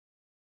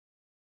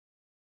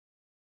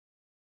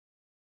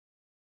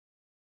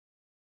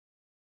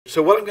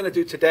So what I'm going to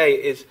do today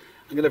is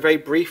I'm going to very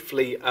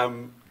briefly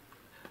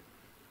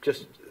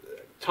just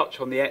touch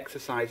on the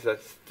exercise that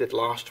I did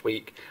last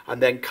week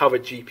and then cover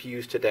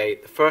GPUs today.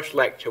 The first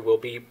lecture will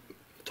be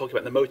talking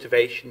about the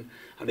motivation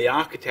and the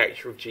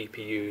architecture of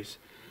GPUs,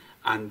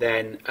 and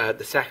then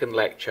the second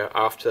lecture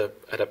after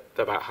at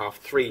about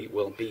 3:30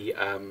 will be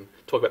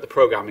talking about the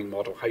programming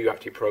model, how you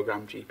actually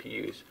program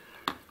GPUs.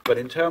 But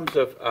in terms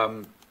of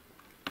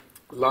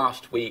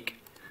last week,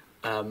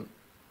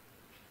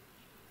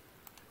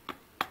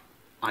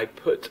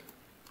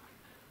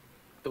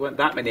 there weren't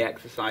that many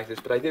exercises,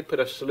 but I did put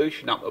a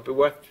solution up. It'll be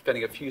worth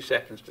spending a few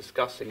seconds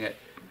discussing it.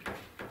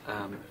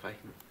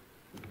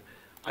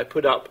 I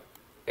put up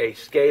a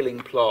scaling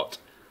plot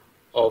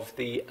of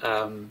the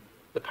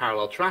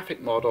parallel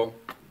traffic model,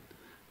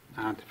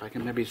 and if I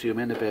can maybe zoom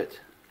in a bit.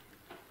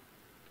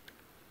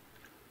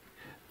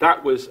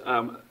 That was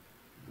a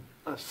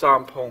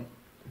sample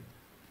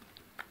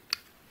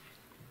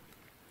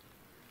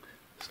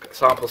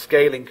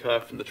scaling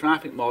curve from the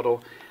traffic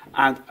model.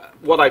 And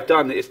what I've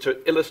done is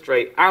to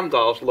illustrate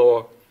Amdahl's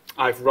law,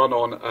 I've run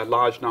on a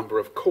large number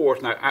of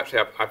cores. Now,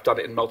 actually, I've done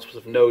it in multiples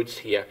of nodes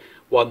here,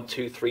 1,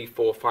 2, 3,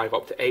 4, 5,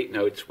 up to 8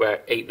 nodes,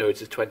 where 8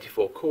 nodes is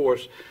 24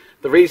 cores.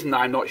 The reason that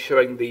I'm not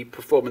showing the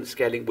performance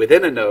scaling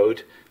within a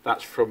node,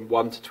 that's from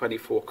 1 to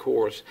 24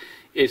 cores,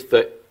 is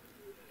that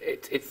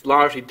it's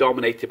largely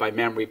dominated by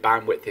memory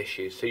bandwidth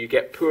issues. So you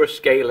get poor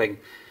scaling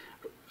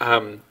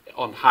on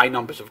high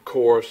numbers of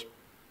cores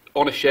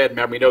on a shared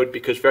memory node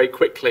because very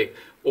quickly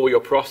all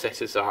your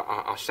processes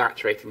are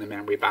saturating the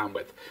memory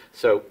bandwidth.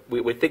 So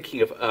we're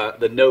thinking of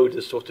the node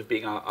as sort of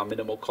being our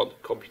minimal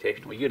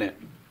computational unit.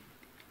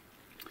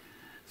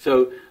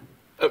 So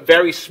at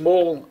very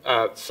small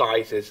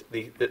sizes,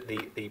 the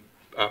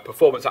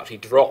performance actually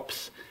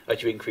drops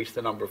as you increase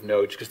the number of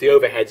nodes because the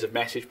overheads of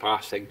message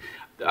passing,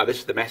 this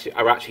is the message,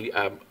 are actually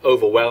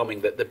overwhelming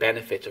the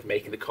benefit of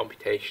making the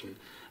computation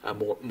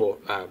more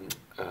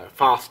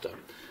faster.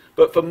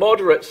 But for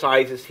moderate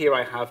sizes, here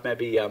I have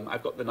maybe,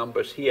 I've got the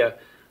numbers here,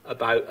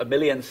 about 1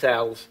 million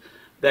cells,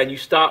 then you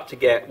start to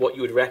get what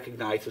you would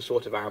recognize as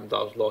sort of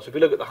Amdahl's law. So if we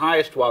look at the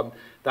highest one,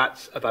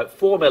 that's about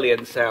 4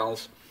 million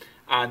cells,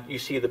 and you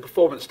see the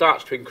performance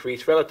starts to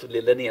increase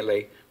relatively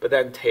linearly, but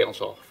then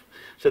tails off.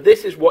 So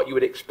this is what you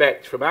would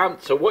expect from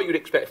So what you would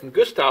expect from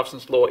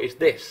Gustavson's law is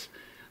this,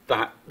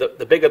 that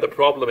the bigger the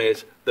problem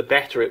is, the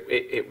better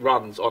it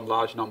runs on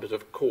large numbers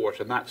of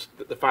cores. And that's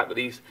the fact that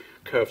these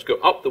curves go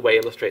up the way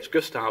illustrates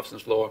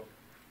Gustavson's law.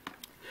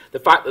 The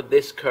fact that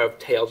this curve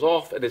tails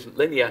off and isn't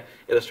linear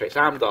illustrates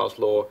Amdahl's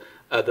law,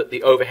 that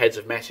the overheads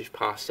of message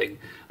passing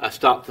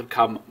start to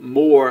become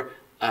more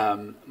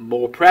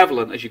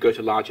prevalent as you go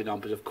to larger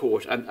numbers of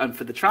cores. And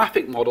for the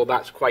traffic model,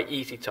 that's quite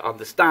easy to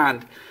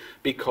understand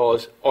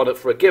because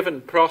for a given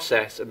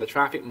process in the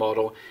traffic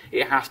model,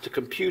 it has to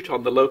compute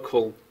on the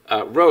local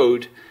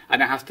road,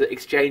 and it has to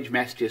exchange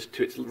messages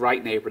to its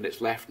right neighbor and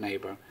its left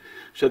neighbor.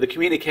 So the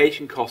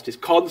communication cost is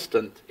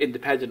constant,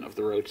 independent of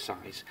the road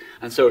size.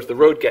 And so as the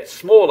road gets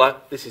smaller,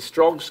 this is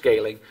strong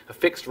scaling, a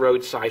fixed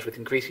road size with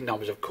increasing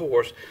numbers of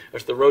cores.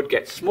 As the road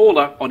gets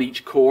smaller on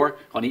each core,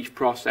 on each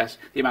process,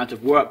 the amount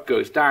of work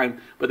goes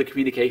down, but the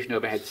communication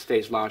overhead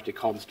stays largely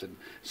constant.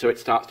 So it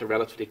starts to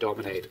relatively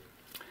dominate.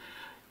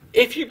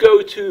 If you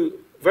go to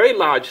very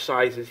large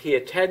sizes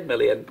here, 10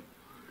 million,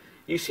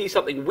 you see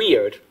something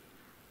weird.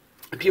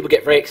 And people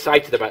get very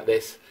excited about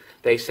this.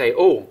 They say,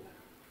 oh,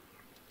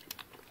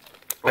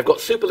 I've got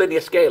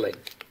superlinear scaling.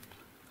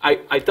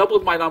 I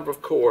doubled my number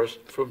of cores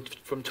from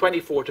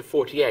 24 to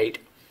 48,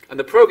 and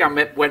the program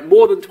went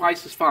more than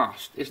twice as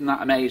fast. Isn't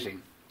that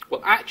amazing?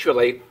 Well,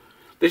 actually,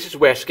 this is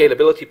where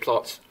scalability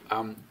plots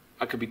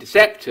can be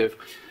deceptive,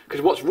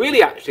 because what's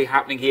really actually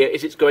happening here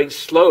is it's going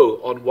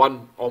slow on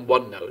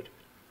one node.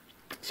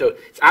 So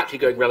it's actually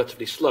going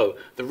relatively slow.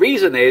 The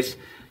reason is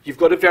you've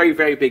got a very,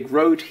 very big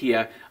road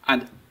here,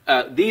 and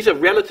these are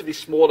relatively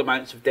small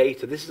amounts of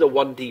data. This is a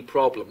 1D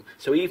problem.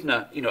 So even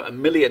a 1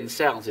 million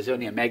cells is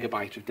only a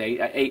megabyte of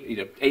data,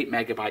 8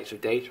 megabytes of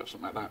data or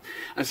something like that.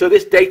 And so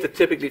this data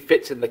typically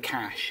fits in the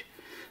cache.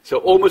 So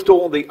almost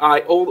all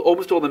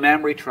the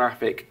memory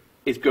traffic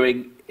is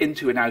going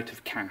into and out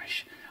of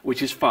cache,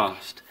 which is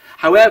fast.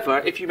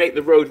 However, if you make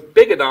the road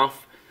big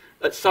enough,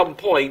 at some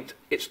point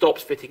it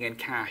stops fitting in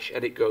cache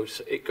and it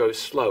goes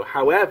slow.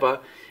 However,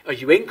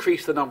 as you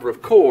increase the number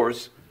of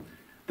cores,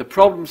 the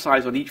problem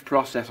size on each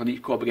process, on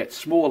each core, gets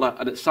smaller,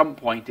 and at some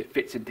point it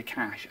fits into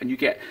cache. And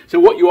so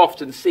what you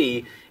often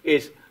see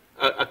is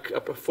a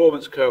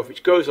performance curve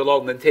which goes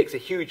along, then takes a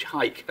huge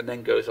hike, and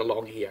then goes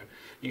along here.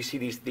 You see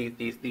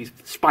these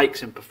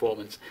spikes in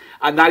performance.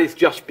 And that is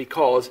just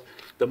because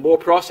the more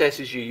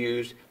processes you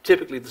use,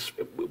 typically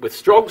with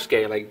strong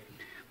scaling,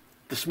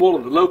 the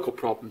smaller the local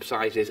problem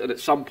size is, and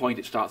at some point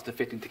it starts to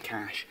fit into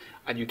cache,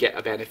 and you get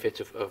a benefit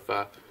of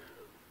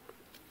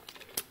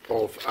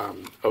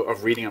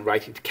reading and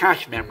writing to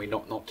cache memory,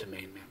 not to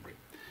main memory.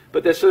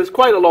 But there's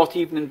quite a lot,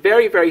 even in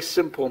very, very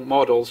simple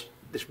models,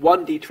 This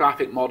 1D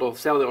traffic model,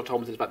 cellular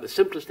automata, is about the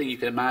simplest thing you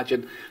can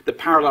imagine. The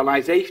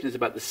parallelization is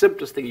about the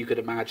simplest thing you could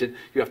imagine.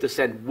 You have to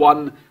send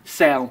one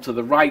cell to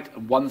the right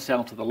and one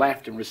cell to the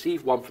left and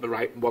receive one from the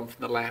right and one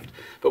from the left.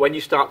 But when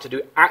you start to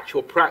do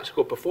actual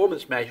practical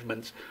performance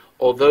measurements,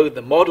 although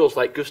the models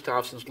like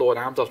Gustafson's law and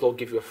Amdahl's law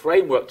give you a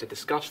framework to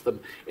discuss them,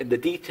 in the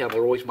detail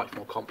they're always much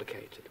more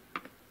complicated.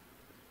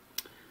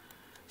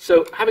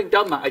 So having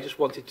done that, I just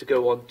wanted to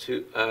go on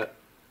to,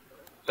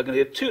 I'm going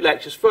to give 2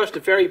 lectures. First, a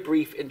very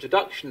brief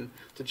introduction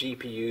to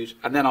GPUs,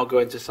 and then I'll go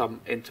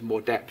into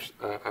more depth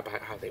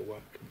about how they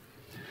work.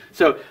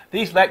 So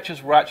these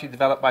lectures were actually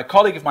developed by a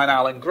colleague of mine,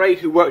 Alan Gray,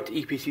 who worked at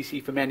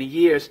EPCC for many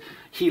years.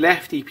 He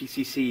left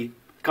EPCC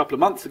a couple of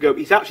months ago.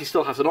 He actually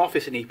still has an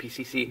office in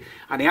EPCC,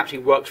 and he actually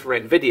works for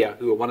NVIDIA,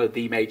 who are one of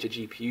the major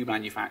GPU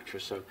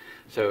manufacturers.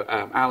 So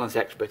Alan's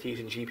expertise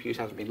in GPUs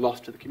hasn't been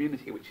lost to the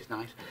community, which is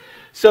nice.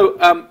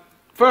 So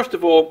first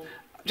of all,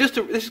 this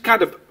is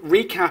kind of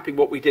recapping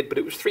what we did, but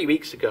it was 3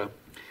 weeks ago.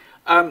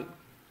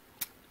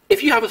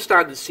 If you have a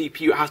standard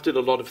CPU, it has to do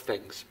a lot of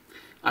things.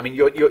 I mean,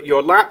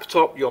 your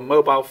laptop, your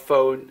mobile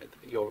phone,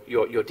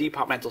 your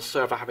departmental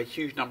server have a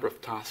huge number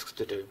of tasks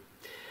to do.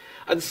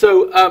 And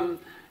so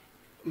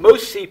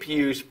most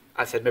CPUs,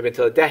 I said maybe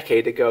until a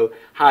decade ago,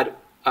 had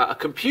a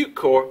compute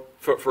core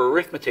for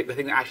arithmetic, the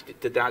thing that actually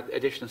did that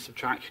addition and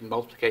subtraction,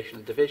 multiplication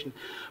and division.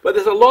 But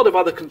there's a lot of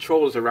other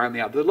controllers around the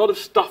outside. There's a lot of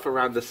stuff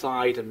around the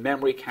side and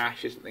memory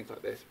caches and things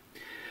like this.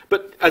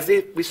 But as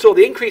we saw,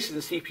 the increases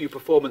in CPU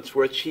performance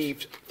were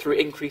achieved through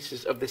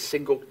increases of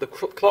the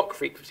clock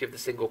frequency of the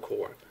single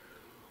core.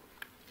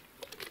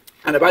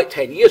 And about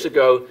 10 years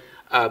ago,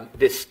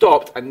 this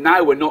stopped, and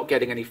now we're not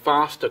getting any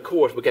faster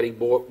cores, we're getting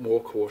more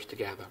cores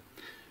together.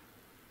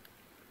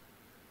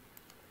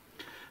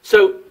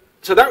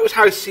 So that was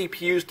how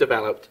CPUs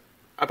developed.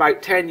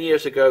 About 10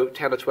 years ago,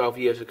 10 or 12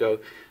 years ago,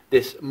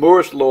 this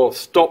Moore's law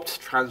stopped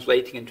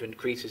translating into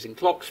increases in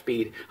clock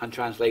speed and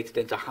translated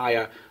into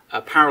higher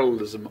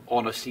parallelism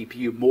on a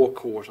CPU, more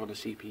cores on a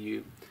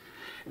CPU.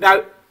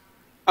 Now,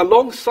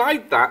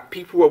 alongside that,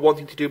 people were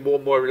wanting to do more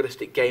and more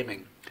realistic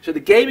gaming. So the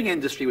gaming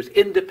industry was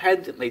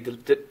independently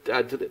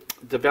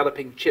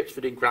developing chips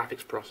for doing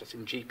graphics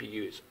processing,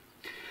 GPUs.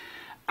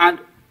 And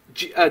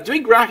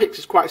doing graphics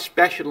is quite a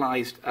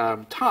specialized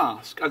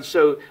task, and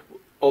so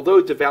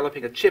although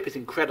developing a chip is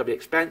incredibly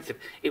expensive,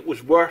 it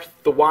was worth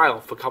the while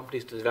for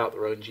companies to develop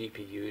their own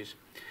GPUs.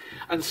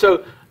 And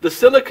so the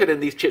silicon in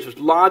these chips was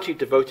largely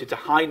devoted to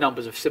high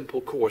numbers of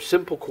simple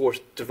cores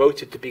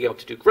devoted to being able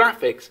to do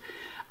graphics,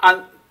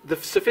 and the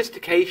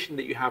sophistication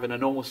that you have in a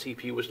normal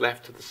CPU was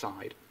left to the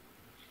side.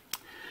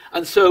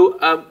 And so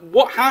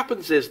what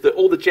happens is that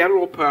all the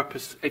general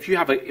purpose, if you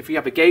have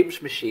a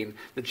games machine,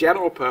 the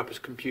general purpose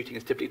computing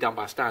is typically done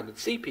by a standard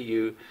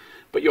CPU,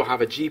 but you'll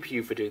have a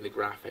GPU for doing the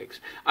graphics.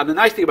 And the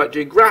nice thing about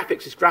doing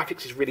graphics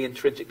is really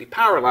intrinsically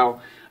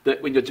parallel,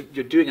 that when you're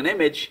doing an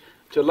image,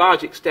 to a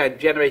large extent,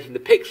 generating the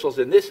pixels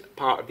in this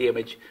part of the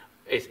image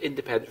is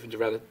independent from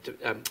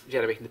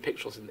generating the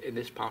pixels in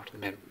this part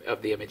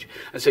of the image.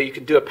 And so you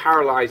can do a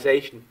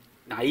parallelization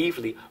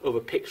naively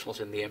over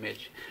pixels in the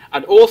image.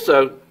 And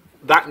also,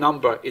 that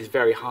number is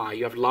very high.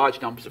 You have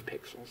large numbers of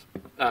pixels.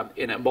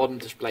 In a modern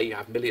display, you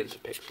have millions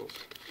of pixels.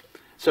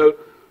 So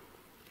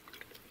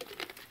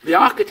the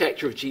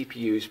architecture of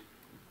GPUs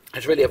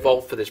has really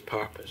evolved for this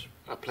purpose,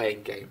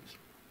 playing games.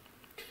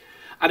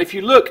 And if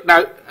you look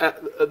now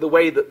at the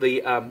way that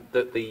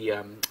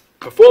the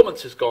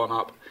performance has gone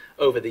up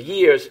over the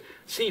years,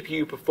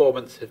 CPU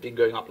performance has been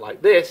going up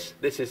like this.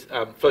 This is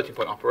floating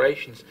point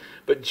operations.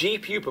 But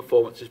GPU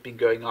performance has been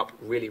going up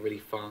really, really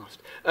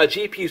fast.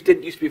 GPUs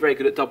didn't used to be very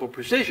good at double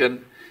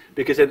precision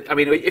because,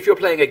 if you're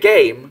playing a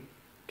game,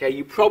 okay,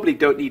 you probably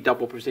don't need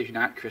double precision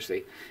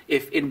accuracy.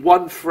 If in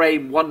one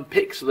frame, one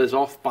pixel is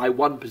off by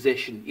one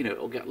position,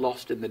 it'll get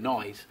lost in the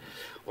noise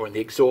or in the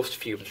exhaust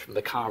fumes from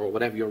the car or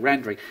whatever you're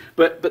rendering.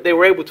 But they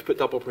were able to put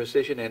double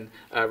precision in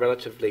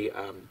relatively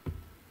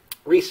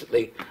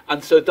recently,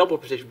 and so double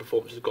precision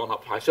performance has gone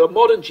up high. So a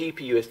modern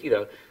GPU is,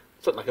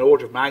 something like an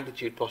order of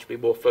magnitude, possibly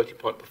more floating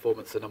point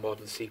performance than a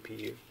modern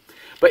CPU.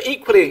 But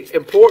equally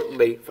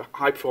importantly, for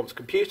high performance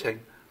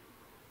computing,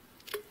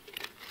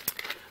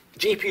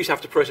 GPUs have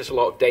to process a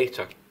lot of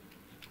data.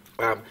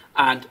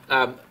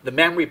 The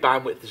memory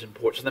bandwidth is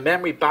important. So the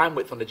memory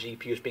bandwidth on the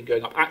GPU has been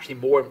going up actually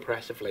more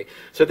impressively.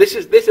 So this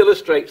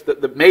illustrates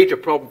that the major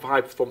problem for high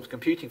performance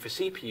computing for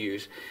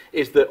CPUs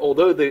is that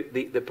although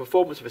the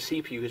performance of a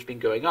CPU has been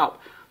going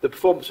up, the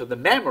performance of the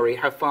memory,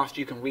 how fast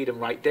you can read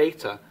and write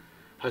data,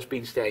 has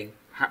been staying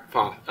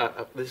flat.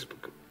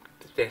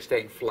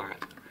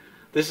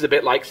 This is a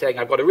bit like saying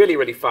I've got a really,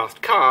 really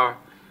fast car,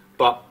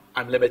 but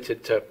I'm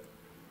limited to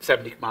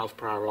 70 miles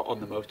per hour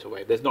on the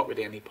motorway. There's not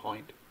really any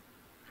point.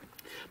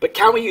 But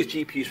can we use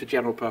GPUs for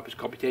general purpose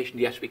computation?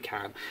 Yes, we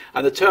can.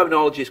 And the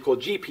terminology is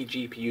called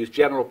GPGPUs,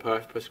 general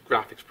purpose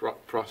graphics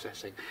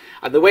processing.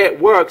 And the way it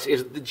works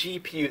is the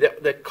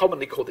GPU, they're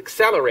commonly called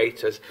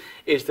accelerators,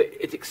 is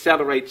that it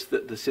accelerates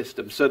the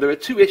system. So there are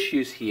two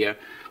issues here.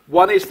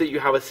 One is that you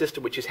have a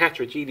system which is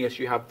heterogeneous.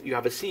 You have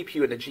a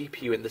CPU and a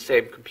GPU in the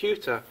same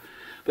computer.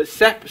 But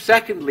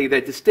secondly,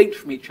 they're distinct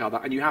from each other,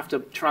 and you have to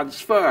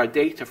transfer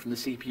data from the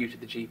CPU to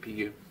the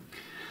GPU.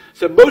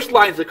 So most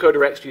lines of code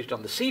are executed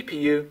on the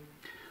CPU,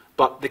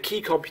 but the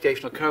key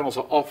computational kernels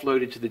are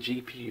offloaded to the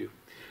GPU.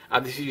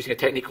 And this is using a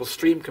technique called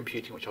stream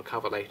computing, which I'll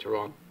cover later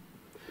on.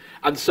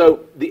 And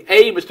so the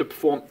aim is to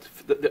perform,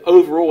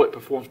 overall it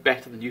performs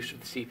better than use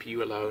of the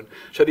CPU alone.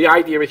 So the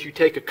idea is you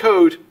take a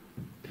code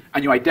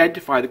and you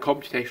identify the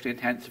computationally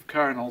intensive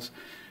kernels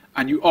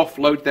and you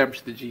offload them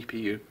to the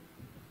GPU.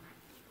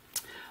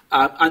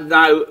 And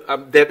now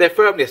they're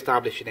firmly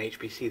established in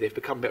HPC. They've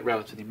become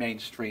relatively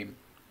mainstream.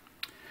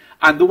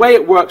 And the way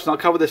it works, and I'll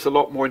cover this a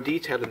lot more in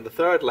detail in the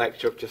third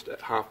lecture, just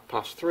at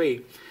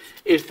 3:30,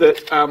 is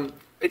that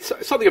it's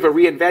something of a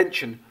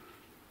reinvention.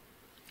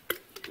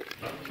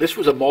 This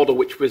was a model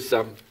which was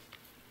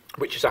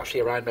actually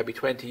around maybe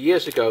 20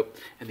 years ago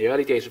in the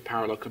early days of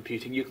parallel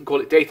computing. You can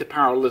call it data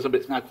parallelism,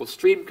 but it's now called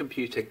stream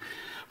computing.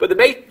 But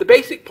the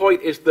basic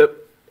point is that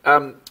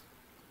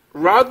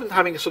rather than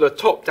having a sort of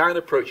top-down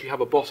approach, you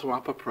have a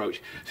bottom-up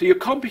approach. So your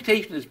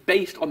computation is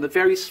based on the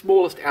very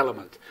smallest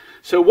element.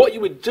 So what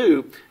you would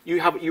do,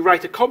 you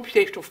write a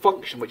computational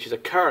function, which is a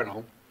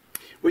kernel,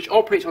 which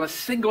operates on a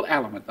single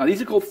element. Now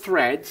these are called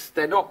threads.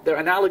 They're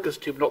analogous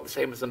to, but not the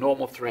same as the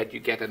normal thread you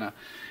get on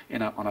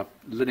a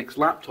Linux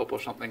laptop or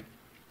something.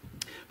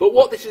 But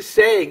what this is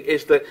saying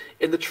is that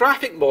in the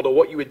traffic model,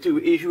 what you would do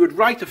is you would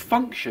write a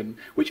function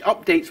which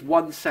updates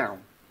one cell.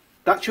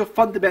 That's your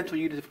fundamental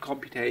unit of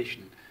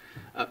computation.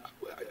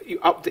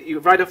 You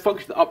write a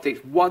function that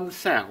updates one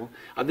cell,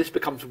 and this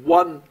becomes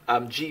one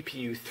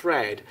GPU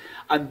thread,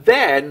 and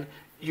then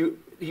you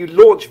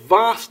launch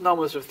vast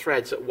numbers of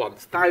threads at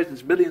once,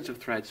 thousands, millions of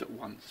threads at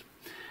once.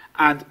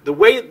 And the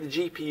way that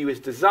the GPU is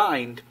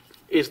designed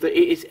is that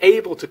it is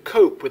able to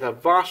cope with a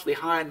vastly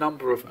higher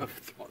number of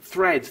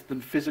threads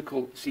than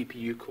physical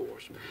CPU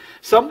cores.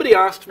 Somebody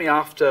asked me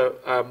after,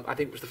 I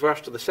think it was the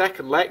first or the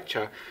second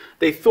lecture,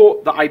 they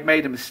thought that I'd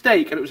made a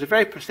mistake, and it was a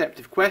very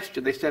perceptive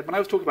question. They said, when I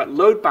was talking about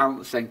load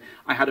balancing,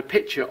 I had a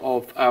picture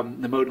of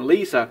the Mona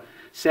Lisa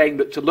saying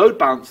that to load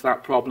balance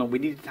that problem, we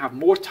needed to have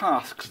more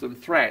tasks than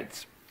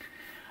threads.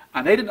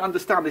 And they didn't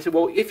understand. They said,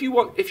 well, if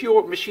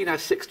your machine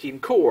has 16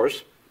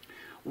 cores,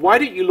 why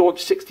don't you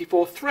launch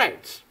 64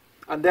 threads?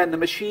 And then the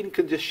machine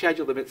can just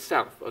schedule them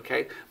itself,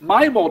 okay?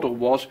 My model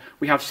was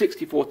we have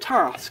 64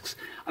 tasks,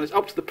 and it's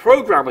up to the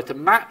programmer to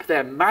map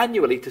them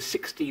manually to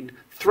 16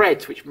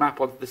 threads which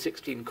map onto the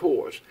 16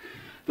 cores.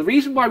 The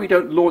reason why we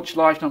don't launch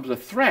large numbers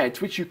of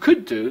threads, which you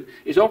could do,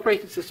 is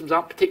operating systems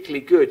aren't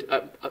particularly good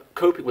at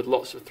coping with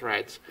lots of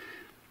threads.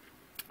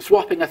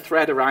 Swapping a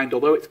thread around,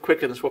 although it's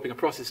quicker than swapping a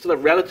process, is still a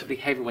relatively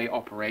heavyweight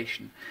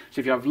operation.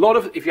 So if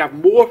you have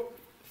more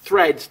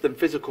threads than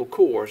physical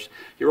cores,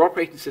 your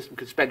operating system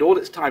could spend all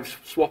its time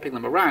swapping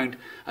them around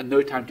and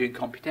no time doing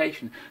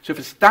computation. So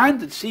for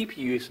standard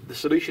CPUs, the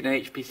solution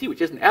in HPC,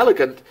 which isn't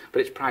elegant,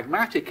 but it's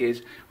pragmatic,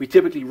 is we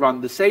typically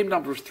run the same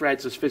number of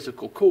threads as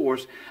physical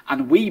cores,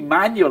 and we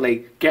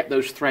manually get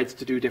those threads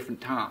to do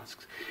different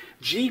tasks.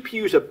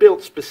 GPUs are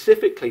built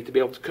specifically to be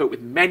able to cope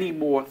with many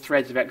more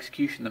threads of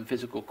execution than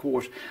physical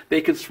cores. They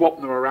can swap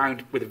them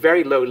around with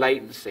very low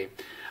latency.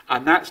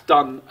 And that's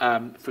done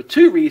for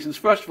two reasons.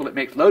 First of all, it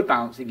makes load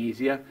balancing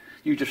easier.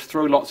 You just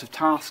throw lots of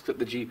tasks at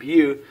the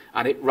GPU,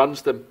 and it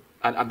runs them,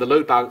 and the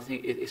load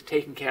balancing is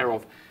taken care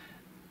of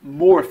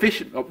more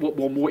efficient,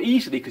 or more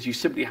easily, because you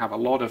simply have a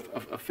lot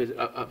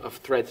of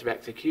threads of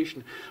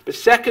execution. But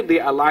secondly,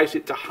 it allows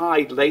it to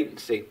hide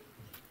latency,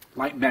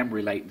 like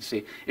memory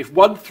latency. If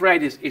one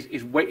thread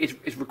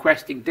is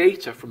requesting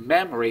data from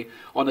memory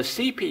on a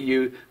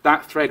CPU,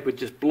 that thread would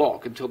just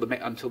block until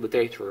the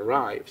data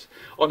arrives.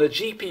 On a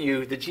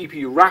GPU, the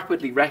GPU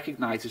rapidly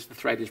recognizes the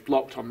thread is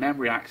blocked on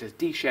memory access,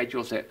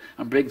 deschedules it,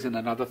 and brings in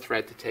another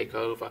thread to take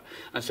over.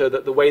 And so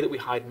that the way that we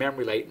hide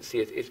memory latency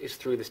is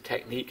through this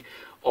technique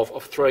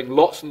of throwing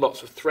lots and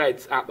lots of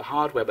threads at the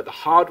hardware, but the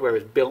hardware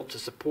is built to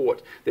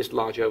support this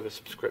large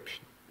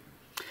oversubscription.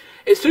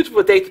 It's suitable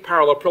for data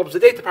parallel problems.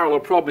 The data parallel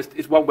problem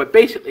is one where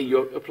basically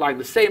you're applying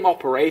the same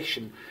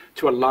operation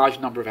to a large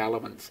number of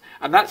elements.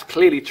 And that's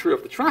clearly true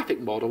of the traffic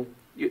model.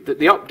 The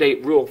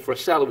update rule for a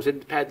cell was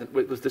independent,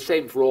 was the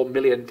same for all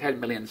 10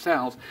 million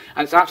cells.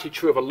 And it's actually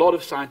true of a lot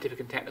of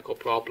scientific and technical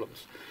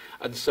problems.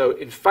 And so,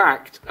 in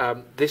fact,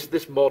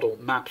 this model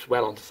maps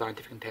well onto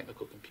scientific and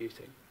technical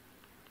computing.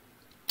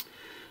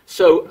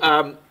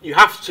 So you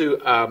have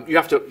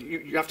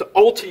to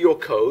alter your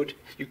code.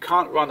 You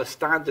can't run a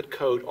standard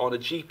code on a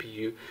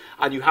GPU,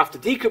 and you have to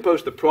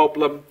decompose the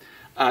problem.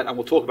 And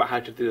we'll talk about how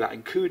to do that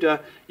in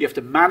CUDA. You have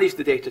to manage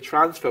the data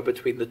transfer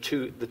between the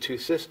two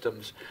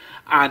systems.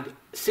 And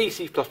C,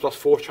 C++,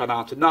 Fortran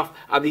aren't enough,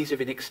 and these have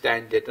been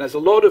extended. And there's a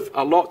lot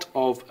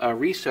of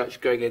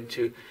research going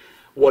into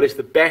what is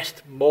the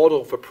best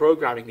model for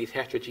programming these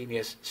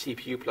heterogeneous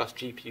CPU plus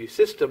GPU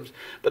systems,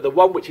 but the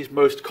one which is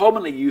most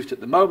commonly used at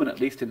the moment, at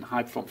least in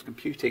high-performance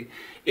computing,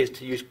 is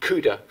to use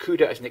CUDA.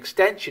 CUDA is an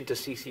extension to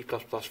C, C++,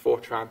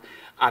 Fortran,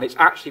 and it's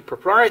actually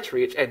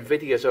proprietary. It's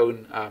NVIDIA's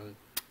own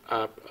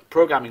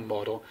programming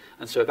model,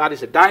 and so that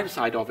is a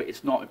downside of it.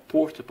 It's not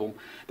portable.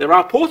 There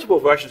are portable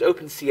versions.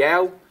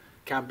 OpenCL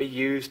can be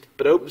used,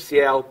 but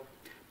OpenCL,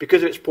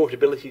 because of its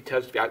portability,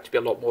 turns out to be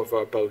a lot more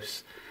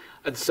verbose.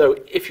 And so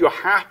if you're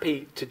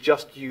happy to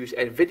just use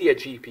NVIDIA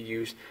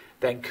GPUs,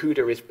 then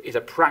CUDA is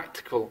a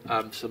practical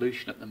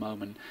solution at the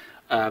moment.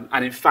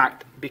 And in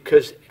fact,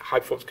 because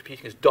high-performance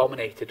computing is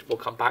dominated, we'll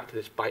come back to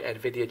this, by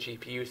NVIDIA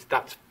GPUs,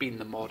 that's been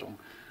the model.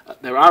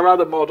 There are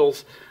other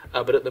models,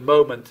 but at the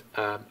moment,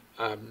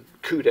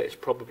 CUDA is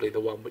probably the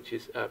one which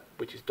is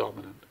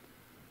dominant.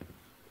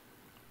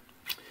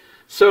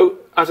 So,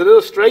 as an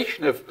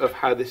illustration of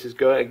how this is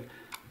going,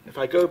 if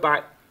I go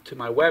back to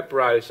my web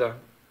browser,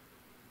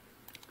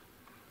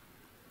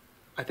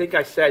 I think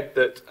I said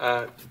that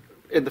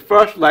in the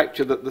first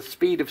lecture that the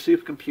speed of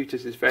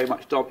supercomputers is very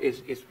much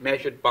is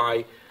measured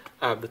by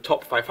the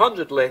top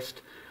 500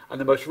 list, and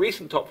the most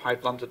recent top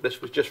 500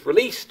 list was just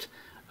released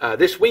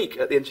this week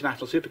at the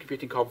International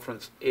Supercomputing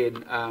Conference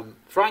in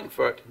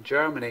Frankfurt in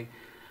Germany.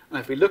 And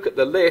if we look at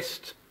the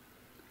list,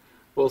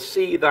 we'll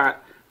see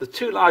that the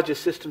two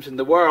largest systems in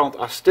the world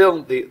are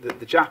still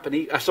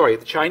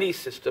the Chinese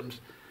systems,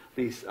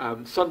 these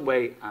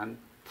Sunway and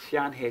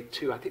Tianhe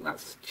 2. I think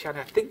that's Tianhe.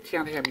 I think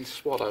Tianhe means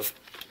swallow.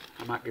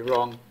 I might be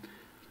wrong.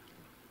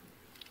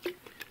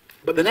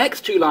 But the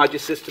next two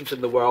largest systems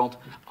in the world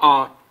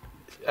are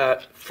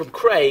from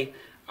Cray,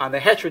 and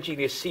they're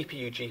heterogeneous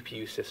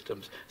CPU-GPU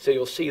systems. So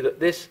you'll see that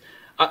this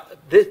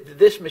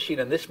machine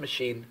and this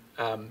machine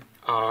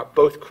are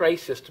both Cray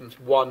systems,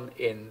 one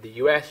in the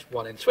US,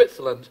 one in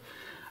Switzerland,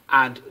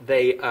 and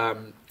they,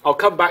 I'll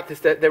come back to this,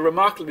 they're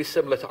remarkably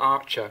similar to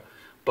Archer,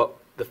 but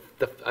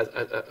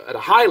at a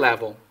high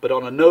level, but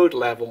on a node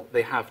level,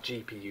 they have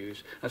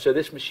GPUs. And so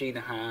this machine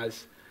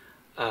has,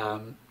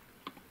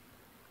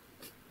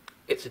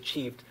 it's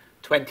achieved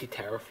 20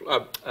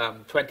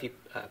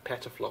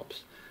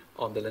 petaflops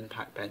on the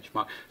Linpack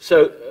benchmark.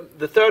 So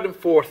the third and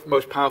fourth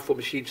most powerful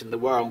machines in the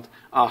world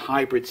are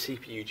hybrid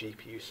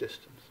CPU-GPU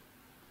systems.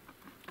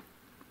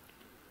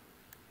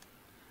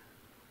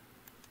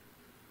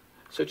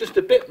 So just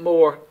a bit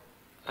more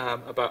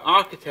about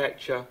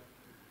architecture.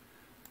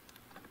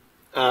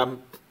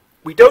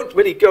 We don't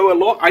really go a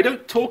lot. I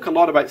don't talk a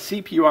lot about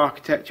CPU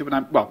architecture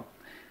when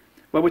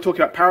we're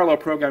talking about parallel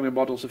programming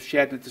models of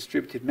shared and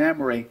distributed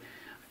memory.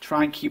 I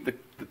try and keep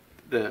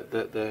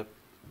the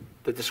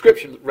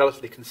description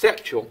relatively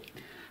conceptual.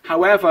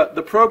 However,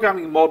 the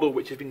programming model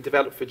which has been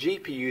developed for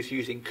GPUs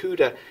using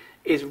CUDA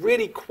is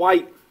really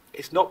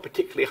it's not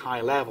particularly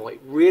high level. It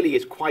really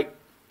is quite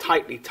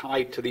tightly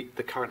tied to the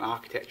current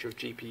architecture of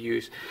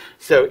GPUs.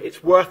 So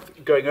it's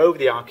worth going over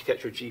the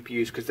architecture of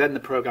GPUs because then the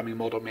programming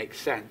model makes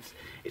sense.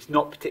 It's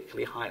not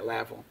particularly high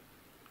level.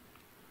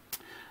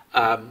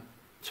 So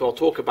I'll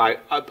talk about,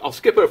 I'll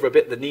skip over a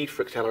bit the need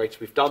for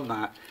accelerators. We've done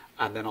that,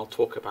 and then I'll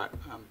talk about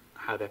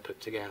how they're put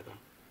together.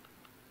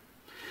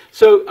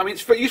 So, I mean,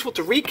 it's very useful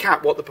to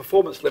recap what the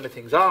performance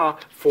limitings are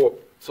for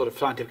sort of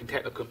scientific and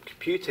technical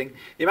computing.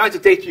 The amount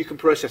of data you can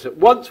process at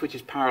once, which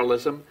is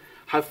parallelism,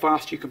 how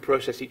fast you can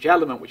process each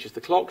element, which is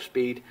the clock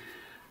speed,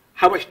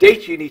 how much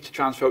data you need to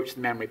transfer, which is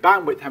the memory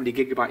bandwidth, how many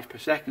gigabytes per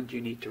second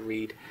you need to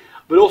read,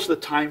 but also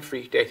the time for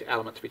each data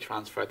element to be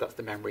transferred, that's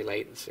the memory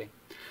latency.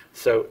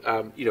 So,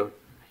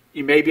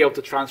 you may be able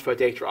to transfer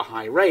data at a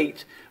high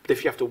rate, but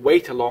if you have to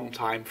wait a long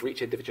time for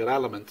each individual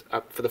element,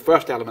 for the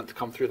first element to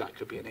come through, that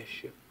could be an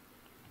issue.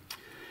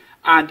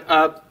 And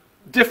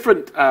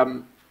different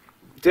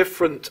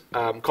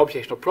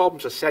computational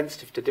problems are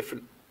sensitive to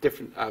different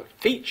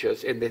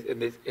features in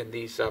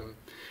this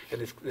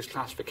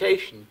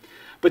classification,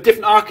 but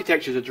different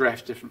architectures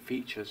address different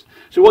features.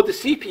 So what the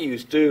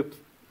CPUs do?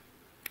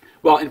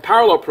 Well, in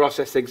parallel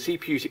processing,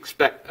 CPUs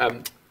exploit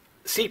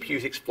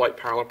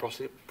parallel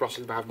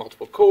processing by having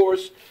multiple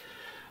cores.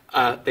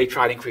 They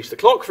try and increase the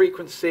clock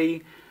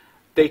frequency.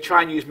 They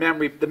try and use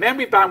the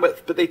memory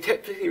bandwidth, but they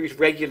typically use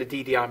regular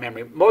DDR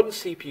memory. Modern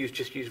CPUs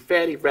just use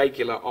fairly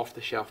regular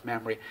off-the-shelf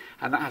memory,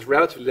 and that has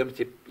relatively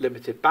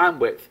limited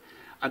bandwidth.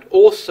 And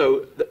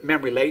also, the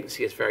memory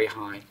latency is very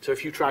high. So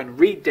if you try and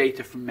read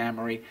data from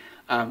memory,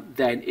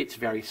 then it's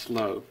very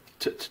slow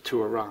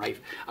to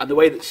arrive. And the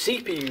way that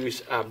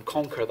CPUs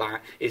conquer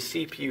that is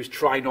CPUs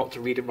try not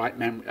to read and write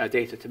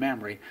data to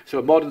memory. So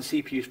a modern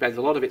CPU spends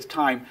a lot of its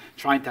time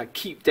trying to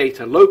keep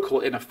data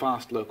local in a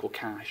fast local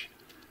cache.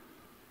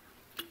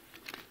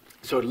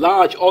 So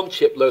large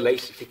on-chip low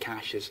latency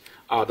caches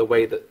are the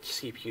way that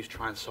CPUs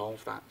try and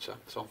solve that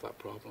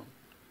problem.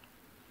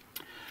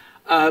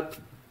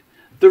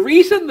 The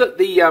reason that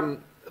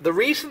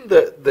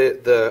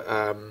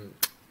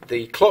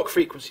the clock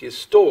frequency is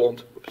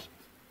stalled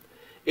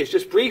is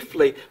just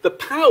briefly the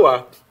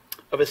power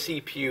of a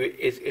CPU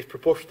is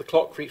proportional to the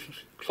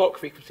clock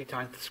frequency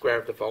times the square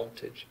of the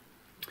voltage.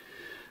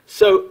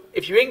 So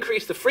if you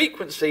increase the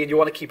frequency and you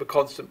want to keep a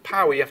constant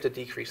power, you have to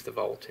decrease the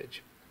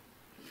voltage.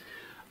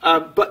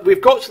 But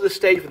we've got to the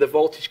stage where the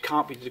voltage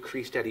can't be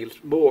decreased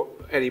anymore,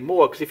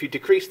 because if you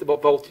decrease the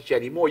voltage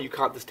anymore, you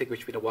can't distinguish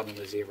between a 1 and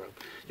a 0.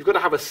 You've got to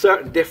have a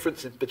certain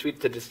difference in between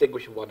to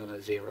distinguish a 1 and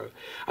a 0.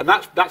 And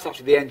that's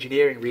actually the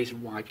engineering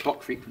reason why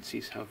clock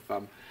frequencies have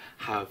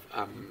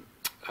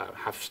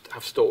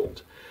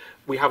stalled.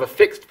 We have a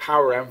fixed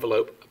power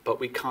envelope, but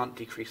we can't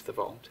decrease the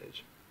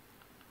voltage.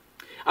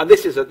 And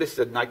this is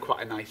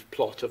quite a nice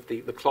plot of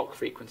the clock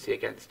frequency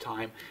against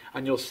time,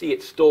 and you'll see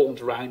it stalled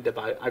around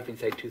about, I've been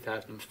saying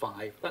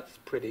 2005. That's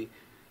pretty,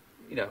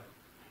 you know,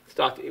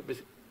 it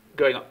was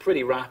going up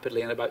pretty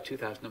rapidly, and about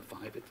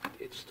 2005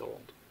 it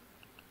stalled.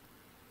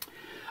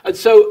 And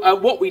so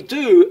what we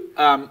do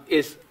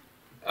is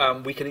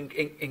we can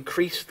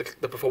increase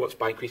the performance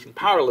by increasing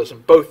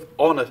parallelism, both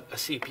on a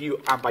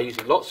CPU and by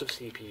using lots of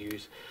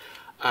CPUs.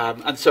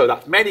 And so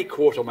that's many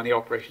cores or many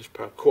operations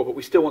per core, but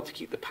we still want to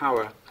keep the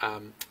power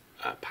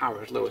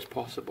as low as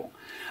possible.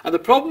 And the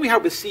problem we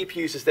have with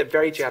CPUs is they're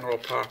very general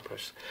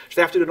purpose. So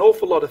they have to do an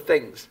awful lot of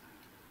things.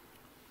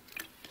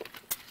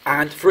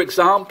 And for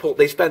example,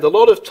 they spend a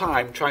lot of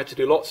time trying to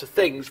do lots of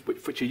things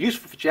which are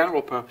useful for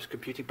general purpose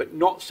computing, but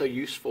not so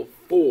useful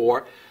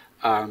for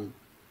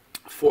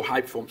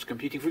high performance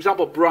computing. For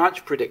example,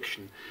 branch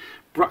prediction.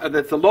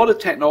 There's a lot of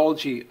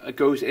technology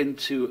goes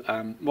into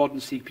modern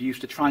CPUs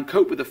to try and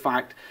cope with the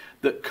fact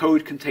that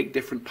code can take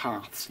different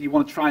paths. You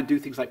want to try and do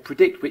things like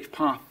predict which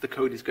path the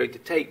code is going to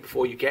take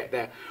before you get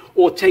there,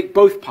 or take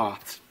both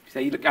paths. You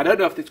say, look, I don't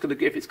know if it's going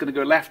to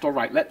go left or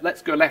right.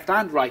 Let's go left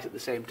and right at the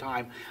same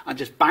time, and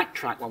just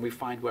backtrack when we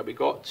find where we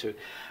got to.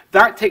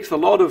 That takes a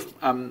lot of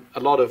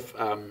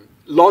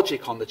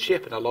logic on the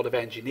chip and a lot of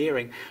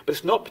engineering, but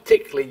it's not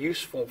particularly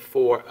useful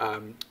for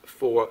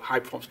high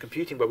performance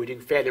computing where we're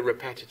doing fairly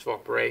repetitive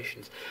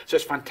operations. So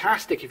it's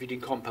fantastic if you're doing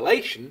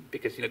compilation,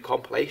 because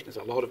compilation has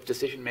a lot of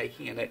decision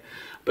making in it,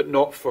 but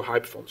not for high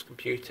performance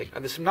computing.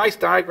 And there's some nice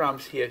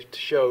diagrams here to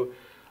show.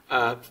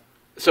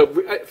 So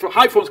for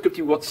high performance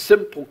computing, we want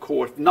simple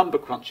cores, number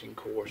crunching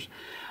cores.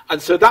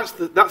 And so that's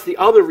the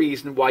other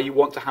reason why you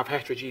want to have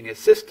heterogeneous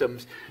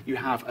systems. You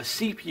have a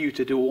CPU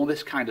to do all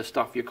this kind of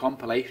stuff, your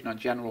compilation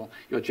and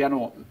your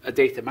general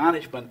data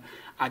management,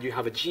 and you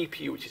have a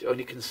GPU which is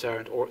only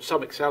concerned, or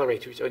some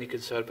accelerator which is only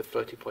concerned with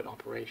floating point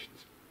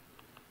operations.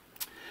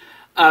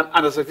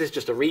 And as this is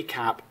just a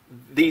recap,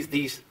 these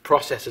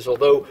processors,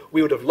 although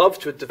we would have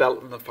loved to have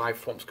developed them for high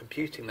performance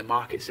computing, the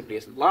market simply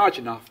isn't large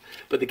enough.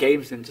 But the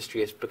games industry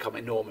has become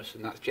enormous,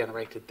 and that's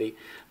generated the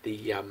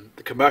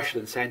commercial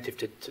incentive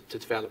to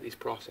develop these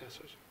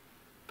processors.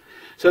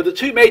 So the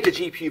two major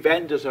GPU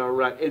vendors are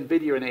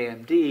NVIDIA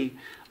and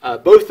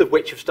AMD, both of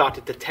which have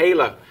started to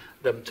tailor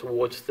them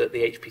towards the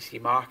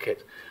HPC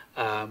market.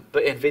 But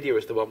NVIDIA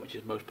is the one which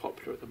is most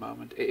popular at the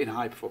moment in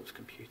high performance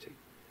computing.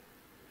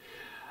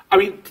 I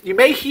mean, you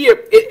may hear,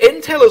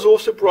 Intel has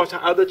also brought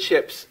out other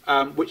chips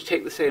which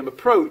take the same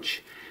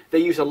approach. They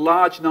use a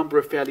large number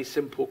of fairly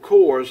simple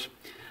cores.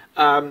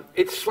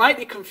 It's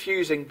slightly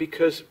confusing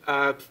because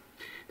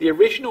the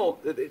original,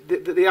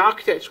 the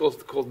architecture was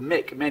called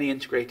MIC, many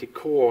integrated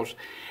cores.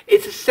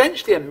 It's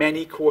essentially a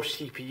many-core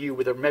CPU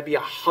with maybe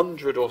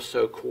 100 or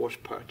so cores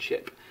per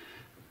chip.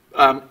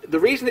 The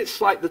reason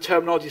the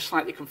terminology is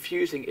slightly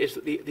confusing is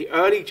that the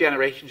early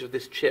generations of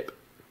this chip,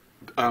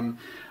 the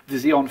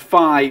Xeon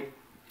Phi,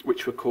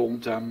 which were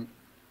called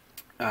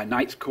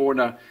Knight's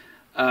Corner,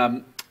 up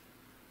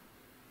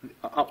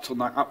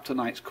to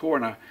Knight's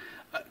Corner,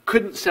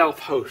 couldn't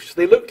self-host.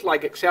 They looked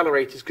like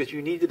accelerators because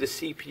you needed a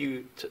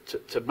CPU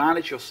to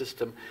manage your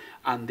system,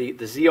 and the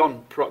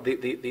Xeon,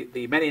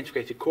 the many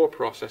integrated core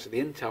processor,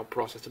 the Intel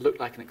processor, looked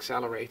like an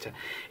accelerator.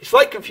 It's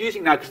slightly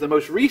confusing now because the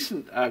most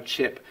recent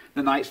chip,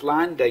 the Knight's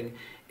Landing,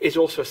 is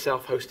also a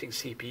self-hosting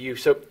CPU.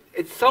 So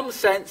in some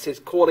senses,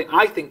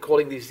 I think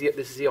calling this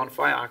Xeon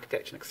Phi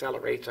architecture an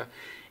accelerator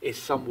is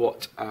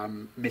somewhat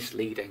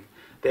misleading.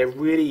 They're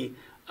really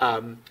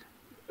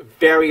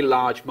very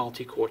large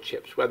multi-core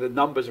chips where the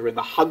numbers are in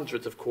the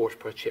hundreds of cores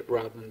per chip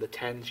rather than the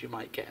tens you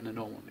might get in a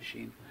normal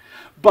machine.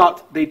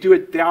 But they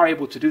are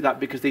able to do that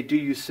because they do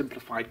use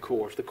simplified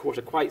cores. The cores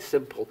are quite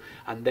simple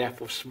and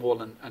therefore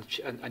small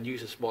and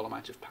use a small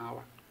amount of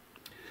power.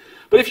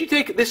 But if you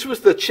take, this was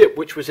the chip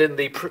which was in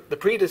the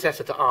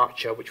predecessor to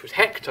Archer, which was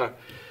Hector.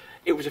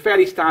 It was a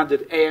fairly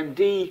standard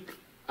AMD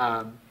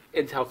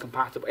Intel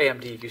compatible.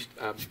 AMD used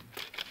to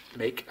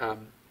make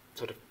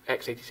sort of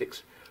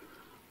x86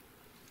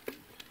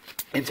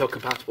 Intel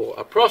compatible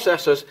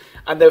processors,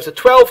 and there was a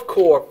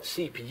 12-core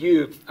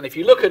CPU. And if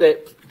you look at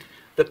it,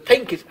 the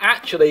pink is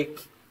actually,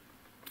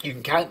 you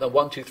can count them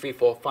 1, 2, 3,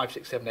 4, 5,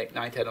 6, 7, 8,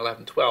 9, 10,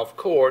 11, 12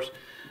 cores.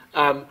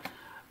 A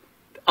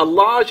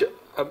large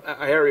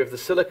area of the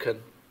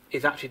silicon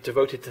is actually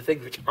devoted to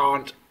things which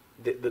aren't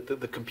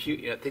the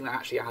compute thing that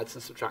actually adds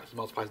and subtracts and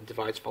multiplies and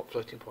divides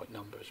floating point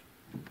numbers.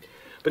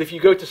 But if you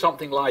go to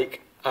something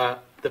like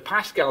the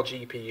Pascal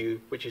GPU,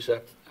 which is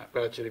a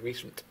relatively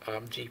recent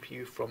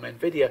GPU from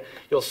NVIDIA,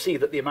 you'll see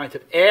that the amount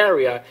of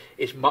area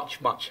is much,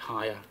 much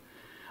higher.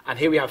 And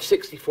here we have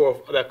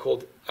 64, they're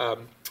called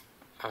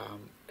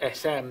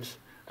SMs,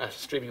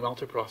 streaming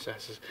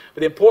multiprocessors.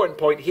 But the important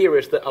point here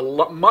is that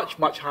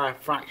much higher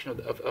fraction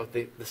of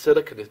the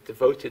silicon is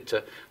devoted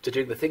to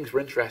doing the things we're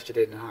interested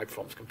in high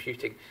performance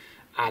computing,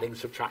 adding,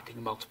 subtracting,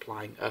 and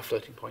multiplying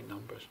floating point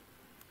numbers.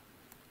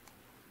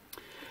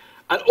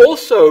 And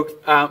also,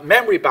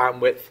 memory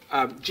bandwidth.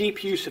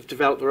 GPUs have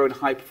developed their own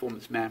high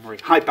bandwidth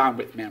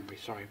memory,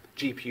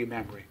 GPU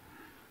memory.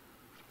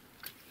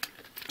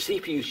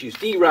 CPUs use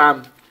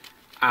DRAM,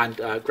 and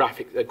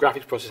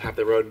graphics processors have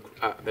their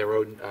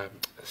own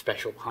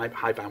special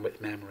high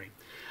bandwidth memory.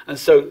 And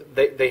so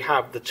they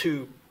have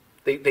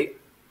they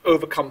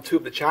overcome two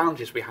of the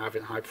challenges we have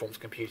in high performance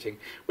computing,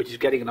 which is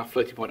getting enough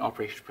floating point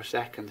operations per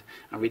second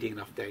and reading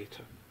enough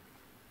data.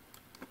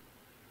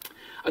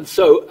 And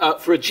so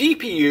for a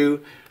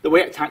GPU, the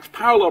way it attacks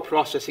parallel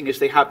processing is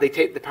they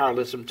take the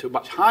parallelism to a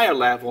much higher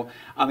level,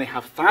 and they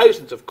have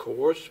thousands of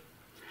cores.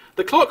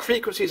 The clock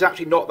frequency is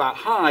actually not that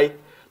high.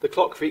 The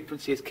clock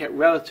frequency is kept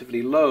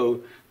relatively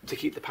low to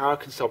keep the power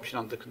consumption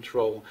under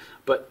control,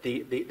 but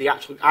the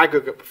actual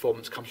aggregate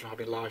performance comes from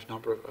having a large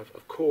number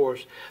of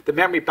cores. The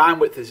memory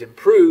bandwidth is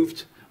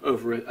improved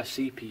over a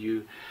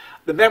CPU.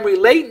 The memory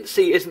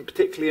latency isn't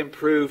particularly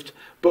improved,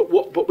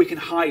 but we can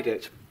hide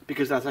it.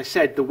 Because, as I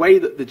said, the way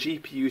that the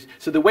GPUs...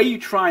 So the way you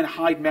try and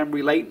hide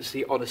memory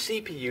latency on a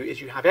CPU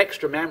is you have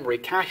extra memory,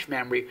 cache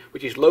memory,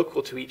 which is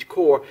local to each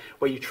core,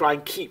 where you try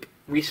and keep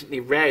recently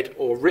read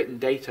or written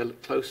data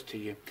close to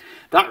you.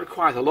 That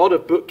requires a lot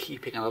of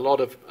bookkeeping and a lot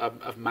of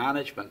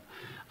management.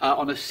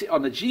 On a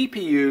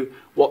GPU,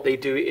 what they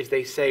do is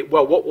they say,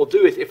 well, what we'll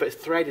do is if a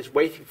thread is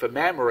waiting for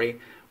memory,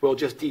 we'll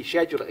just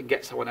deschedule it and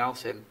get someone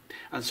else in.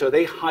 And so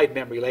they hide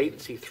memory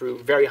latency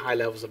through very high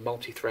levels of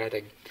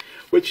multi-threading,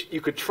 which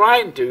you could try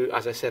and do,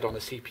 as I said, on a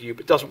CPU,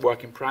 but doesn't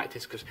work in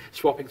practice because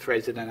swapping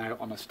threads in and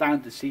out on a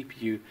standard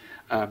CPU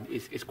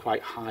is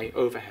quite high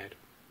overhead.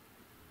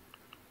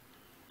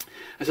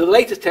 And so the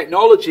latest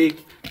technology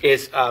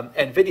is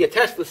NVIDIA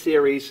Tesla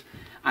series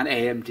and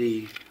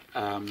AMD.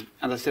 And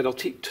as I said, I'll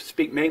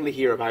speak mainly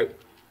here about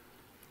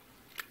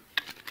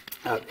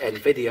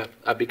NVIDIA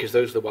because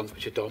those are the ones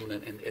which are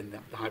dominant in the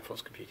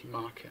high-performance computing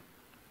market.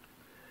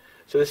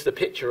 So this is a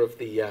picture of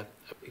the,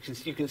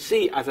 you can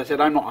see, as I said,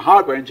 I'm not a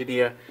hardware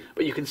engineer,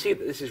 but you can see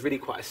that this is really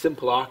quite a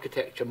simple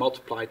architecture,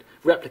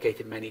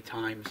 replicated many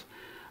times.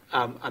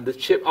 And the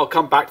chip, I'll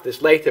come back to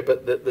this later,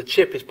 but the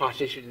chip is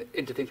partitioned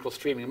into things called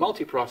streaming and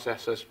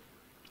multiprocessors.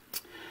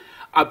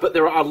 But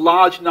there are a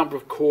large number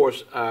of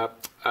cores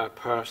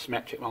per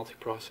symmetric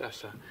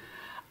multiprocessor.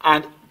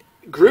 And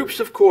groups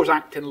of cores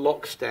act in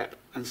lockstep,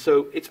 and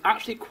so it's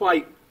actually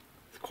quite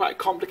a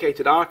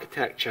complicated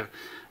architecture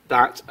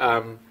that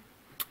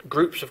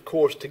groups of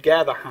cores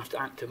together have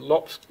to act in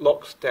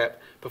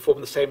lockstep, perform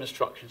the same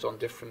instructions on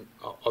different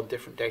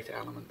data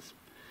elements.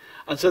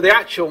 And so the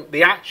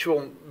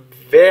actual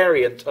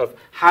variant of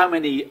how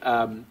many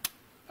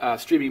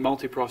streaming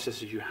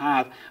multiprocessors you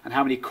have and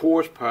how many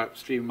cores per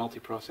streaming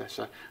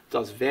multiprocessor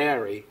does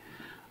vary.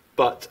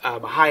 But a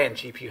high-end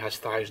GPU has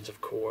thousands of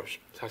cores.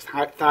 It has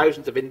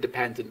thousands of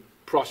independent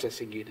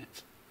processing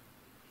units.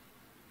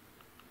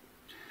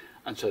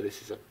 And so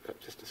this is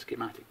just a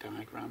schematic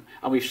diagram.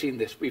 And we've seen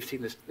this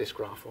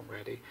graph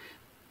already.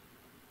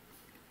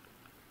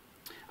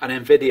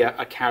 And NVIDIA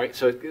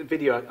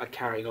are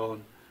carrying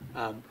on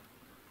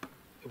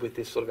with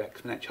this sort of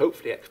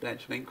hopefully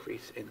exponential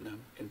increase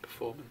in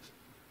performance.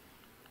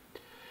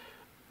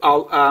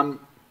 The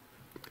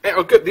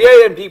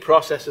AMD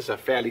processors are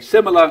fairly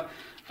similar,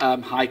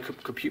 high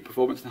compute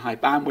performance and high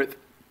bandwidth,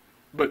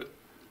 but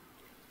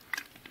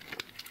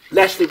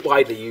less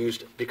widely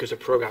used because of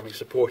programming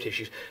support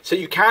issues. So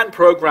you can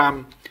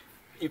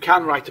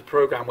write a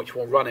program which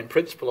will run in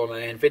principle on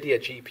an NVIDIA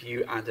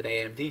GPU and an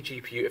AMD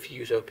GPU if you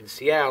use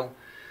OpenCL,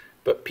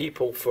 but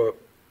people, for a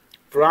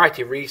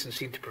variety of reasons,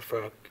 seem to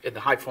prefer, in the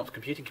high-performance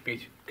computing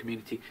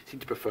community, seem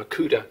to prefer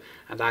CUDA,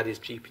 and that is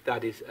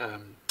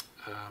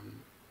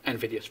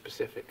NVIDIA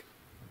specific.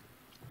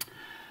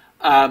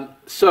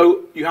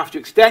 So you have to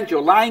extend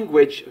your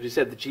language. As I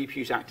said, the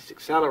GPUs act as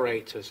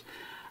accelerators,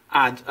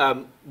 and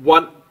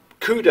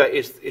CUDA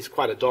is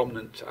quite a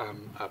dominant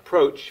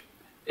approach.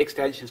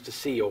 Extensions to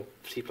C or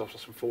C++ and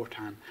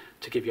Fortran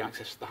to give you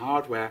access to the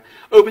hardware.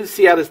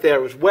 OpenCL is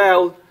there as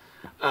well.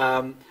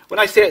 When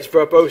I say it's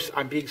verbose,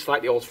 I'm being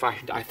slightly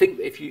old-fashioned. I think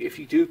if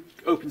you do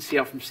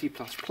OpenCL from C++,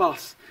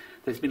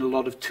 there's been a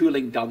lot of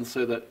tooling done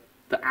so that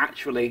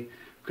actually,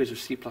 because of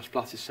C++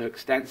 is so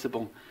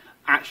extensible,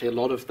 actually a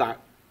lot of that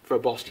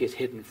verbosity is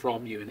hidden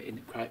from you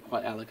in quite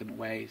elegant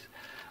ways.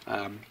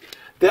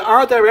 There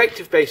are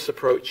directive-based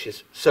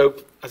approaches.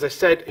 So, as I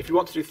said, if you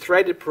want to do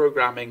threaded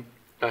programming,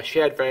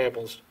 shared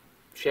variables,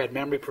 shared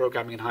memory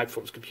programming in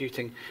high-performance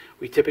computing,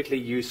 we typically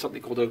use something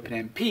called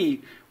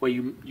OpenMP, where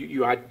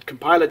you add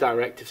compiler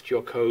directives to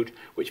your code,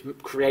 which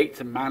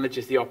creates and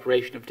manages the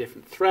operation of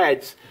different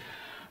threads.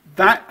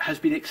 That has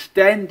been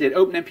extended.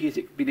 OpenMP has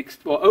been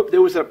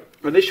there was an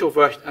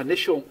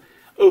initial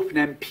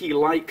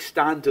OpenMP-like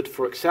standard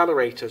for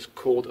accelerators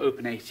called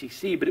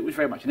OpenACC, but it was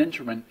very much an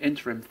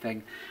interim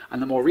thing.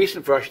 And the more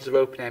recent versions of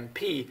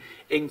OpenMP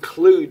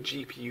include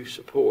GPU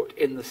support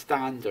in the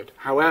standard.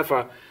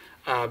 However,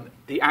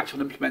 the actual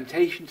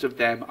implementations of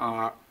them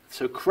are,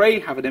 so Cray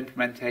have an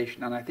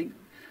implementation, and I think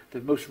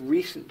the most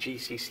recent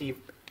GCC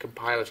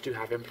compilers do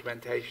have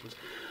implementations,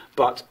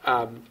 but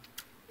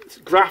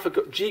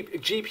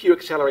GPU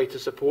accelerator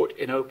support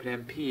in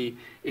OpenMP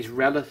is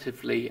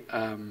relatively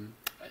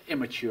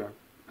immature.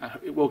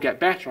 It will get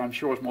better, I'm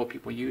sure, as more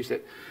people use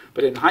it.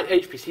 But in the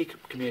HPC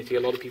community, a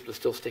lot of people are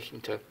still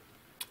sticking to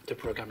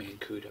programming in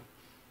CUDA.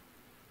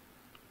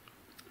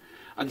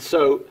 And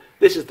so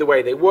this is the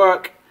way they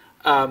work.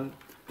 The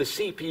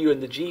CPU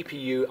and the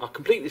GPU are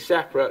completely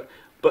separate,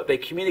 but they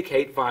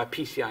communicate via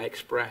PCI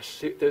Express.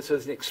 So there's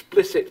an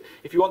explicit,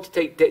 if you want to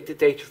take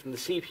data from the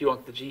CPU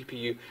onto the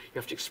GPU, you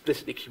have to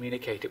explicitly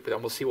communicate it with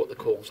them. We'll see what the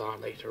calls are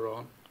later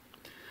on.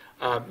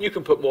 You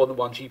can put more than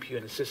one GPU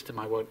in a system.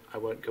 I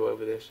won't go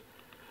over this.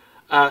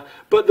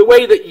 But the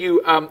way that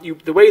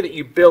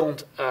you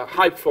build a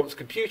high-performance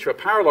computer, a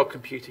parallel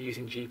computer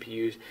using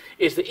GPUs,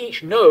 is that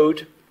each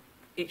node,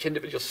 each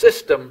individual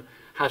system,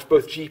 has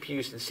both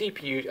GPUs and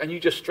CPUs, and you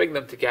just string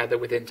them together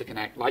with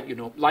interconnect, like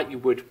you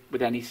would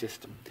with any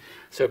system.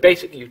 So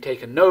basically, you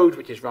take a node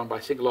which is run by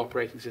a single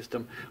operating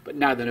system, but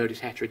now the node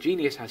is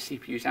heterogeneous, has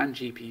CPUs and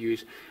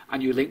GPUs,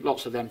 and you link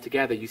lots of them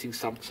together using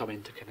some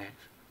interconnect.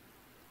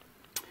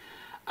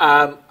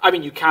 I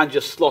mean, you can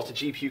just slot a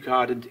GPU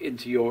card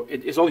into your,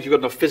 as long as you've got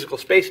enough physical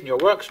space in your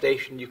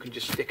workstation, you can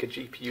just stick a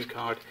GPU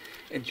card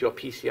into your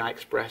PCI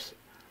Express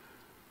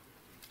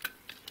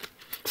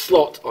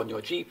slot on your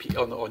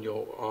on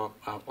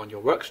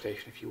your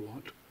workstation if you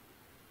want.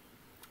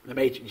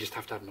 You just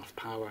have to have enough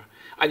power,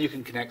 and you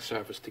can connect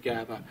servers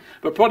together.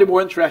 But probably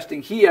more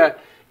interesting here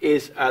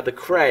is the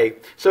Cray.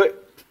 So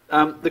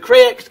the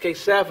Cray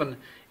XK7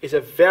 is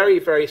a very,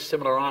 very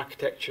similar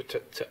architecture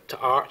to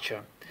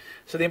Archer.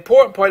 So the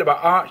important point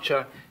about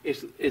Archer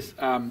is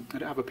I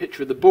don't have a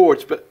picture of the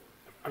boards, but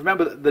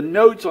remember that the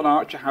nodes on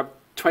Archer have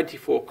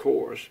 24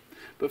 cores,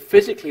 but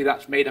physically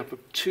that's made up of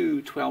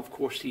two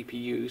 12-core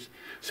CPUs.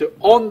 So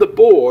on the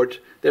board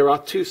there are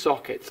two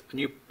sockets,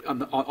 and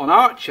on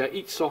Archer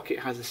each socket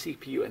has a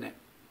CPU in it.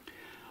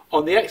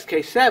 On the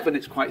XK7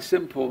 it's quite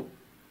simple.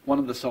 One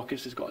of the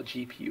sockets has got a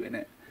GPU in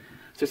it.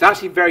 So it's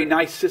actually a very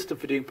nice system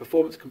for doing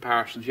performance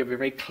comparisons. You have a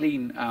very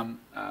clean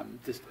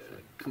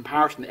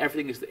comparison.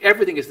 Everything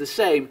is the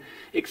same,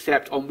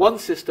 except on one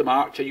system,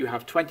 Archer, you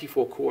have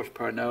 24 cores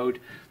per node,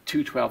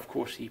 two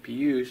 12-core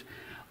CPUs.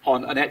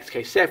 On an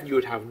XK7, you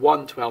would have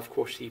one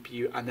 12-core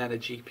CPU and then a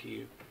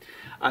GPU.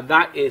 And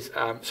that is,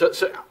 so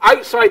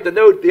outside the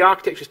node, the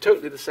architecture is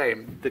totally the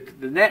same.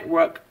 The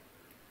network,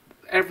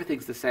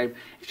 everything's the same.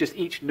 It's just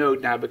each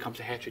node now becomes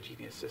a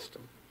heterogeneous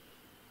system.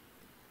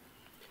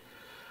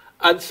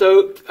 And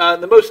so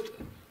the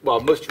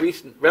most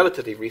recent,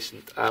 relatively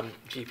recent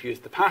GPU is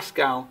the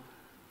Pascal.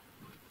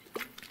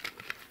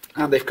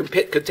 And they've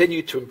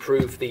continued to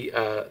improve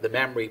the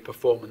memory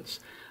performance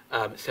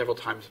several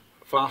times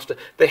faster.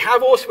 They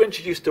have also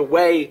introduced a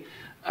way,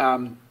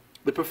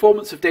 the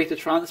performance of data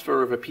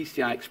transfer over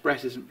PCI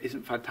Express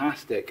isn't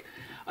fantastic,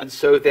 and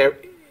so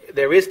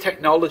there is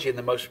technology in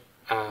the most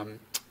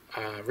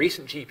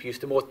recent GPUs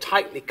to more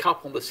tightly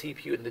couple the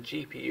CPU and the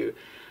GPU.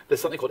 There's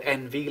something called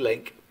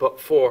NVLink, but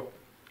for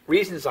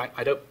reasons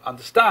I don't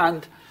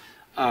understand,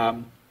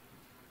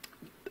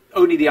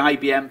 only the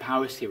IBM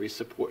Power Series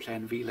supports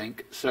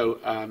NVLink. So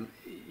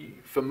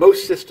for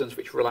most systems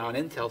which rely on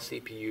Intel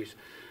CPUs,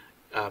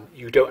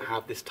 you don't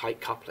have this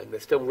tight coupling.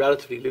 They're still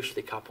relatively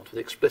loosely coupled with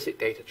explicit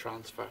data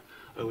transfer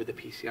over the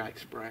PCI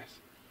Express.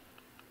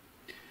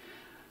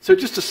 So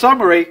just a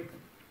summary,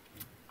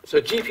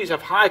 so GPUs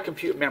have higher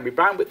compute memory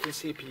bandwidth than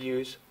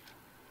CPUs.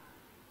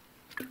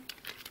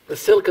 The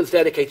silicon's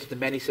dedicated to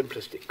many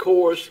simplistic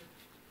cores.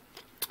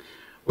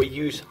 We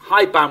use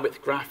high bandwidth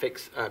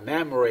graphics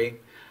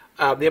memory.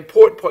 The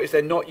important point is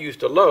they're not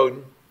used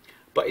alone,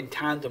 but in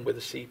tandem with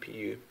the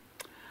CPU.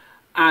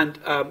 And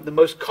the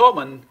most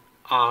common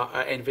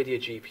are NVIDIA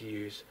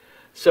GPUs.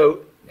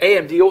 So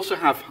AMD also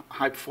have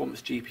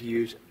high-performance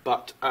GPUs,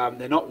 but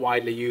they're not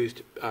widely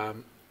used.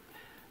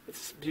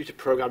 It's due to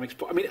programming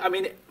support. I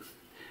mean,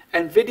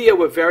 NVIDIA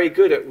were very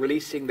good at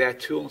releasing their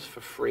tools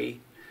for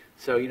free.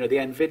 So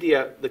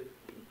the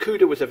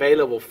CUDA was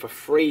available for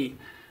free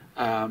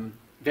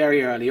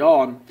very early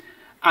on.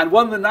 And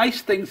one of the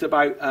nice things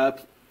about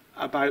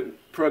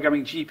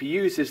programming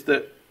GPUs is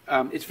that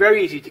it's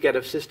very easy to get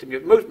a system.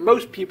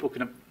 Most people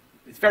can.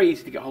 It's very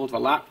easy to get hold of a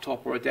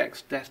laptop or a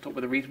desktop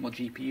with a reasonable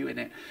GPU in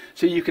it.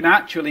 So you can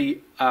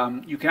actually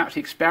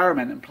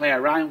experiment and play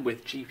around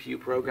with GPU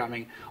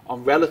programming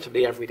on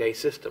relatively everyday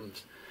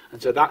systems.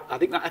 And so I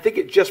think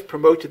it just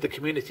promoted the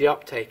community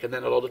uptake, and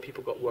then a lot of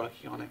people got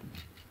working on it.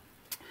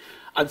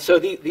 And so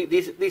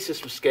these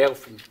systems scale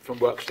from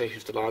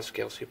workstations to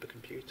large-scale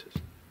supercomputers.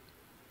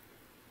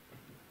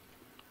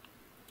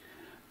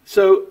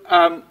 So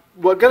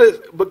we're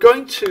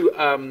going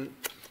to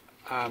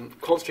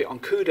concentrate on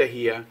CUDA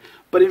here,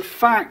 but in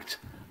fact,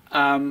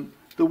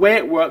 the the way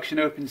it works in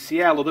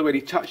OpenCL, although we only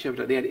touched on it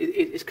at the end,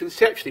 it's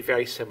conceptually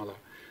very similar.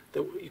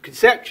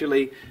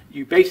 Conceptually,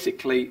 you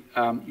basically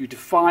you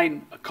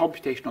define a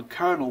computational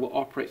kernel that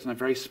operates on a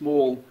very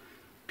small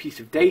piece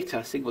of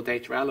data, single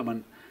data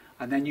element,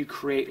 and then you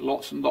create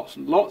lots and lots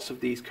and lots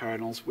of these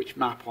kernels which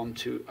map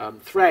onto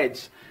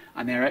threads,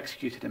 and they're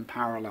executed in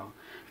parallel.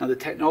 Now, the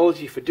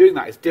technology for doing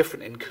that is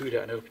different in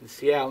CUDA and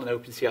OpenCL, and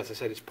OpenCL, as I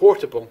said, is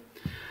portable.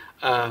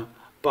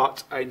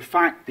 But in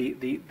fact,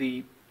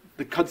 the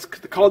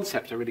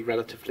concepts are really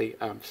relatively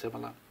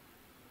similar.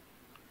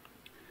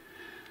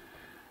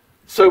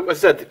 So, as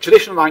I said, the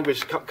traditional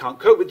languages can't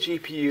cope with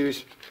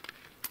GPUs,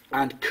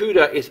 and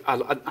CUDA is,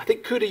 I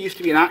think CUDA used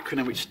to be an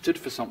acronym which stood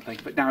for something,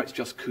 but now it's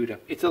just CUDA.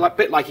 It's a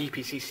bit like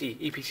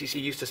EPCC.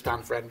 EPCC used to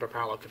stand for Edinburgh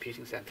Parallel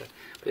Computing Centre,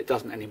 but it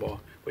doesn't anymore.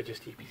 We're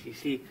just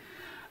EPCC.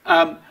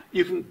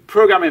 You can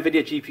program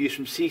NVIDIA GPUs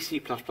from C, C++,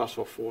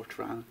 or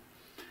Fortran.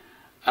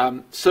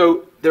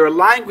 So there are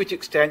language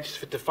extensions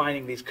for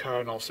defining these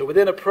kernels. So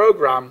within a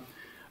program,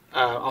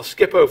 I'll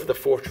skip over the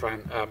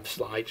Fortran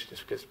slide,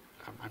 just because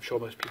I'm sure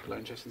most people are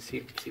interested in C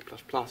and C++.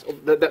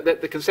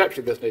 The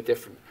conceptually, there's no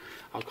different.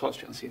 I'll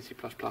concentrate on C and C++.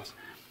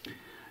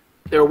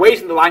 There are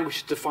ways in the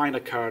language to define a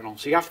kernel.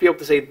 So you have to be able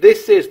to say,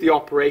 this is the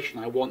operation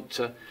I want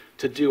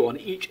to do on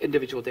each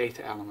individual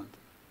data element.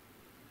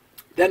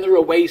 Then there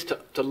are ways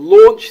to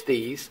launch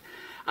these,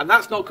 and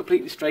that's not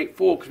completely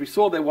straightforward, because we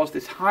saw there was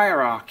this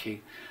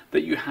hierarchy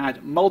that you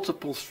had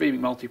multiple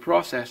streaming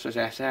multiprocessors,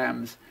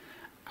 SMs,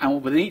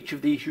 and within each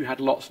of these you had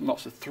lots and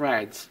lots of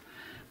threads.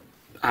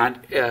 And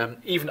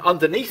even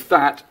underneath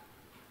that,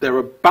 there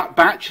are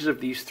batches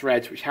of these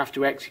threads which have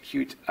to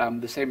execute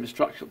the same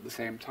instruction at the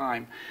same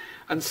time.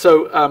 And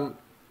so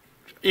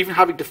even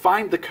having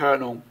defined the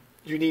kernel,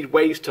 you need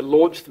ways to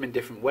launch them in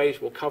different ways.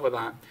 We'll cover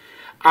that.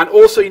 And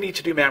also you need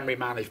to do memory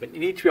management. You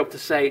need to be able to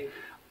say,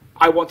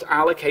 I want to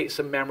allocate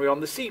some memory on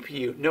the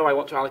CPU. No, I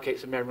want to allocate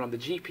some memory on the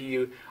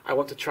GPU. I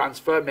want to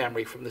transfer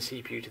memory from the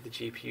CPU to the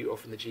GPU, or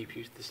from the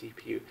GPU to the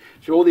CPU.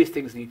 So all these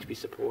things need to be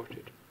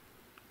supported.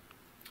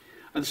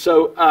 And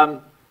so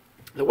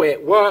the way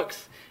it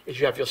works is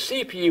you have your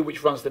CPU,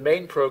 which runs the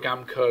main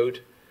program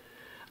code,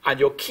 and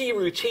your key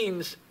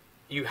routines,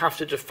 you have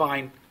to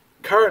define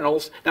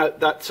kernels.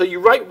 Now, so you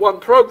write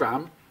one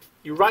program,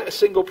 you write a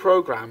single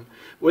program.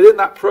 Within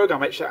that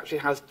program, it actually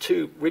has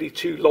two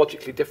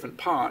logically different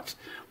parts.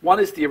 One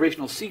is the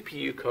original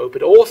CPU code,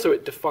 but also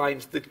it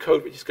defines the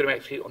code which is going to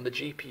execute on the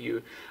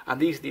GPU. And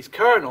these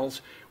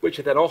kernels, which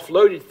are then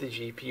offloaded to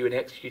the GPU and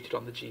executed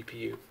on the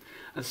GPU.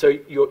 And so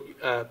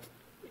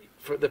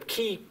for the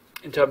key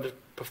in terms of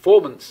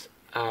performance,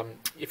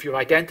 if you've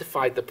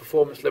identified the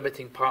performance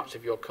limiting parts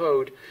of your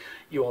code,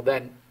 you will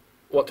then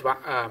want to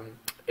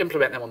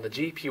implement them on the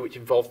GPU, which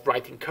involves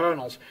writing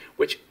kernels,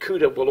 which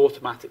CUDA will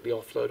automatically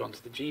offload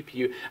onto the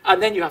GPU.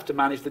 And then you have to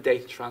manage the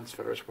data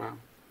transfer as well.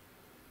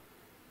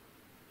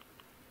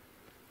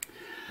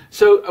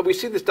 So we've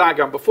seen this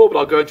diagram before, but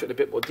I'll go into it in a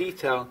bit more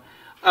detail.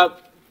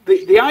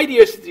 The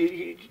idea is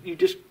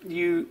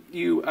you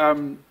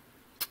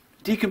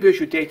decompose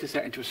your data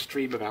set into a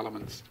stream of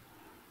elements.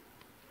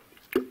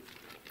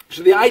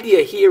 So the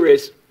idea here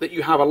is that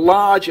you have a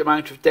large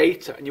amount of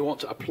data and you want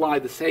to apply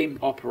the same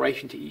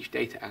operation to each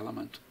data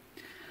element.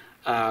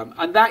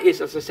 And that is,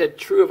 as I said,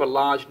 true of a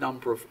large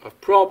number of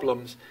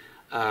problems.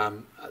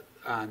 In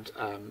a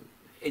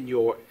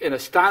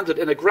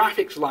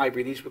graphics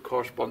library, these would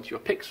correspond to your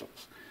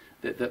pixels,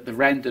 the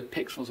rendered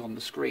pixels on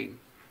the screen.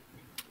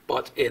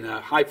 But in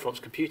a high-performance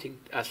computing,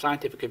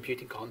 scientific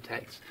computing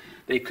context,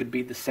 they could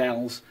be the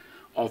cells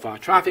of our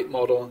traffic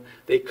model.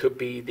 They could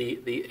be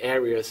the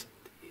areas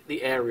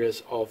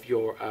of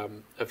your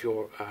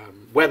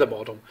weather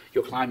model,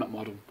 your climate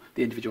model,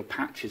 the individual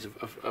patches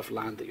of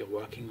land that you're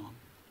working on.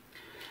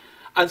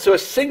 And so a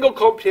single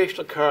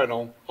computational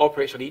kernel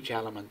operates on each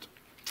element.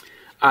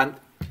 And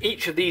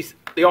each of these,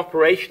 the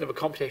operation of a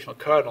computational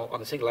kernel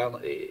on a single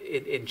element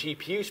in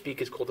GPU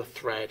speak is called a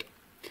thread.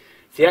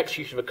 It's the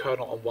execution of a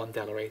kernel on one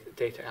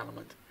data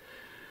element.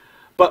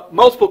 But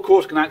multiple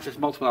cores can access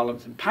multiple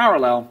elements in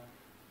parallel,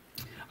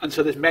 and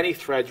so there's many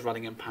threads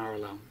running in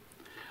parallel.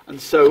 And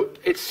so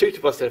it's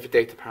suitable, as I said, for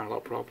data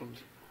parallel problems.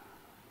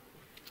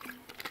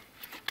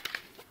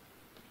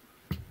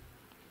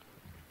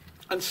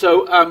 And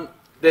so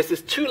there's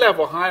this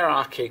two-level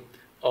hierarchy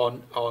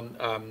on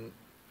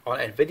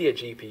NVIDIA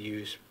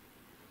GPUs.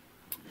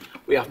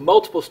 We have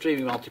multiple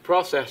streaming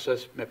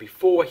multiprocessors, maybe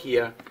 4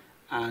 here,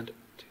 and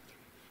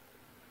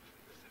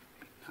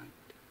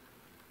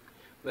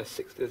there's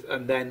 6.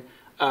 And then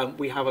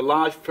we have a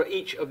large, for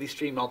each of these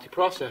streaming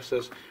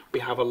multiprocessors, we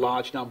have a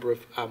large number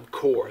of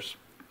cores,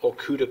 or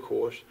CUDA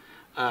cores,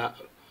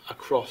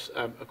 across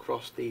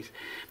these.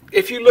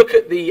 If you look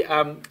at the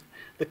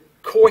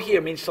core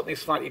here means something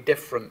slightly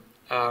different.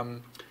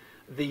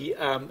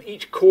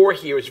 Each core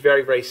here is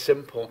very, very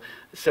simple.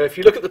 So if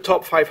you look at the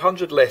top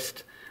 500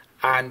 list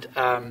and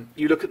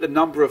you look at the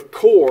number of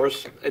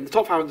cores, in the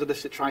top 500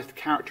 list it tries to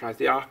characterize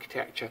the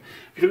architecture.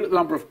 If you look at the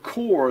number of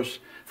cores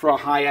for a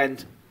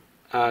high-end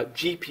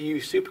GPU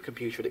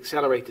supercomputer, an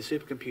accelerated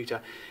supercomputer,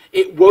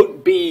 it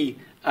won't be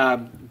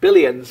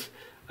billions.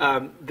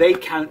 They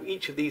count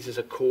each of these as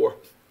a core.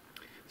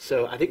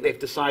 So I think they've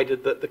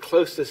decided that the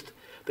closest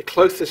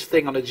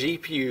thing on a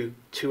GPU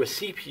to a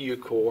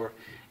CPU core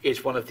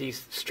is one of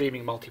these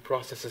streaming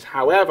multiprocessors.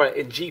 However,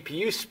 in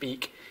GPU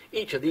speak,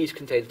 each of these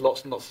contains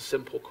lots and lots of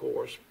simple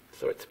cores.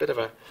 So it's a bit of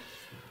a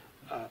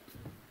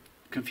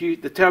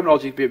the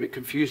terminology can be a bit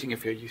confusing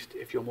if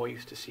you're more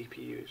used to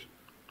CPUs.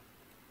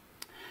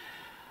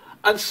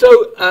 And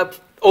so,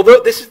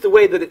 although this is the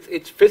way that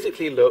it's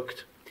physically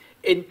looked,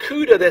 in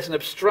CUDA there's an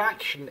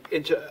abstraction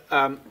into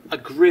a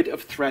grid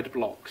of thread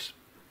blocks.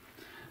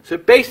 So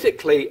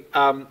basically,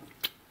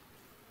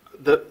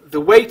 the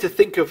way to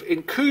think of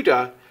in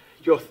CUDA,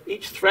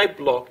 each thread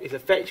block is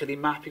effectively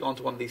mapping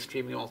onto one of these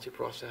streaming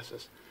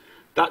multiprocessors.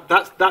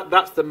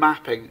 That's the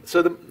mapping.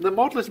 So the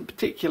model isn't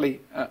particularly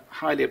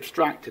highly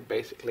abstracted,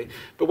 basically.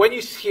 But when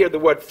you hear the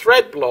word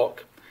thread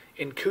block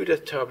in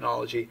CUDA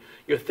terminology,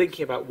 you're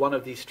thinking about one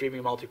of these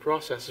streaming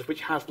multiprocessors,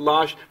 which has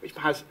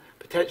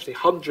potentially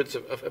hundreds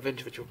of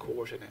individual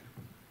cores in it.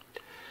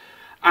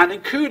 And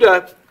in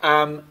CUDA,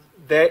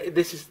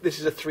 this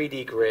is a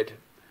 3D grid,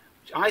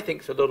 which I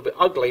think is a little bit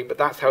ugly, but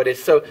that's how it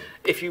is. So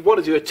if you want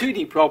to do a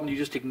 2D problem, you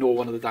just ignore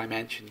one of the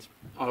dimensions.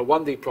 On a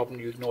 1D problem,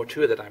 you ignore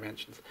two of the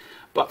dimensions.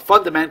 But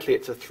fundamentally,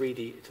 it's a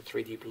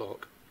 3D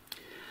block.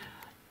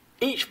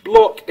 Each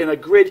block in a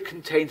grid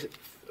contains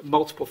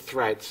multiple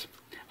threads,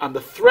 and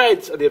the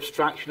threads are the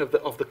abstraction of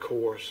the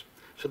cores.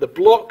 So the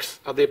blocks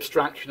are the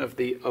abstraction of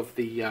the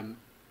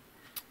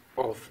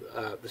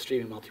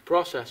streaming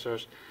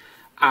multiprocessors,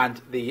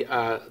 and the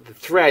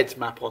threads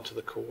map onto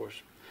the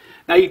cores.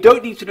 Now, you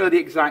don't need to know the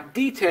exact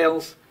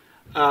details.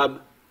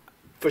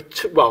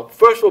 First of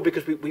all,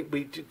 because we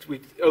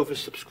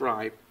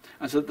oversubscribe.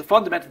 And so the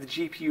fundamental of the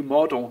GPU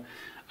model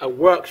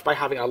works by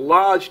having a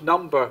much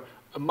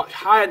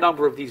higher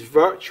number of these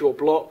virtual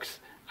blocks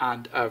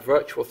and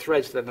virtual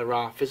threads than there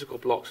are physical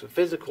blocks and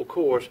physical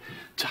cores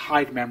to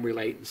hide memory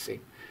latency.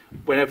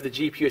 Whenever the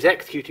GPU is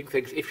executing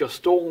things, if you're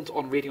stalled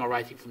on reading or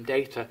writing some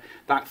data,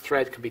 that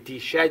thread can be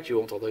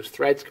descheduled, or those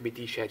threads can be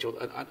descheduled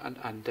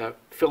and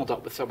filled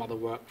up with some other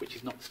work which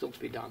is not still to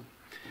be done.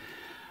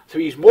 So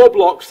we use more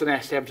blocks than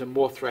SMs and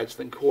more threads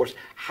than cores.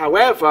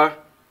 However,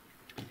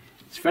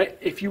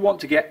 if you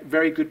want to get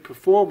very good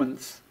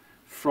performance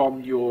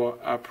from your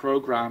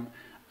program,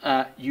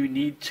 you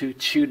need to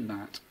tune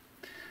that.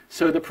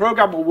 So the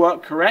program will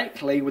work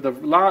correctly with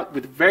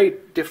very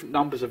different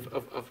numbers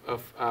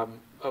of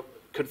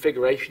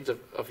configurations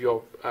of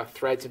your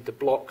threads into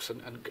blocks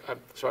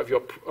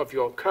of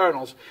your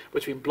kernels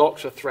between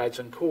blocks or threads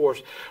and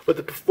cores, but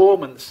the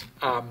performance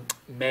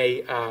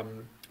may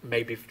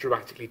be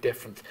dramatically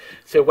different.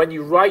 So when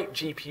you write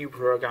GPU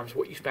programs,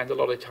 what you spend a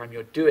lot of time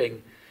you're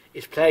doing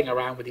is playing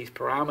around with these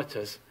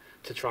parameters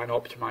to try and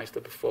optimize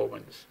the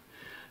performance.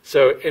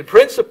 So in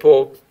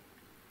principle,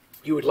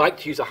 you would like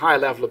to use a higher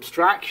level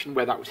abstraction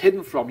where that was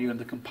hidden from you, and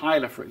the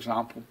compiler, for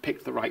example,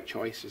 picked the right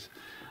choices.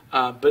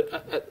 But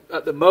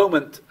at the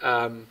moment,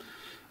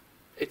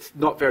 it's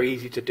not very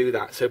easy to do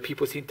that. So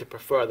people seem to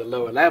prefer the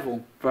lower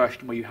level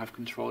version where you have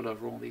control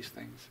over all these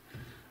things.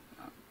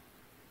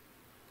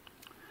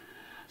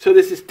 So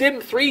there's this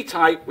DIM3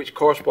 type, which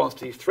corresponds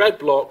to these thread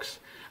blocks.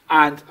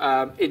 And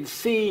in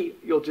C,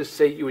 you would just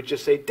say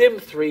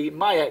dim3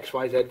 my x,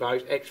 y, z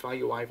values, x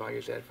value, y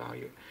value, z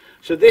value.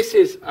 So this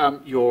is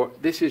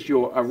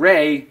your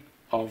array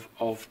of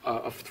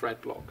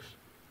thread blocks.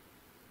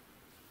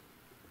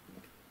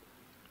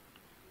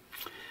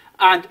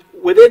 And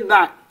within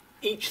that,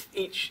 each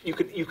you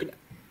can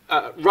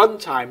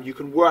runtime you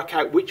can work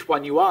out which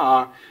one you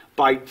are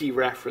by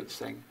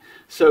dereferencing.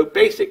 So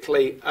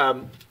basically.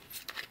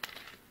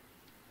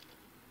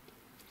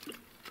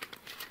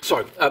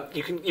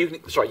 You can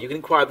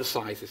inquire the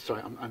sizes.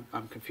 Sorry,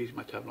 I'm confusing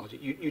my terminology.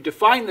 You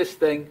define this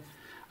thing,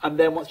 and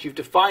then once you've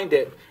defined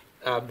it,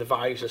 the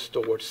values are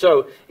stored.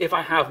 So if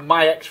I have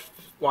my x,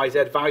 y,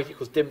 z values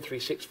equals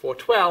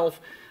dim36412,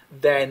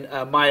 then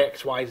my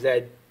x, y,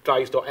 z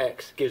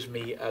values.x gives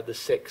me the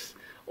 6,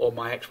 or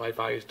my x, y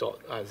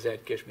values.z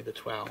gives me the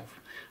 12.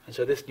 And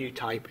so this new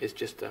type is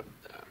just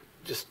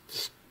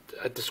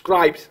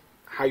describes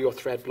how your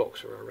thread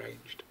blocks are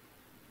arranged.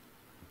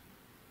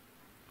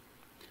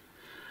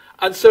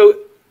 And so,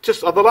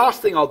 just the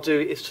last thing I'll do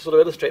is to sort of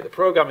illustrate the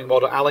programming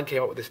model. Alan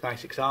came up with this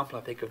nice example,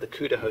 I think, of the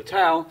CUDA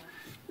hotel,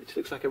 which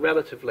looks like a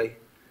relatively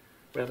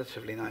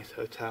nice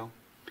hotel.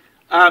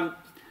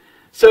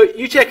 So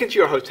you check into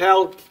your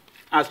hotel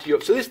as to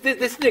your. So this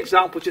is an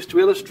example just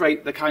to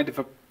illustrate the kind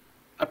of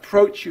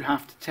approach you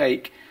have to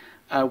take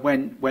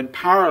when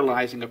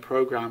parallelizing a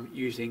program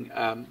using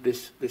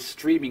this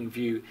streaming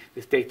view,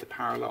 this data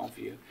parallel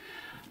view.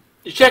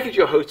 You check into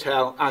your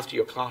hotel as do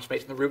your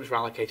classmates, and the rooms are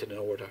allocated in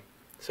order.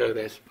 So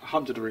there's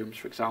 100 rooms,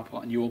 for example,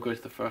 and you all go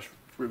to the first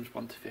rooms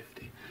 1 to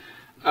 50.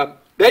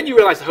 Then you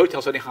realize the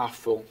hotel's only half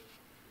full.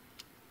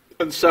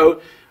 And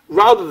so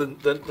rather than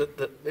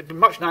it'd be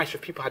much nicer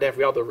if people had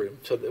every other room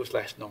so that there was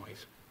less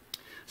noise.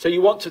 So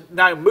you want to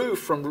now move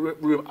from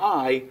room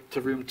I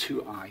to room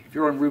 2I. If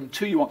you're on room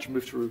 2, you want to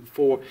move to room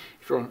 4.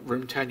 If you're on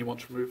room 10, you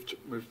want to move to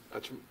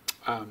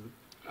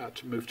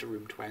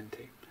room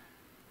 20.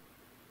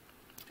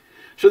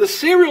 So the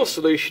serial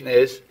solution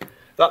is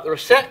that the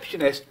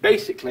receptionist,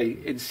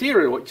 basically, in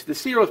serial, the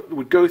serial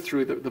would go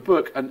through the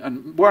book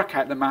and work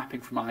out the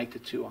mapping from I to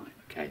 2I.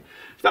 Okay?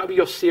 So that would be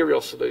your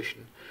serial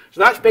solution. So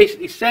that's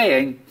basically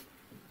saying,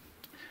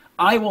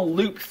 I will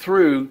loop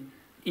through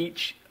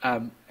each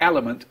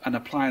element and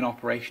apply an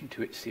operation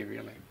to it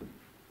serially.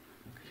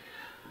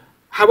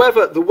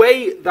 However, the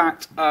way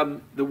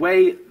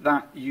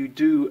that you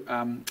do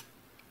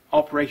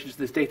operations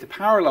in this data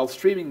parallel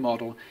streaming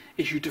model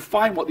is you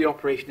define what the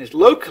operation is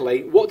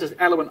locally, what does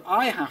element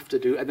I have to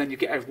do, and then you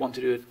get everyone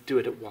to do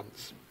it at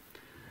once.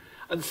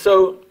 And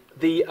so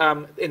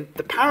in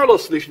the parallel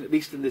solution, at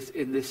least in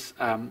this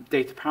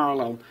data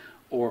parallel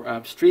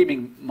or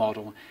streaming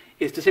model,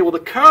 is to say, well, the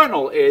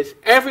kernel is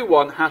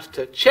everyone has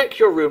to check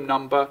your room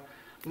number,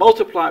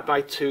 multiply it by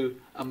 2,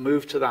 and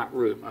move to that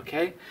room,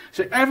 okay?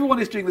 So everyone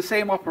is doing the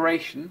same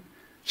operation,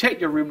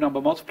 check your room number,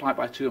 multiply it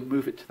by 2, and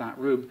move it to that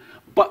room.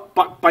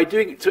 But by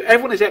doing it, so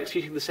everyone is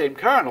executing the same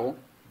kernel,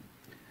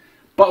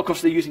 but of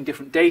course they're using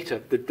different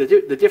data. The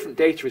different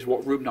data is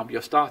what room number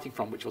you're starting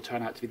from, which will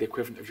turn out to be the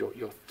equivalent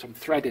of some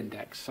thread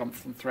index, some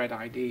from thread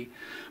ID.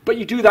 But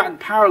you do that in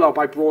parallel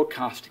by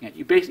broadcasting it.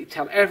 You basically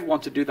tell everyone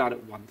to do that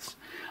at once.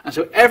 And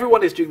so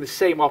everyone is doing the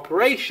same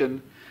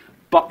operation,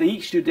 but they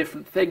each do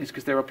different things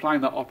because they're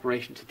applying that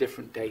operation to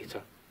different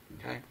data.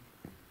 Okay?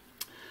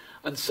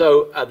 And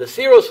so the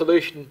serial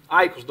solution,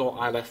 I equals 0,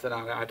 I less than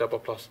I double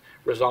plus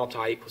result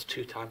I equals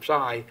 2 times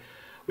I.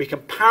 We can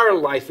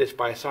parallelize this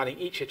by assigning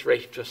each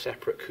iteration to a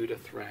separate CUDA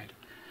thread.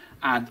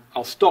 And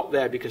I'll stop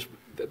there because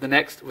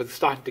we're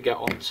starting to get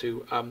on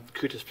to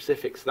CUDA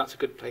specifics, so that's a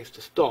good place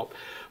to stop.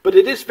 But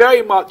it is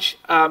very much,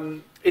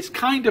 it's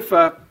kind of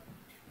a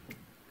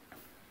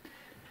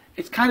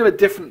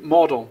different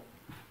model.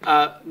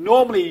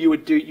 Normally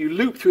you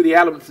loop through the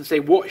elements and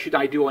say, what should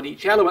I do on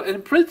each element? And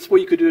in principle,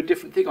 you could do a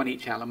different thing on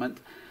each element.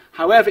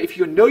 However, if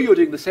you know you're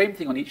doing the same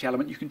thing on each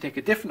element, you can take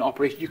a different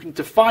operation. You can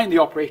define the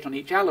operation on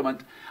each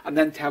element and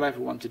then tell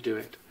everyone to do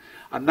it.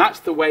 And that's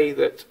the way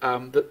that,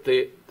 and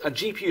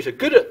GPUs are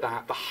good at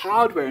that. The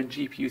hardware in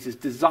GPUs is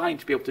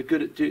designed to be able to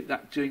good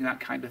at doing that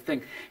kind of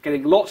thing,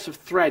 getting lots of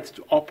threads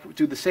to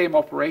do the same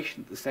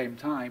operation at the same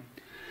time.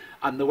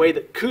 And the way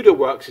that CUDA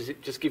works is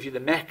it just gives you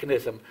the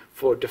mechanism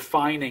for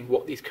defining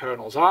what these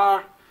kernels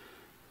are,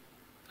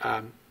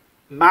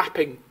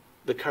 mapping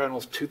the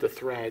kernels to the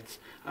threads,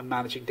 and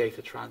managing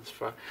data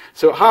transfer.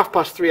 So at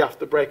 3:30 after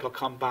the break, I'll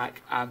come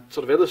back and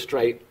sort of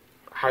illustrate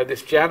how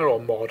this general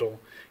model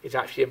is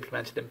actually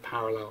implemented in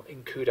parallel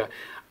in CUDA.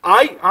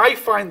 I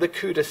find the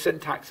CUDA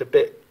syntax a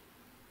bit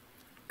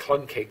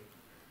clunky,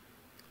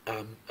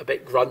 a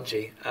bit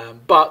grungy,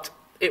 but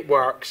it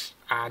works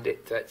and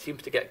it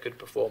seems to get good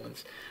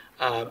performance.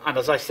 And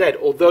as I said,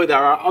 although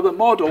there are other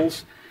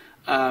models,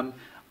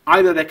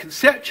 either they're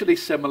conceptually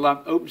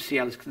similar,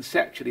 OpenCL is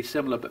conceptually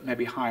similar but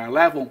maybe higher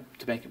level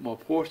to make it more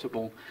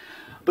portable.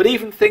 But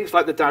even things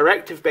like the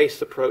directive-based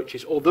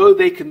approaches, although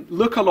they can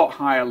look a lot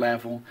higher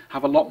level,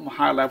 have a lot more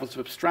higher levels of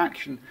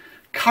abstraction,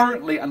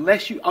 currently,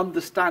 unless you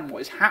understand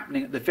what is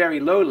happening at the very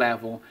low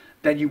level,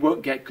 then you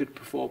won't get good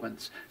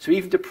performance. So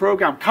even to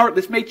program,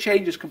 this may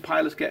change as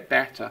compilers get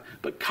better,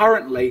 but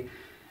currently,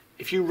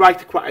 if you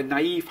write quite a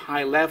naive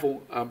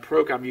high-level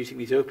program using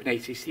these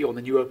OpenACC or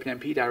the new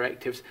OpenMP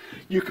directives,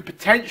 you'll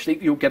potentially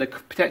get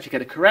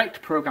a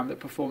correct program that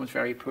performs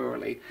very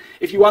poorly.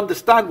 If you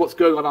understand what's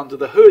going on under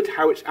the hood,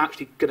 how it's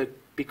actually going to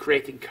be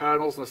creating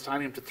kernels and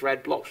assigning them to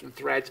thread blocks and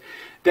threads,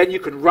 then you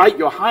can write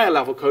your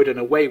higher-level code in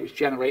a way which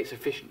generates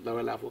efficient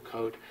lower-level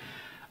code.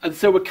 And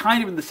so we're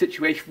kind of in the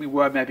situation we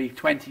were maybe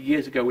 20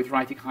 years ago with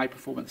writing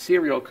high-performance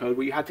serial code,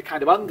 where you had to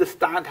kind of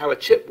understand how a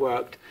chip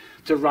worked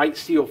to write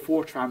C or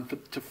Fortran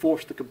to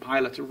force the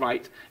compiler to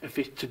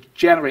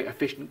generate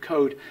efficient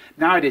code.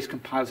 Nowadays,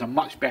 compilers are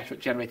much better at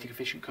generating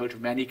efficient code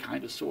from any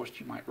kind of source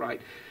you might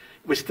write.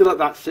 We're still at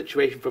that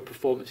situation for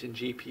performance in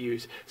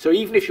GPUs. So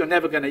even if you're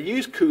never going to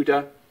use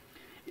CUDA,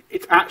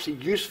 it's actually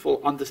useful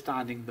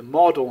understanding the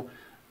model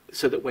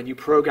so that when you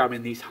program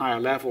in these higher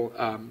level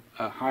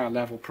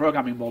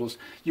programming models,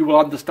 you will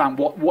understand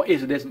what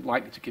is and isn't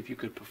likely to give you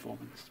good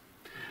performance.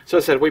 So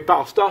as I said,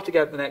 I'll start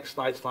again at the next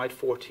slide, slide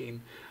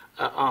 14,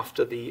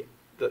 after the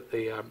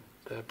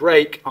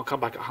break. I'll come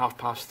back at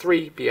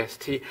 3:30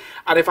 BST.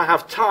 And if I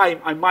have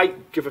time, I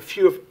might give a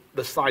few of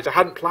the slides I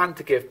hadn't planned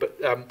to give, but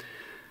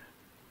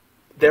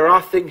there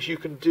are things you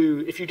can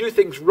do. If you do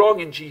things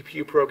wrong in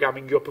GPU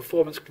programming, your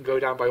performance can go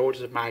down by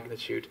orders of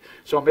magnitude.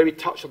 So I'll maybe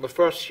touch on the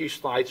first few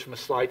slides from a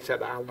slide set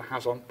that Alan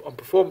has on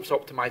performance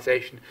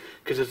optimization,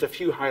 because there's a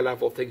few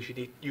high-level things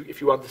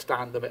if you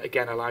understand them, it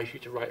again allows you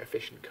to write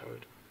efficient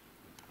code.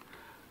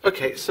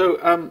 Okay, so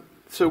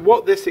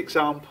what this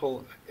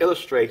example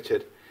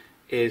illustrated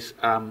is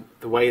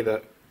the way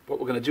that what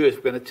we're going to do is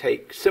we're going to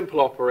take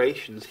simple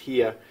operations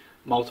here,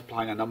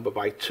 multiplying a number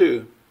by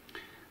 2,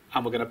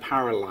 and we're going to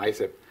parallelize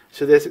it.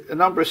 So there's a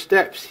number of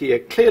steps here.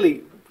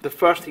 Clearly, the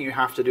first thing you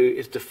have to do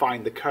is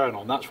define the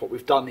kernel, and that's what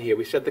we've done here.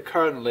 We said the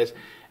kernel is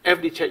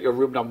every check your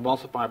room number,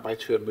 multiply it by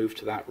 2 and move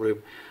to that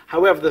room.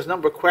 However, there's a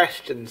number of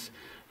questions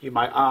you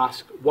might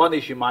ask. One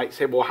is you might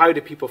say, well, how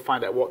do people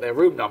find out what their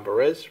room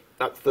number is?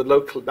 That's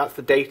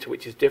the data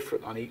which is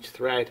different on each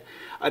thread.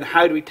 And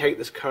how do we take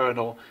this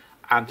kernel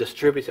and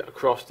distribute it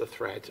across the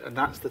threads? And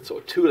that's the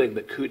sort of tooling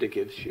that CUDA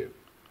gives you.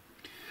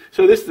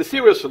 So this is the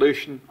serial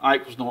solution, I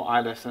equals 0, I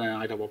less than n,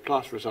 I double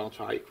plus,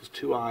 result I equals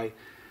 2i.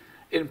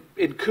 In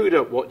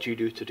CUDA, what do you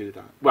do to do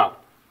that? Well,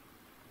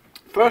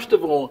 first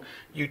of all,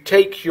 you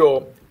take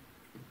your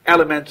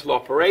elemental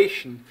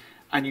operation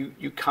and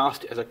you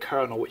cast it as a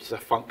kernel, which is a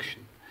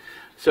function.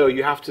 So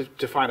you have to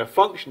define a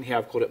function here.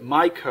 I've called it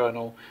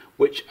myKernel,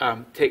 which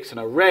takes an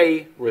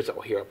array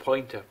result, here a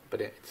pointer,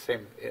 but it's the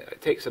same.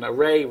 It takes an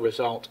array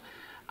result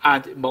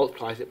and it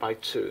multiplies it by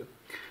 2.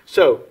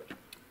 So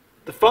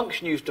the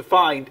function you've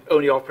defined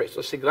only operates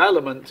on a single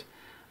element,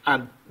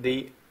 and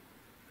the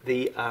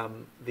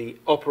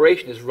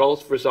operation is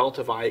result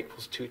of I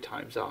equals 2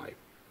 times I.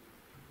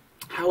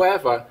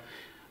 However,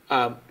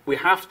 we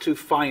have to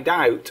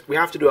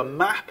do a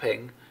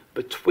mapping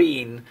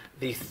between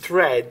the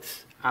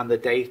threads and the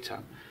data.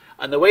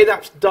 And the way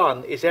that's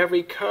done is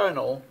every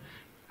kernel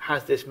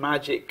has this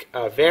magic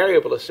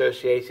variable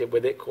associated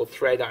with it called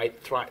thread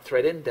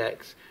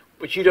index,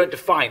 which you don't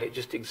define, it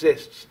just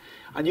exists.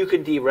 And you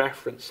can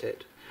dereference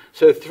it.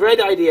 So thread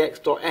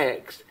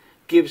idx.x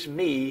gives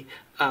me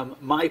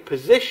my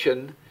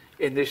position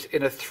in a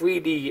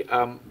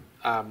 3D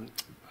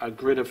a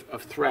grid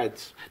of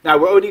threads. Now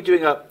we're only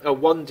doing a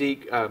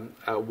 1D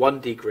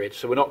grid,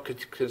 so we're not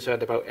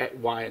concerned about X,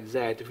 Y, and Z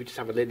if we just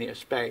have a linear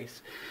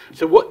space.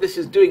 So what this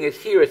is doing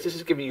is this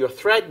is giving you your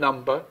thread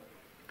number,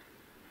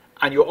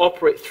 and your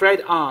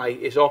thread I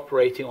is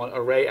operating on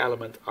array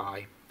element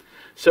I.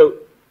 So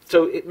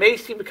it may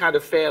seem a kind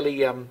of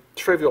fairly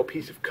trivial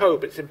piece of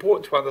code, but it's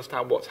important to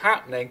understand what's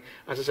happening.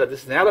 As I said,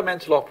 this is an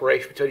elemental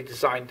operation which is only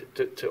designed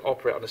to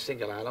operate on a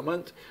single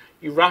element.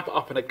 You wrap it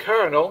up in a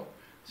kernel.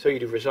 So you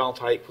do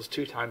result I equals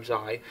 2 times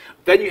I.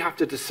 Then you have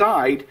to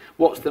decide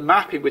what's the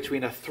mapping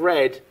between a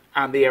thread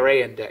and the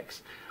array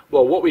index.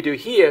 Well, what we do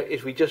here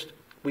is we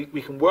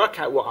can work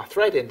out what our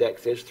thread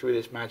index is through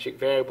this magic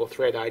variable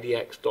thread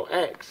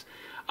idx.x,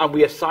 and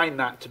we assign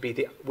that to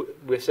be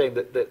we're saying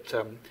that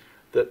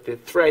the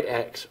thread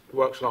x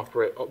works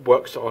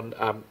on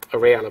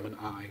array element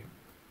I.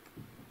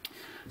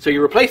 So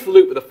you replace the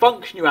loop with a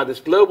function. You add this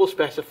global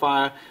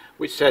specifier,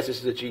 which says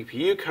this is a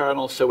GPU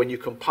kernel, so when you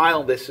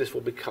compile this, this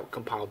will be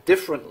compiled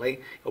differently.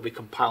 It will be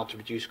compiled to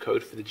produce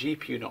code for the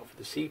GPU, not for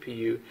the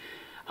CPU.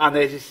 And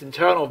there's this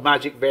internal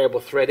magic variable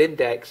thread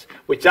index,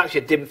 which is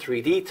actually a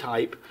dim3D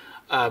type,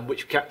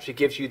 which actually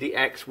gives you the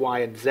X,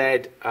 Y, and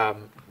Z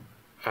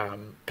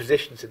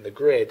positions in the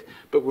grid,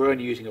 but we're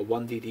only using a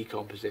 1D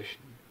decomposition.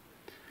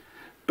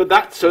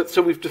 But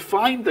so we've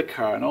defined the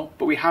kernel,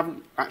 but we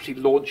haven't actually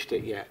launched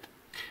it yet.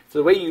 So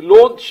the way you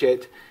launch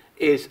it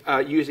is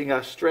using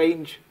a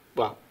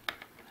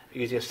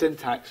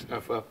syntax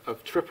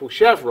of triple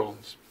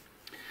chevrons.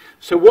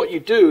 So what you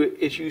do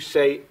is you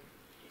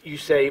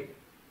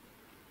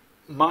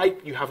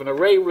have an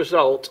array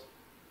result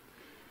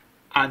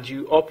and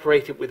you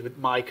operate it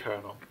with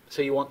myKernel.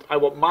 So I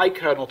want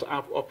myKernel to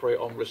operate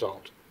on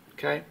result,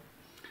 okay?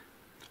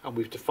 And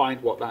we've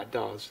defined what that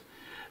does.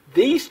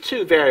 These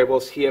two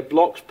variables here,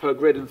 blocks per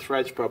grid and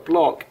threads per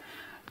block,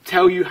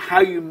 tell you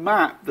how you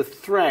map the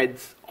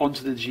threads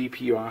onto the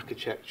GPU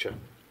architecture.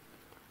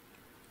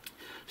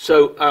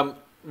 So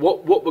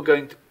what we're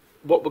going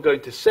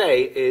to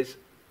say is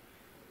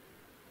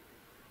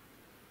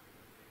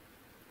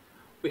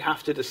we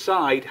have to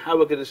decide how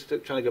we're going to,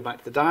 trying to go back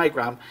to the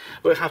diagram,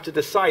 we have to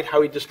decide how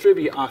we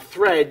distribute our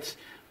threads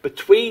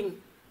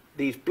between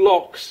these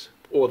blocks,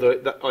 or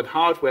on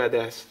hardware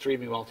they're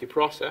streaming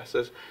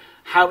multiprocessors.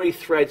 How many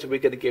threads are we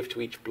going to give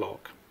to each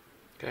block?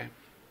 Okay.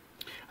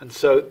 And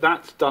so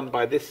that's done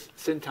by this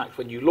syntax.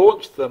 When you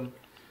launch them,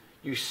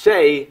 you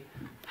say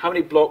how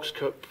many blocks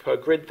per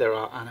grid there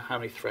are and how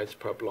many threads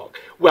per block.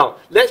 Well,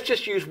 let's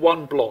just use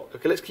one block.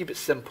 Okay, let's keep it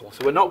simple.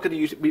 So we're not going to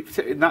use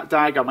it. In that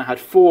diagram, I had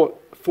four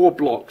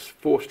blocks,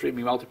 4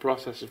 streaming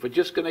multiprocessors. We're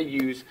just going to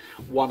use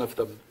one of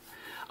them.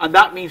 And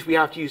that means we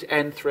have to use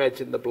n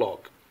threads in the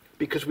block,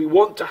 because we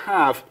want to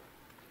have,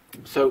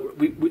 so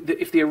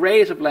if the array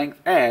is of length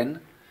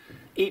n,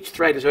 each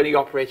thread is only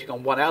operating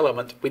on one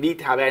element. We need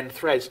to have n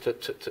threads to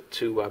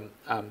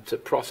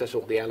process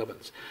all the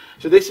elements.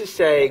 So this is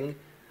saying,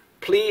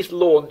 please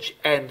launch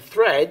n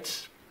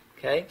threads.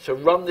 Okay, so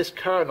run this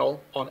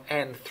kernel on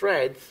n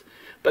threads,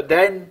 but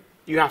then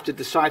you have to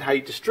decide how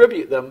you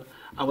distribute them.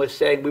 And we're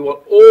saying we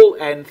want all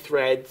n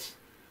threads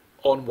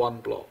on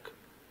one block.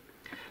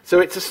 So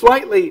it's a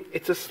slightly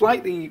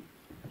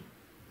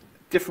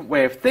different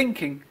way of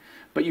thinking.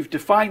 But you've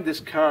defined this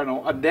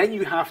kernel, and then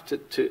you have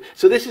to.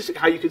 So this is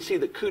how you can see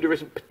that CUDA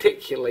isn't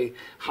particularly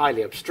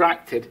highly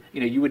abstracted.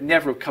 You would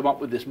never have come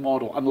up with this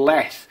model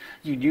unless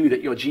you knew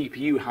that your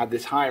GPU had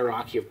this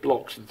hierarchy of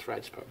blocks and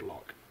threads per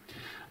block.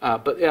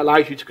 But it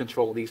allows you to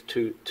control these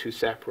two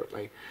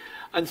separately.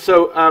 And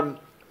so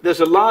there's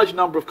a large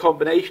number of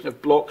combination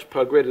of blocks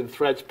per grid and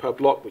threads per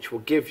block which will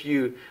give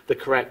you the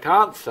correct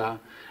answer,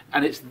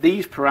 and it's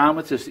these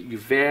parameters that you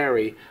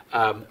vary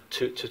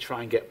to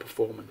try and get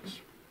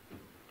performance.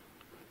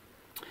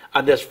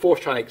 And there's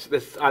Fortran,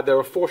 there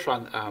are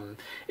Fortran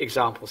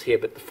examples here,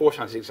 but the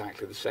Fortran is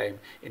exactly the same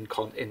in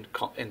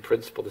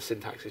principle. The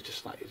syntax is just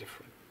slightly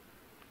different.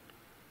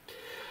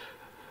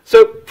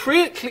 So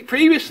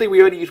previously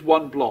we only used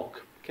one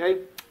block, okay,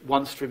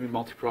 one streaming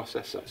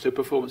multiprocessor. So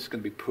performance is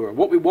going to be poor.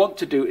 What we want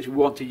to do is we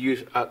want to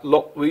use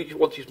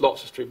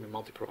lots of streaming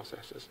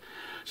multiprocessors.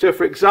 So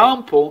for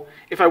example,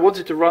 if I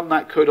wanted to run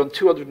that code on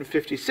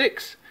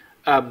 256.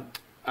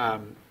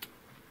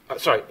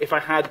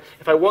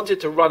 If I wanted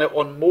to run it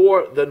on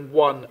more than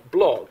one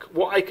block,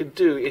 what I could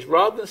do is,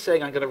 rather than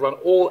saying I'm going to run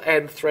all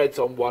n threads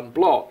on one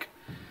block,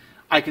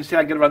 I can say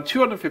I'm going to run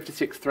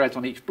 256 threads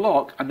on each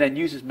block, and then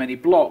use as many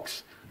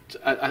blocks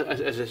as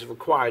is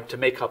required to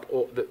make up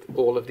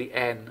all of the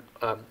n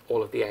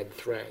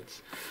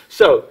threads.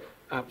 So,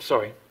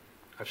 sorry,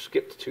 I've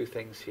skipped two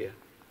things here.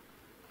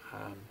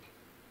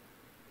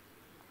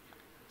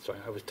 Sorry,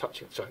 I was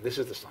touching. Sorry, this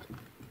is the slide.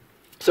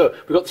 So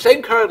we've got the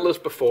same kernel as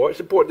before. It's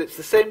important, it's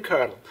the same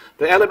kernel.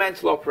 The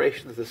elemental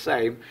operation is the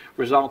same.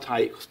 Result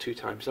I equals 2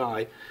 times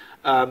I.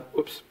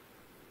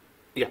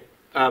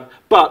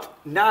 But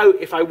now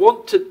if I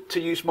want to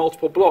use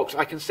multiple blocks,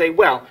 I can say,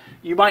 well,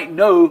 you might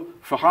know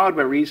for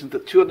hardware reasons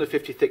that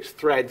 256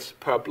 threads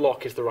per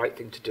block is the right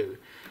thing to do.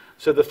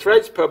 So the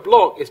threads per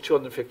block is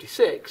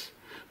 256.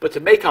 But to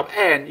make up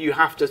n, you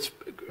have to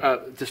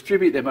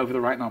distribute them over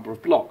the right number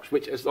of blocks,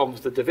 which, as long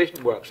as the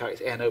division works out, is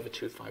n over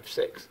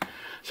 256.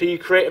 So you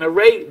create an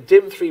array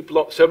dim3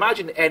 blocks. So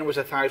imagine n was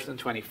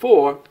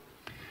 1024.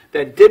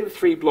 Then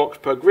dim3 blocks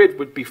per grid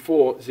would be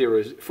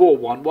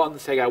 411,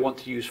 saying I want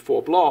to use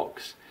 4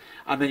 blocks.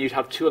 And then you'd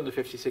have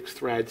 256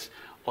 threads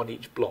on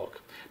each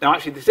block. Now,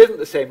 actually, this isn't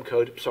the same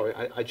code. Sorry,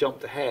 I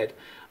jumped ahead.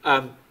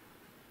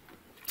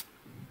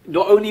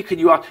 Not only can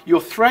you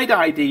your thread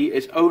ID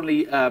is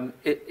only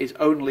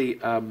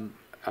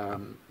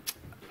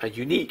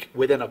unique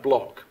within a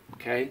block.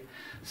 Okay,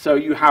 so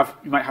you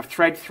might have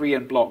thread 3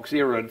 in block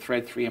 0 and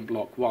thread 3 in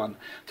block 1.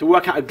 To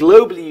work out a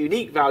globally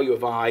unique value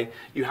of I,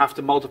 you have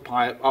to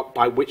multiply it up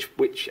by which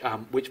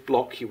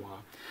block you are.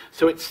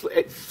 So it's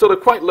sort of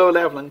quite low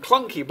level and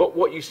clunky. But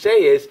what you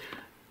say is,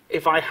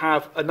 if I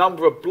have a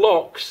number of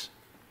blocks,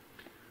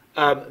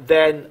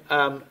 then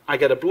I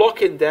get a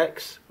block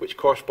index, which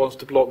corresponds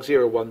to block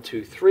 0, 1,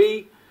 2,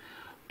 3.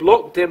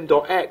 Block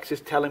dim.x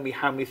is telling me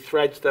how many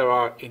threads there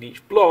are in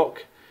each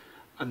block,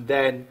 and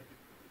then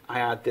I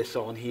add this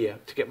on here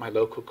to get my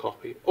local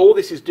copy. All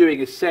this is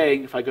doing is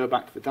saying, if I go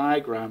back to the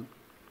diagram,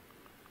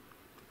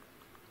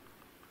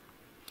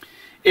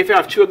 if I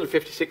have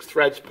 256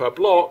 threads per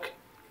block,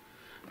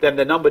 then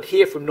they're numbered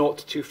here from 0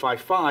 to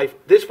 255.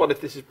 This one, if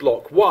this is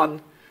block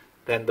 1,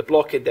 then the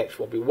block index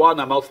will be 1.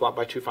 I multiply it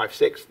by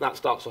 256. That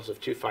starts off as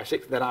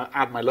 256. And then I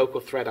add my local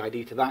thread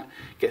ID to that.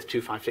 Gets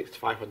 256 to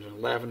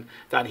 511.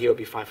 Down here will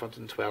be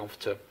 512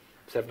 to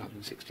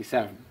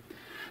 767.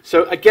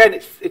 So again,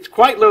 it's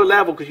quite low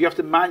level because you have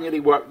to manually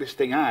work this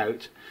thing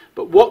out.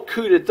 But what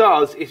CUDA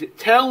does is it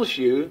tells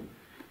you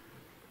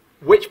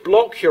which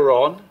block you're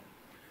on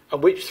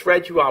and which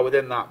thread you are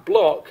within that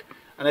block.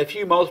 And if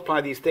you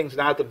multiply these things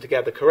and add them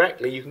together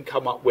correctly, you can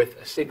come up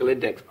with a single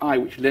index I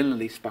which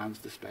linearly spans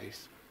the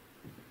space.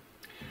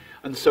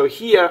 And so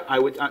here I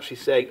would actually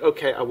say,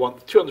 okay, I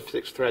want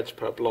 256 threads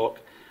per block,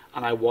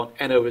 and I want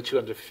n over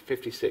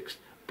 256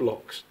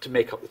 blocks to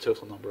make up the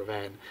total number of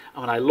n.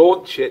 And when I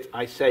launch it,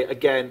 I say,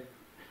 again,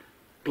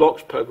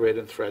 blocks per grid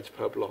and threads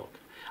per block.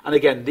 And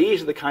again,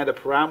 these are the kind of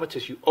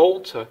parameters you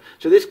alter.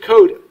 So this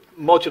code,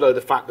 modulo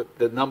the fact that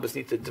the numbers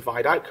need to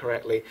divide out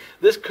correctly,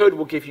 this code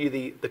will give you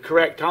the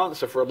correct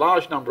answer for a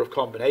large number of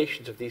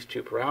combinations of these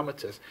two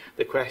parameters.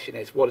 The question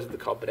is, what is the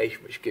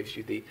combination which gives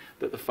you the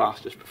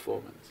fastest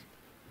performance?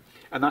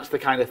 And that's the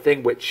kind of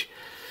thing which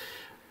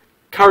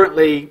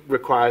currently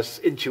requires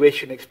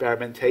intuition,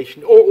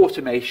 experimentation, or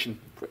automation.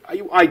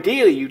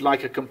 Ideally, you'd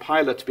like a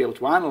compiler to be able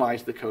to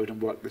analyze the code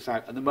and work this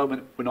out. At the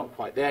moment, we're not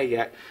quite there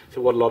yet.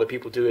 So what a lot of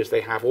people do is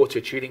they have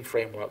auto-tuning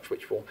frameworks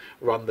which will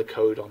run the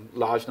code on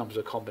large numbers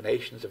of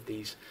combinations of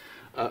these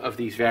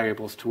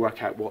variables to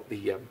work out what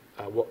the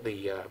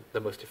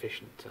most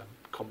efficient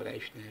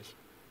combination is.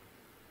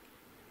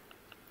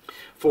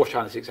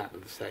 Fortran is exactly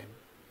the same.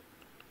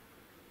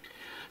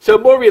 So a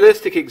more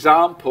realistic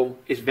example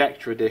is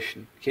vector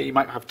addition. Okay, you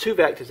might have two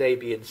vectors A,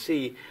 B, and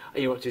C,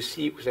 and you want to do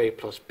C equals A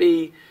plus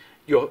B.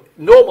 Your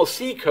normal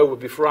C code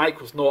would be for I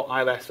equals 0,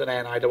 I less than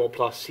N, I double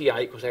plus Ci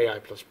equals AI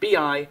plus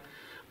Bi.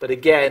 But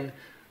again,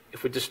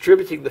 if we're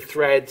distributing the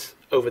threads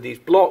over these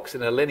blocks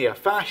in a linear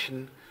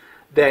fashion,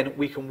 then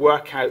we can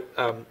work out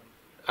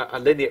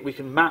we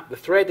can map the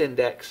thread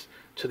index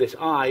to this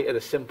I in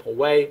a simple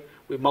way.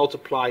 We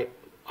multiply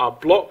our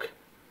block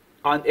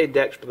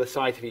index by the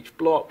size of each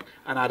block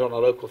and add on a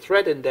local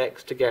thread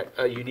index to get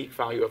a unique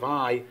value of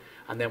I,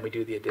 and then we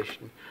do the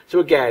addition. So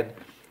again,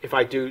 if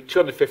I do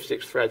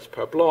 256 threads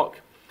per block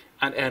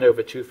and n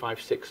over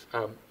 256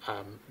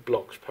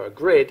 blocks per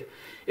grid.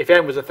 If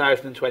n was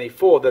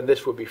 1024, then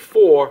this would be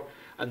 4,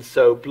 and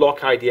so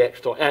block ID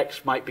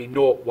x.x might be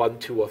 0, 1,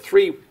 2, or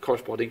 3,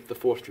 corresponding to the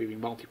 4 streaming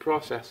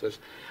multiprocessors.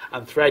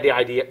 And thread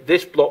ID,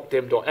 this block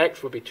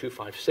dim.x would be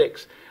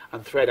 256,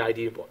 and thread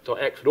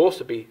ID.x would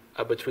also be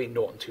between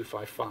 0 and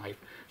 255.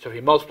 So if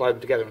we multiply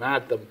them together and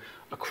add them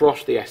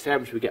across the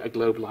SMs, we get a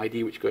global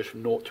ID which goes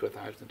from 0 to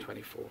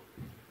 1024.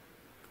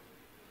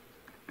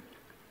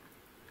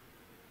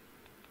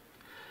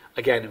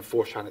 Again, in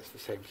Fortran, it's the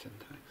same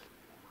syntax.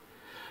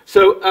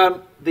 So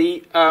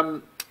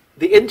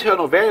the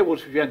internal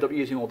variables which we end up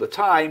using all the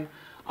time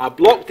are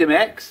block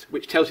dimx,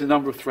 which tells you the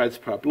number of threads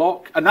per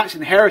block, and that's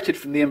inherited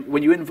from the,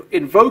 when you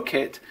invoke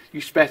it, you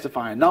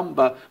specify a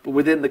number, but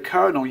within the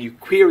kernel you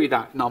query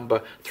that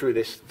number through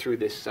this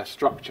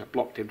structure,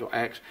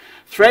 blockdim.x.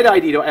 Thread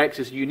ID.x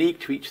is unique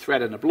to each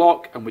thread in a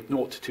block, and with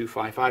 0 to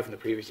 255 in the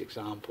previous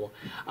example,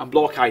 and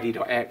block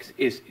ID.x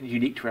is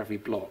unique to every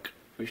block,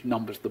 which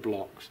numbers the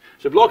blocks.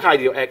 So block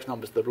ID.x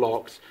numbers the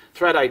blocks,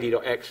 thread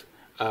ID.x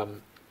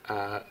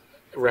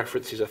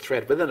references a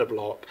thread within a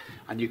block,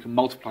 and you can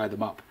multiply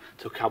them up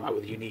to come out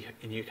with a unique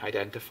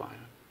identifier.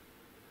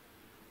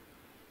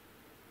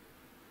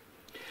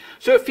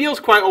 So it feels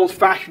quite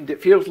old-fashioned.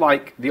 It feels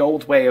like the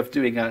old way of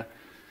doing a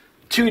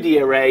 2D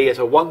array as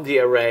a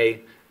 1D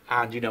array,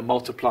 and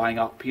multiplying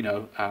up,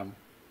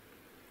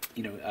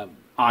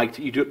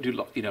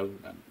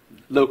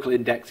 local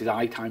index is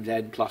I times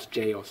n plus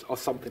j or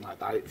something like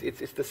that.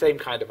 It's the same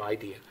kind of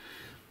idea.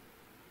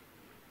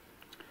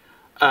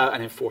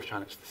 And in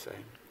Fortran, it's the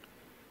same.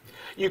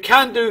 You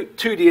can do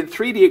 2D and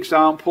 3D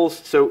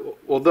examples. So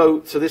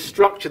this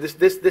structure,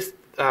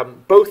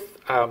 both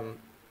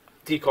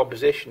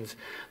decompositions,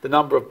 the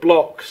number of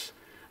blocks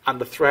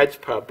and the threads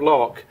per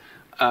block,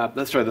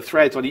 the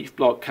threads on each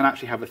block can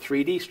actually have a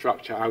 3D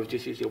structure. I was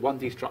just using a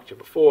 1D structure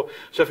before.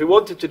 So if we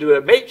wanted to do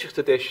a matrix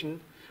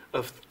addition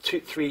of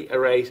 3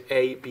 arrays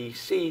A, B,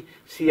 C,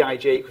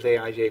 Cij equals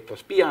Aij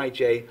plus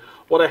Bij,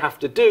 what I have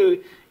to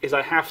do is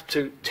I have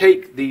to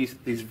take these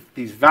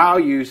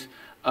values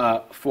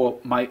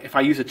if I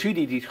use a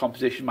 2D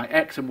decomposition, my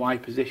x and y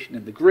position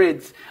in the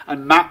grids,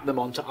 and map them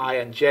onto I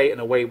and j in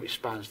a way which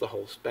spans the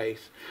whole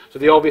space. So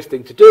the obvious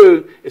thing to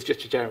do is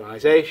just a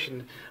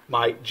generalization.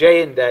 My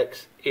j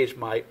index is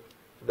my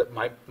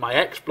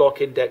x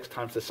block index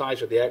times the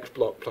size of the x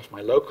block plus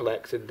my local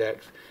x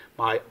index.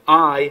 My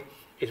I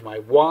is my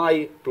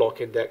y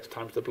block index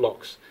times the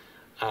blocks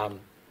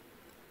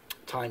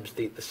times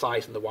the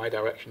size in the y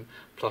direction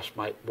plus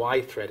my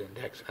y thread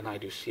index, and I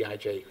do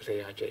Cij equals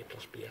Aij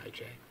plus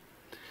Bij.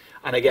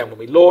 And again, when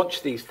we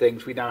launch these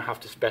things, we now have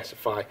to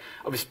specify.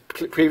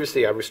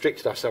 Previously, I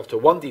restricted ourselves to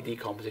a 1D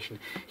decomposition.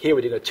 Here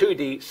we're doing a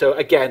 2D. So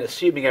again,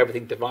 assuming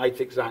everything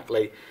divides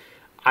exactly,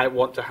 I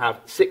want to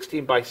have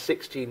 16 by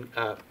 16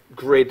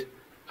 grid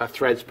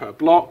threads per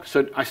block.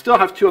 So I still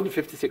have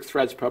 256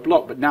 threads per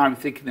block, but now I'm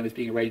thinking them as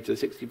being arranged as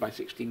a 16 by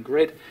 16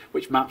 grid,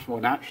 which maps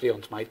more naturally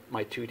onto my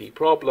 2D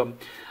problem.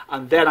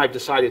 And then I've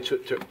decided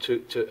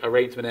to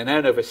arrange them in an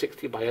n over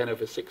 16 by n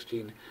over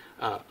 16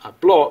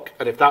 block.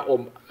 And if that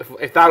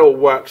all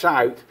works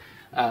out,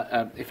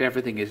 if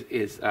everything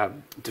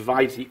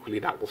divides equally,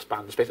 that will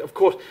span the space. Of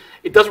course,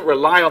 it doesn't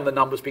rely on the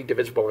numbers being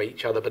divisible by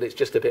each other, but it's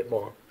just a bit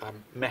more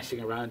messing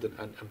around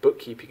and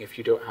bookkeeping if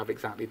you don't have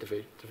exactly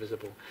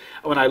divisible.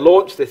 And when I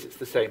launch this, it's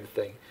the same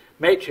thing.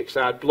 Matrix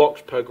add,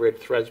 blocks per grid,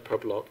 threads per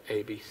block,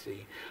 A, B,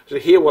 C. So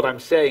here what I'm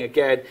saying,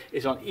 again,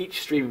 is on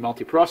each streaming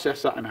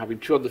multiprocessor, I'm having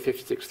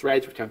 256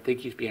 threads, which I'm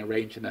thinking is being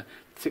arranged in a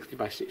 60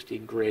 by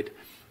 16 grid.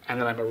 And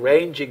then I'm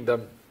arranging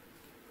them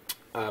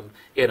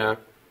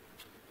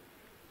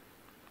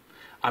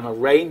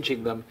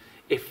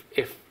if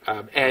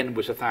n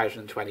was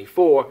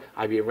 1024,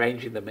 I'd be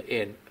arranging them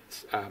in,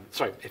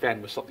 if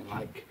n was something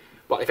like,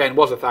 if n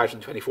was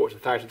 1024, it's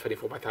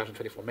 1024 by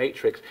 1024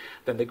 matrix,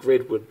 then the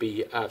grid would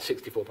be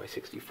 64 by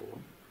 64.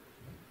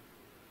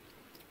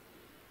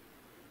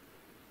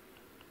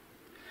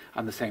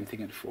 And the same thing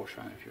in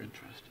Fortran if you're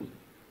interested.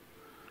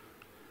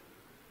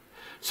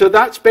 So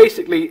that's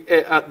basically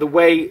the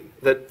way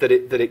that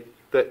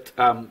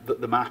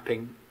the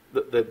mapping,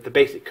 the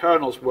basic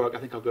kernels work. I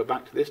think I'll go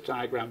back to this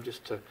diagram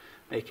just to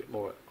make it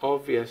more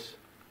obvious.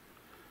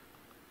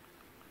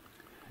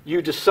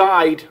 You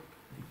decide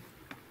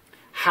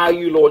how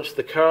you launch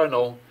the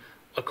kernel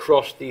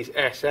across these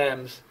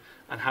SMs,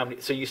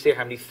 and so you say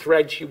how many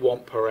threads you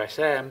want per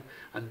SM,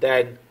 and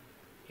then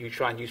you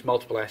try and use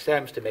multiple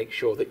SMs to make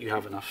sure that you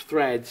have enough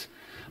threads.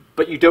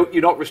 But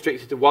you're not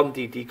restricted to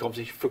 1D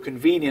decomposition. For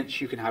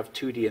convenience, you can have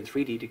 2D and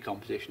 3D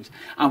decompositions.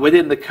 And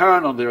within the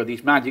kernel, there are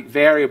these magic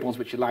variables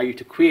which allow you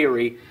to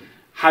query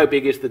how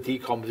big is the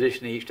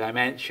decomposition in each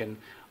dimension,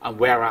 and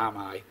where am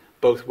I?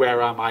 Both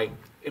where am I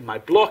in my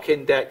block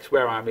index,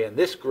 where am I in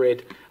this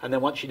grid, and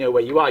then once you know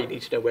where you are, you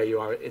need to know where you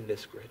are in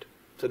this grid.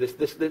 So this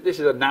is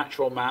a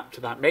natural map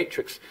to that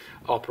matrix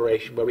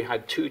operation where we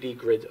had 2D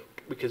grids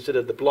we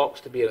consider the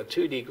blocks to be in a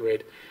 2D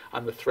grid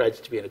and the threads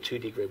to be in a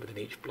 2D grid within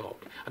each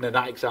block. And in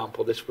that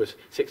example, this was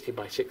 16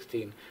 by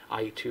 16,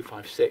 i.e.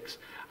 256,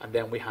 and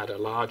then we had a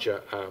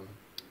larger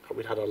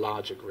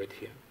grid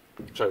here.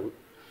 So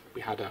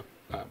we had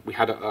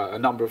a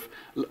number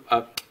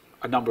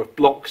of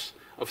blocks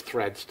of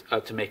threads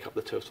to make up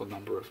the total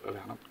number of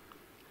elements.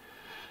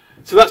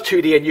 So that's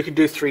 2D, and you can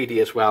do 3D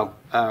as well,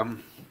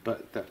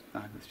 but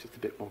that's just a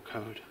bit more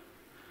code.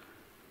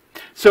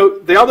 So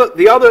the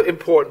other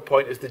important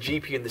point is the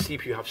GPU and the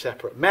CPU have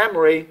separate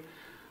memory.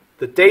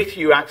 The data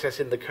you access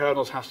in the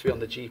kernels has to be on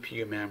the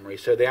GPU memory,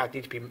 so they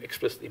need to be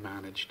explicitly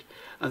managed.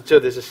 And so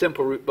there's a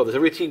there's a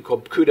routine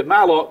called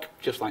CUDA-malloc,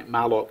 just like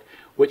malloc,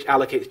 which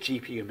allocates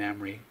GPU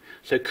memory.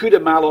 So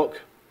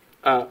CUDA-malloc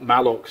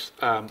mallocs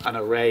an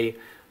array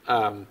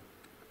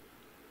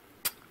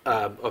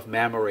of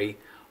memory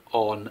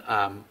on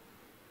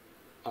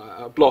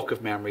a block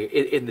of memory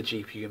in the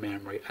GPU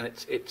memory, and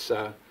it's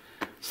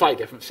slightly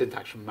different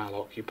syntax from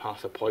malloc. You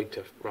pass a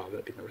pointer rather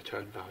than being the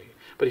return value.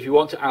 But if you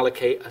want to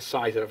allocate a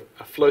size of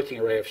a floating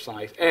array of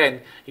size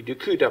n, you do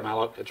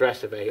CUDA-malloc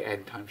address of a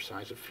n times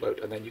size of float,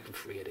 and then you can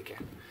free it again.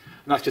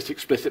 And that's just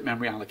explicit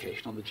memory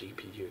allocation on the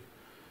GPU.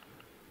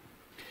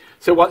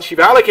 So once you've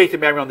allocated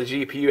memory on the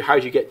GPU, how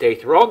do you get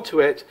data onto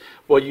it?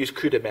 Well, you use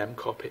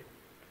CUDA-memcopy.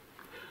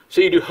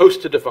 So you do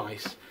host to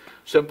device.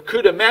 So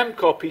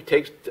CUDA-memcopy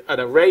takes an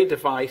array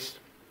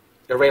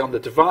on the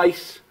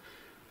device,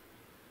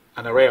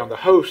 an array on the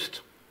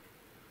host,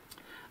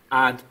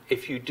 and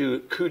if you do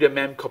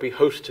CUDA-memcopy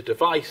host to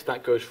device,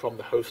 that goes from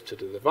the host to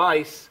the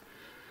device,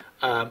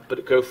 but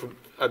it goes from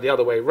the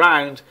other way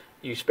around.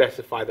 You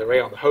specify the array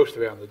on the host,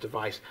 the array on the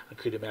device, and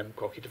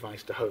CUDA-memcopy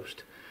device to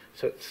host.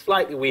 So it's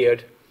slightly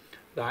weird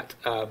that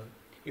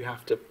you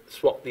have to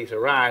swap these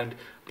around,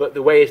 but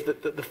the way is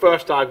that the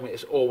first argument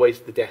is always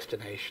the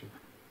destination.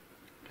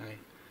 Okay?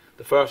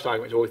 The first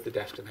argument is always the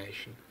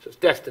destination. So it's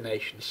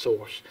destination,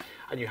 source,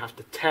 and you have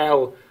to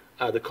tell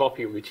the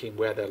copy routine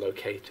where they're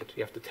located.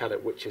 You have to tell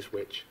it which is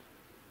which.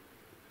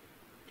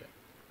 Okay.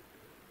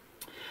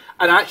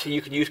 And actually,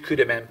 you can use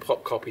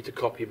CUDA-memcopy to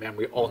copy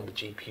memory on the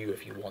GPU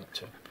if you want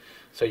to.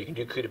 So you can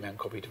do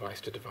CUDA-memcopy device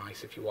to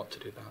device if you want to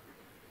do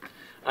that.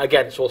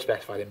 Again, it's all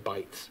specified in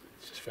bytes.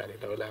 It's just fairly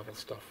low-level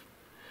stuff.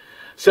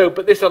 So,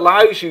 but this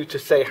allows you to,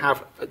 say,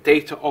 have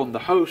data on the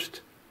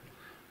host,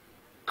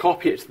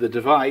 copy it to the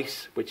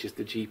device, which is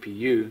the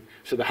GPU.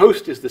 So the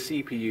host is the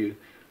CPU.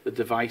 The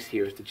device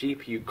here is the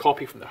GPU,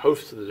 copy from the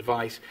host to the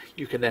device.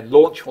 You can then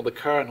launch all the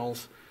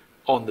kernels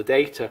on the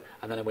data,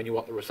 and then when you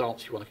want the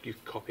results, you can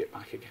copy it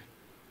back again.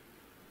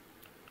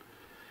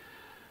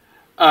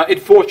 In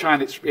Fortran,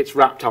 it's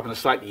wrapped up in a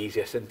slightly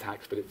easier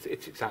syntax, but it's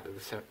exactly the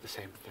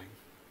same thing.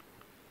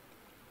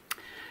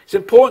 It's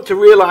important to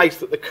realize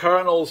that the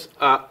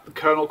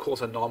kernel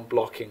calls are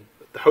non-blocking.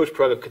 The host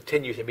program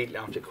continues immediately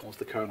after it calls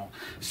the kernel.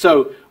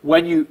 So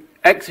when you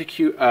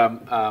execute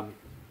an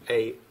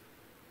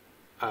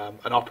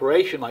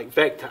operation like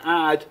vector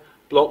add,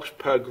 blocks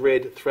per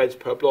grid, threads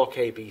per block,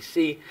 A, B,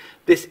 C.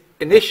 This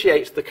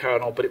initiates the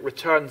kernel, but it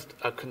returns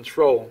a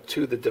control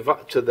to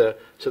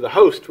the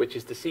host, which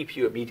is the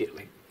CPU,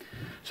 immediately.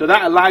 So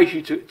that allows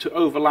you to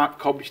overlap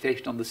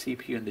computation on the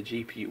CPU and the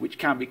GPU, which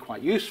can be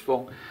quite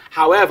useful.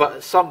 However,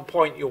 at some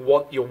point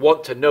you'll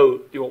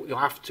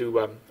have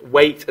to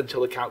wait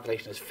until the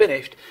calculation is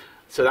finished.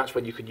 So that's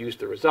when you can use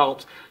the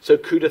results. So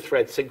CUDA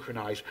thread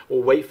synchronize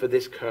will wait for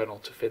this kernel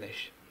to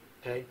finish.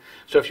 Okay?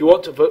 So if you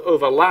want to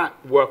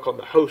overlap work on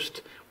the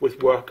host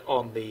with work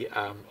on the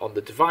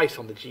device,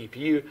 on the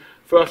GPU,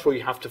 first of all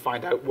you have to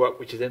find out work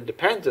which is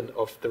independent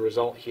of the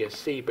result here,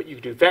 C, but you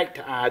can do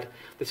vector add.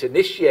 This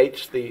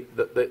initiates the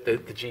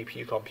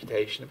GPU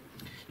computation.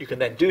 You can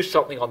then do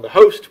something on the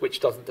host which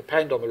doesn't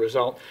depend on the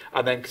result,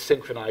 and then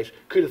synchronize,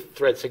 CUDA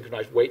thread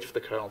synchronize, waits for the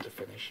kernel to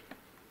finish.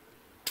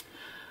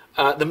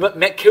 The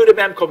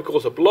CUDA-memcopy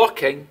calls are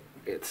blocking.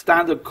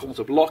 Standard calls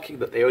are blocking,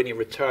 that they only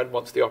return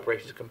once the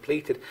operation is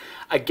completed.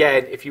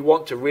 Again, if you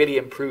want to really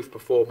improve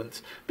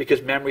performance,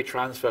 because memory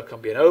transfer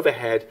can be an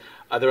overhead,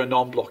 there are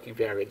non-blocking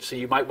variants. So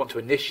you might want to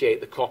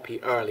initiate the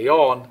copy early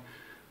on,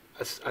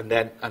 and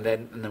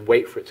then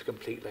wait for it to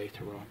complete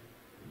later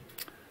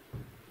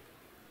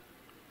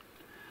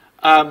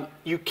on.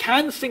 You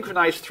can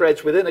synchronize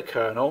threads within a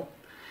kernel.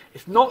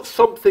 It's not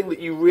something that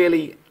you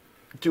really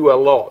do a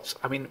lot.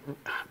 I mean,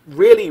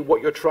 really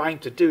what you're trying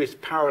to do is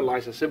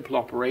parallelize a simple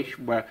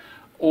operation where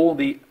all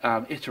the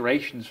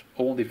iterations,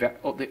 all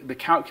the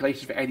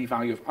calculations for any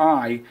value of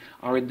I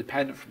are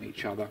independent from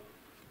each other.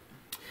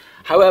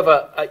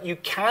 However, you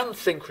can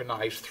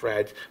synchronize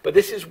threads, but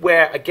this is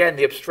where, again,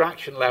 the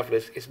abstraction level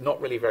is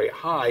not really very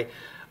high.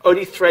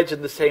 Only threads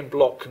in the same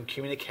block can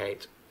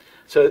communicate.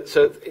 So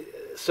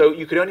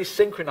you can only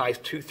synchronize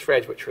two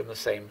threads which are in the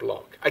same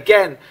block.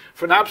 Again,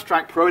 for an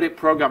abstract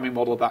programming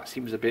model, that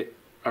seems a bit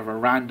of a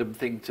random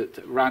thing,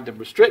 random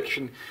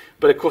restriction,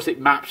 but of course it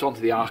maps onto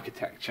the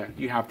architecture.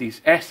 You have these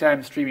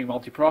SM streaming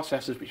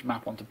multiprocessors which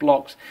map onto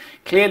blocks.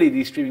 Clearly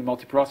these streaming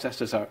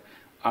multiprocessors are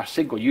a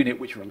single unit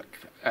which are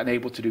apparently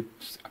able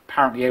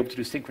to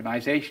do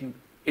synchronization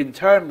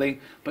internally,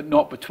 but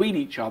not between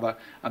each other,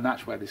 and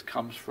that's where this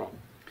comes from.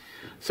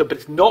 So, but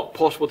it's not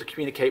possible to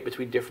communicate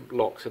between different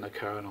blocks in a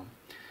kernel.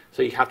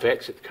 So you have to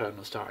exit the kernel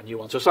and start a new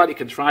one. So a slightly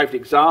contrived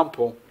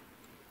example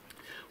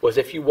was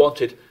if you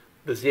wanted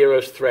the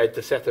zeros thread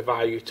to set a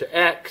value to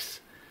x,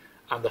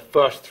 and the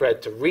first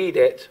thread to read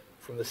it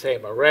from the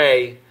same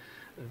array,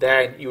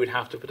 then you would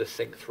have to put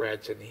async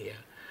threads in here.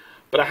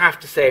 But I have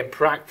to say, in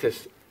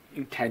practice,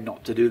 you tend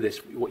not to do this.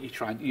 What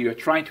you're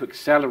trying to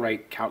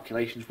accelerate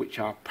calculations which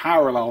are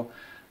parallel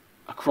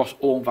across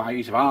all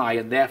values of I,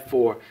 and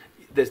therefore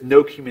there's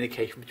no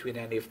communication between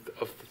any of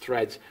the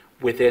threads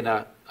within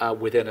a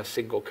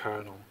single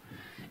kernel.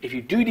 If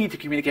you do need to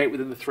communicate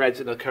within the threads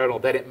in a kernel,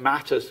 then it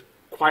matters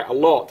quite a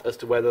lot as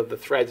to whether the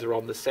threads are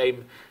in the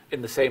same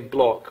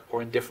block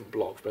or in different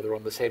blocks, whether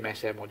on the same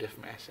SM or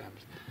different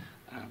SMs.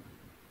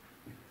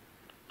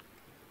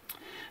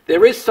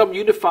 There is some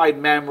unified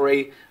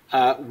memory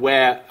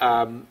where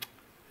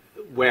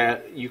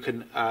you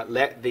can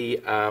let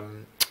the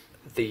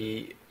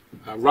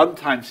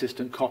runtime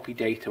system copy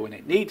data when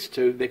it needs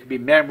to. There can be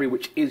memory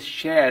which is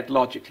shared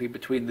logically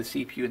between the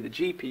CPU and the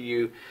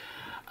GPU,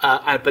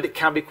 but it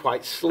can be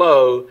quite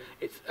slow.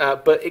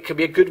 But it can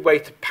be a good way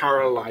to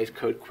parallelize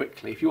code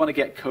quickly. If you want to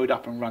get code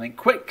up and running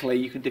quickly,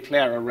 you can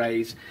declare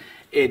arrays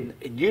in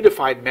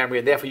unified memory,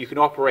 and therefore you can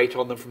operate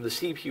on them from the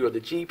CPU or the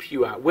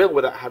GPU at will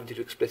without having to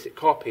do explicit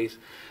copies.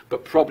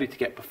 But probably to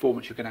get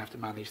performance, you're going to have to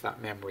manage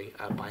that memory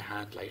by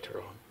hand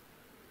later on.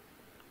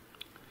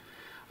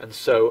 And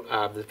so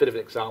there's a bit of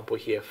an example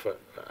here for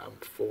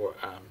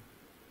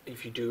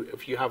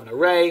if you have an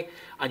array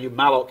and you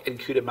malloc in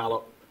CUDA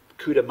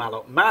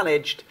malloc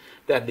managed,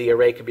 then the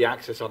array can be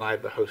accessed on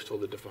either the host or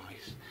the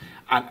device.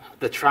 And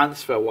the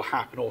transfer will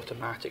happen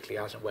automatically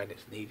as and when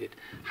it's needed.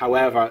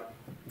 However,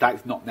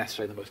 that's not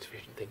necessarily the most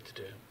efficient thing to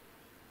do.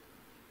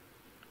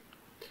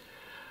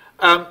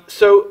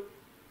 So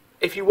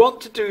if you want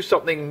to do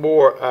something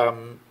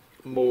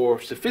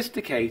more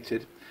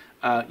sophisticated,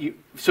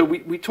 so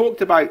we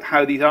talked about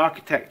how these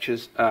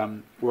architectures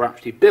were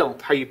actually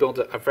built, how you build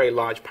a very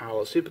large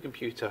parallel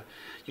supercomputer.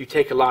 You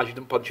take a large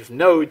bunch of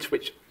nodes,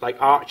 which, like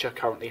Archer,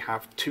 currently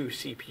have 2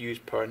 CPUs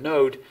per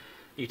node.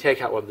 You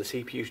take out one of the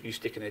CPUs and you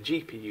stick in a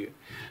GPU.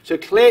 So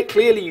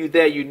clearly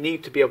you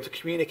need to be able to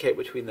communicate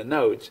between the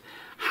nodes.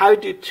 How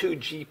do 2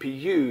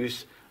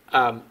 GPUs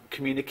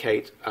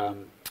communicate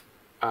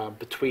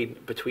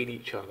between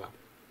each other?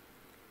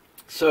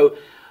 So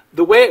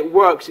the way it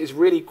works is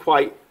really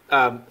quite...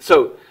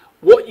 so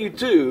what you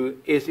do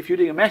is, if you're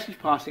doing a message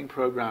passing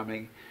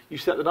programming, you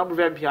set the number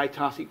of MPI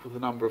tasks equal to the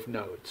number of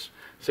nodes.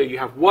 So you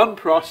have one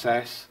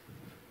process,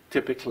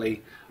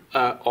 typically,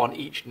 on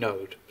each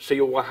node. So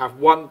you will have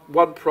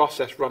one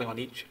process running on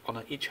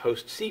each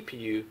host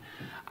CPU,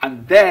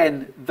 and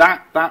then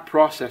that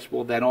process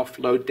will then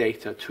offload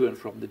data to and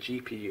from the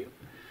GPU.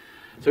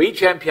 So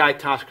each MPI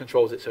task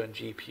controls its own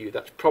GPU.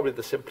 That's probably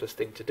the simplest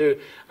thing to do.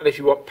 And if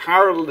you want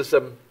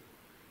parallelism,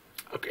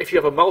 if you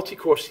have a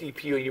multi-core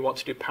CPU and you want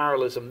to do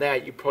parallelism there,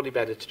 you're probably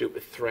better to do it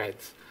with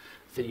threads.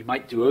 So you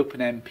might do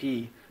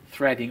OpenMP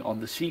threading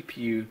on the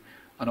CPU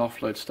and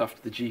offload stuff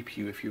to the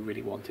GPU if you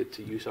really wanted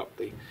to use up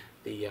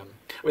I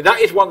mean, that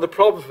is one of the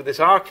problems with this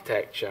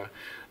architecture,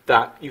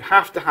 that you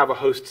have to have a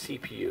host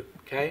CPU,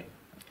 okay?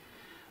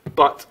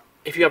 But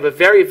if you have a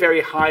very,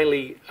 very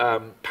highly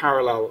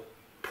parallel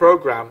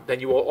program, then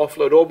you will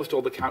offload almost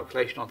all the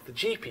calculation onto the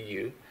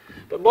GPU.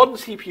 But modern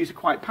CPUs are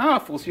quite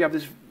powerful, so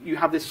you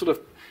have this sort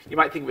of, you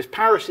might think of as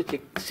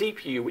parasitic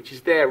CPU, which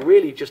is there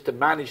really just to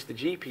manage the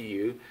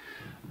GPU,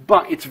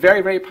 but it's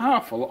very, very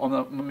powerful. On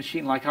a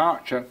machine like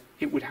Archer,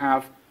 it would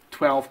have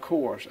 12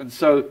 cores. And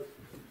so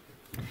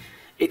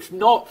it's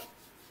not...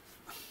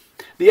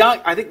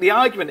 I think the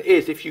argument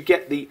is, if you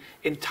get the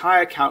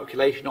entire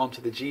calculation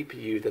onto the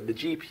GPU, then the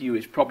GPU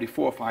is probably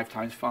 4 or 5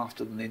 times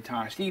faster than the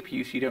entire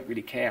CPU, so you don't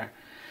really care.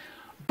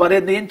 But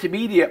in the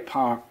intermediate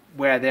part,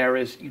 where there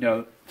is,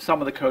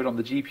 some of the code on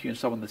the GPU and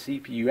some on the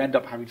CPU, you end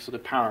up having to sort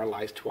of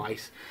parallelize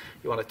twice.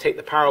 You want to take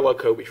the parallel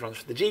code which runs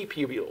for the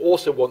GPU, but you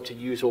also want to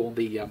use all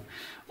the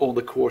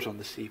cores on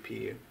the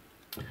CPU.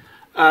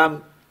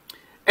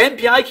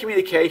 MPI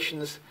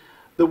communications.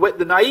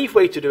 The naive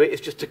way to do it is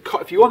just to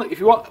if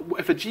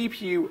a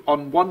GPU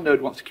on one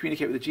node wants to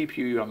communicate with a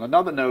GPU on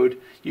another node,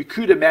 you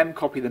CUDA mem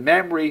copy the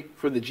memory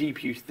from the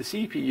GPU to the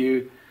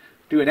CPU,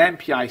 do an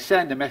MPI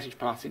send, a message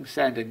passing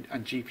send, and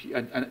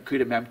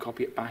CUDA mem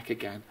copy it back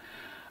again.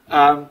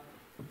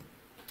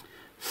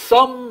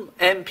 Some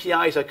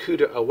MPIs are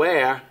CUDA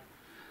aware,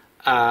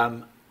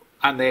 and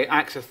they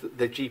access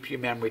the GPU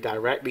memory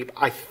directly. But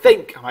I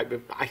think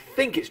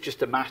it's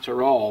just a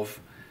matter of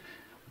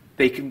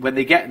when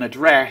they get an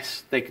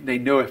address, they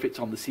know if it's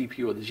on the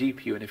CPU or the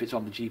GPU, and if it's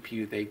on the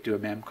GPU, they do a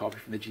mem copy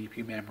from the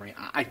GPU memory.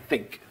 I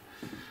think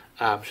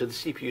so. The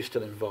CPU is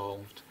still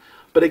involved,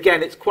 but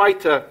again, it's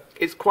quite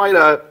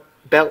a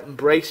belt and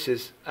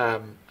braces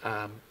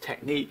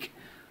technique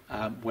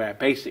where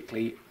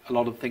basically a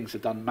lot of things are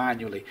done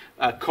manually.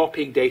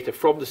 Copying data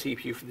from the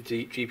CPU for the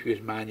GPU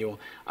is manual,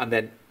 and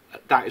then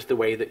that is the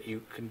way that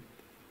you can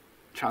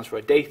transfer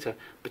of data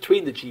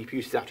between the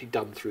GPUs is actually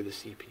done through the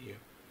CPU.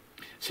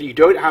 So you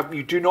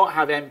do not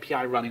have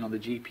MPI running on the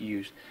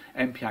GPUs.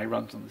 MPI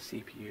runs on the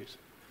CPUs.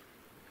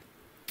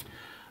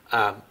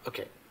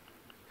 Okay.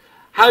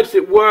 How does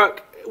it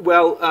work?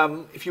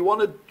 Well, if you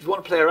want to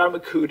play around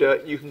with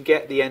CUDA, you can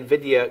get the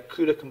NVIDIA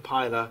CUDA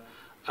compiler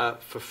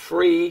for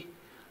free.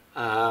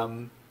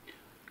 CUDA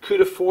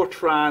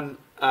Fortran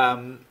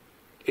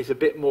is a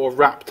bit more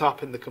wrapped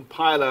up in the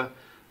compiler.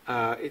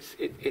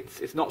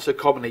 It's not so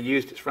commonly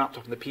used. It's wrapped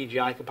up in the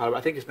PGI compiler.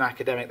 I think it's an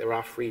academic. There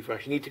are free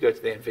versions. You need to go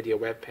to the NVIDIA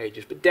web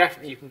pages, but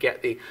definitely you can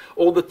get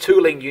all the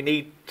tooling you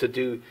need to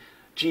do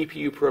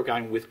GPU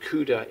programming with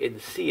CUDA in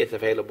C is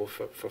available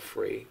for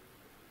free.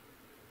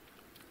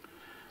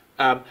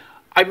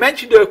 I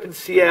mentioned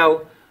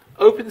OpenCL.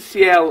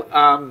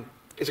 OpenCL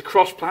is a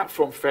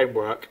cross-platform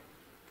framework,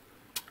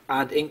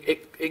 and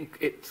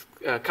it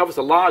covers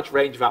a large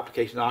range of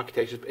application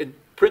architectures. In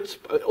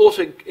principle, it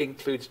also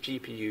includes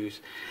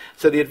GPUs.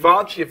 So the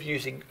advantage of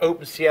using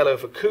OpenCL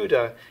over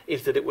CUDA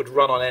is that it would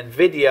run on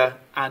NVIDIA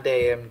and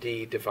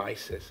AMD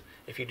devices.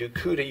 If you do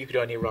CUDA, you could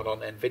only run on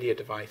NVIDIA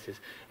devices.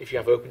 If you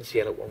have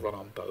OpenCL, it will run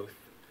on both.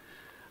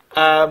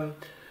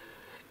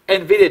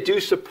 NVIDIA do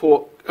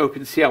support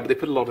OpenCL, but they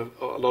put a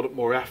lot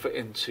more effort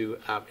into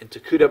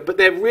CUDA. But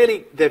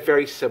they're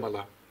very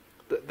similar.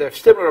 They're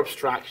similar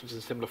abstractions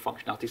and similar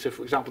functionality. So,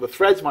 for example, the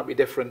threads might be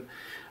different.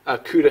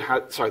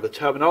 The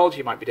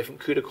terminology might be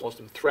different. CUDA calls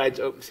them threads.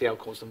 OpenCL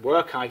calls them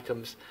work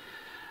items.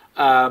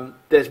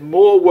 There's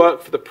more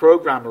work for the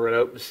programmer in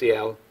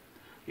OpenCL.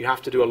 You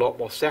have to do a lot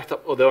more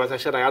setup. Although, as I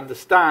said, I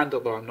understand,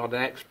 although I'm not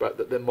an expert,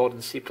 that the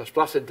modern C++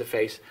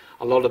 interface,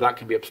 a lot of that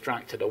can be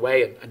abstracted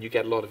away, and you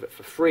get a lot of it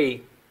for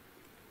free.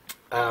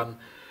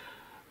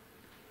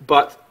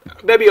 But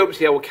maybe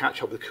OpenCL will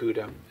catch up with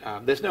CUDA.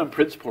 There's no in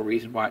principle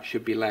reason why it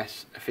should be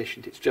less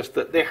efficient. It's just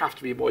that they have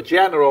to be more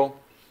general.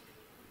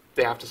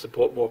 They have to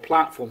support more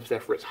platforms.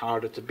 Therefore, it's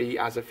harder to be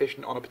as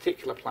efficient on a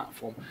particular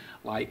platform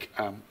like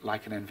an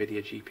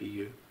NVIDIA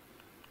GPU.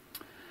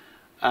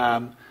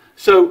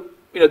 So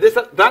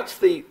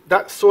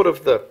that's sort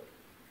of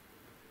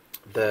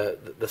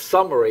the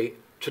summary.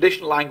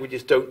 Traditional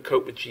languages don't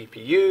cope with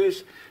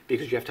GPUs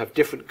because you have to have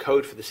different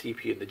code for the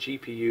CPU and the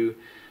GPU.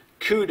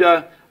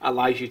 CUDA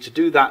allows you to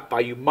do that by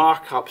you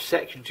mark up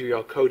sections of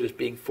your code as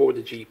being for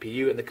the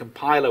GPU, and the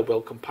compiler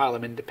will compile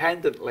them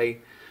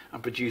independently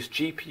and produce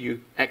GPU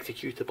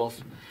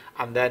executables.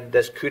 And then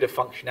there's CUDA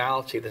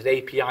functionality. There's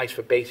APIs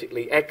for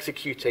basically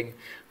executing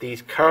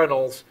these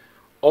kernels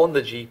on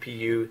the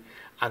GPU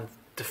and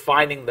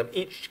defining them.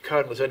 Each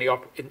kernel is only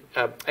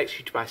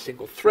executed by a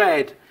single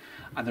thread,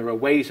 and there are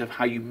ways of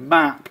how you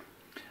map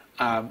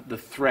the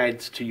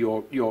threads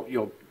to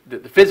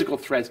the physical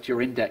threads to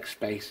your index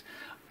space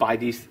by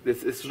this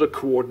sort of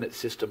coordinate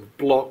system of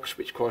blocks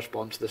which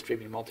correspond to the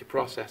streaming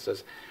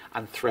multiprocessors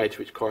and threads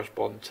which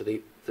correspond to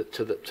the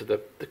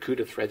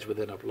CUDA threads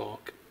within a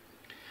block.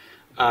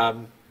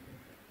 And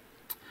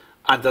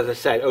as I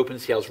said,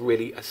 OpenCL is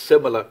really a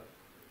similar.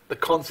 The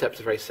concepts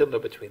are very similar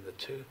between the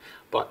two,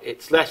 but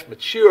it's less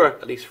mature,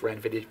 at least for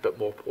NVIDIA, but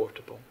more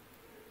portable.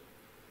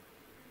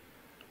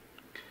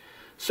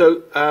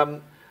 So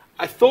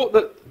I thought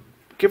that,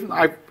 given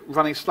I'm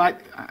running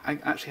slightly, I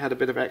actually had a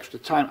bit of extra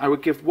time, I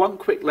would give one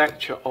quick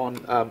lecture on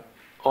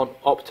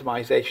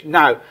optimization.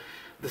 Now,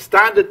 the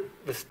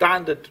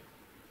standard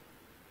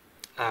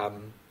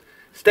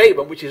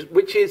statement,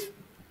 which is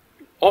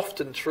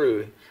often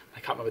true, I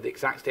can't remember the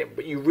exact statement,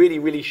 but you really,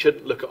 really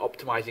shouldn't look at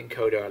optimizing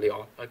code early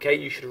on. Okay,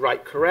 you should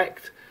write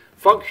correct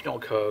functional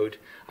code,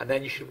 and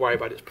then you should worry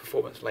about its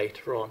performance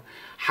later on.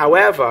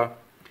 However,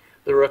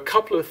 there are a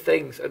couple of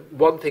things, and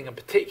one thing in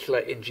particular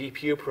in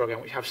GPU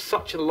programming, which have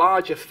such a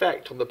large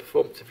effect on the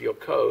performance of your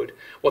code.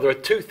 Well, there are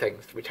two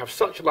things which have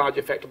such a large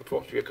effect on the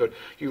performance of your code.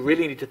 You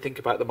really need to think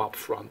about them up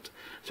front.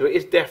 So it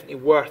is definitely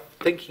worth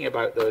thinking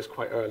about those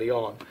quite early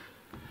on.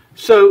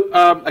 So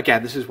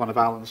again, this is one of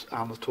Alan's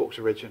talks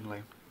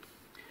originally.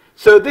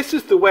 So this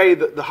is the way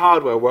that the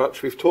hardware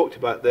works. We've talked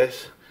about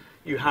this.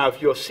 You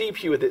have your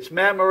CPU with its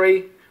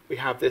memory. We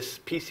have this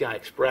PCI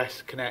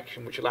Express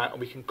connection, and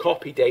we can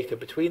copy data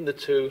between the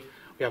two.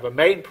 We have a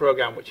main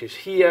program, which is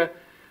here.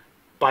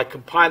 By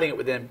compiling it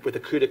with the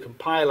CUDA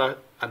compiler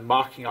and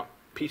marking up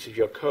pieces of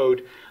your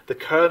code, the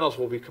kernels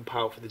will be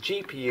compiled for the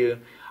GPU.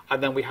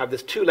 And then we have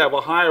this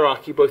two-level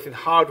hierarchy, both in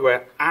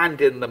hardware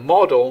and in the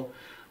model,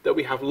 that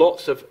we have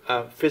lots of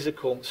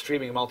physical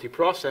streaming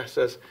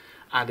multiprocessors.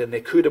 And in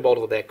the CUDA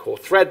model, they're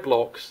called thread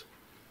blocks.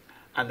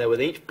 And then with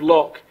each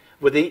block,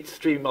 with each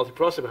streaming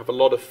multiprocessor, we have a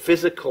lot of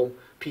physical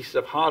pieces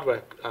of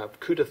hardware,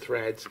 CUDA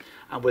threads,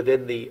 and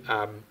within the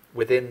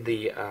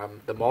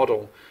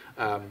model,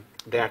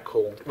 they're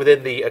called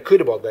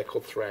CUDA model, they're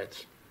called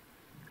threads.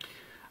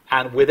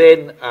 And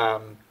within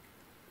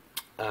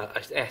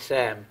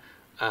SM,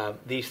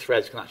 these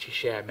threads can actually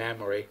share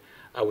memory,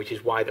 which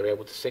is why they're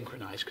able to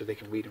synchronize, because they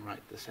can read and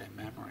write the same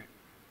memory.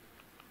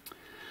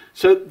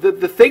 So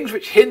the things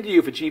which hinder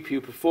you for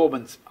GPU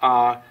performance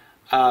are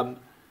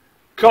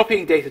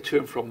copying data to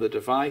and from the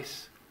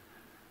device,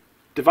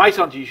 device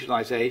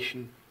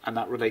underutilization, and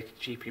that related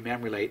GPU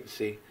memory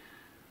latency,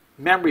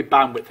 memory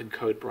bandwidth and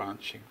code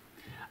branching.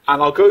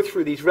 And I'll go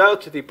through these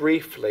relatively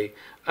briefly,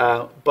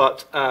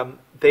 but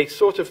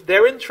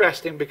they're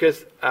interesting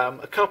because at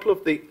least a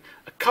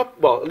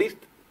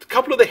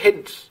couple of the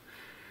hints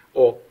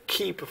or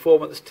key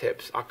performance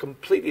tips are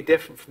completely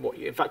different from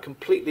in fact,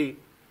 completely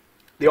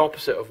the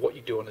opposite of what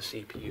you do on a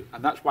CPU.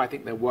 And that's why I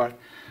think they're worth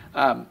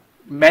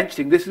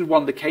mentioning. This is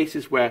one of the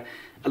cases where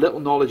a little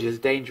knowledge is a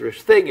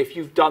dangerous thing. If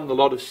you've done a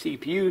lot of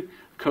CPU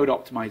code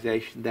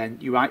optimization, then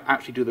you might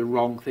actually do the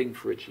wrong thing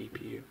for a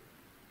GPU.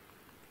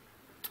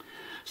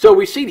 So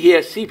we've seen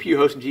here CPU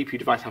host and GPU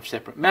device have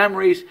separate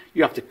memories.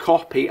 You have to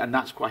copy, and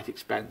that's quite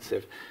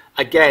expensive.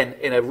 Again,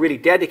 in a really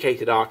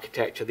dedicated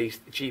architecture, the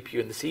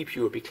GPU and the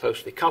CPU would be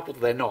closely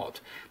coupled. They're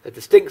not. They're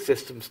distinct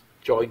systems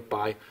joined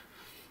by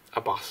a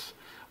bus,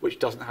 which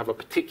doesn't have a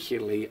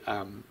particularly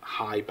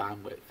high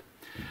bandwidth.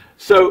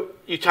 So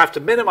you'd have to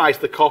minimize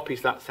the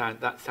copies. That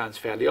sounds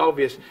fairly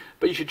obvious,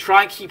 but you should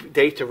try and keep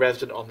data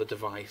resident on the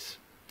device.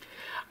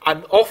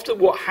 And often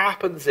what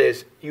happens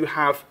is you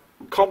have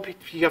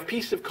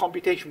pieces of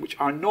computation which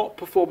are not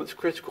performance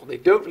critical. They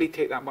don't really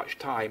take that much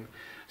time,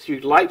 so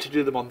you'd like to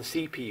do them on the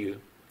CPU.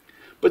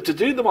 But to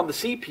do them on the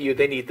CPU,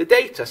 they need the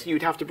data. So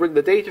you'd have to bring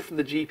the data from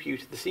the GPU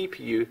to the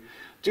CPU,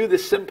 do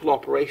this simple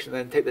operation,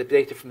 and then take the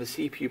data from the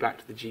CPU back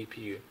to the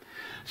GPU.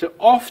 So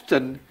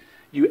often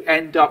you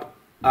end up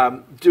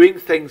doing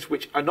things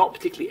which are not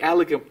particularly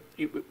elegant,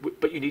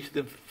 but you need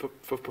them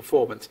for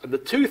performance. And the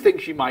two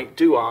things you might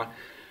do are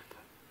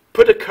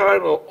put a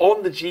kernel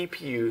on the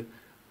GPU,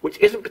 which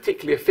isn't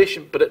particularly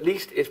efficient, but at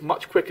least it's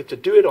much quicker to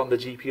do it on the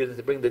GPU than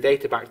to bring the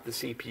data back to the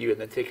CPU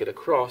and then take it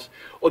across.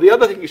 Or the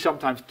other thing you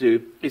sometimes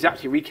do is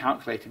actually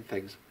recalculating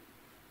things.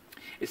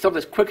 It's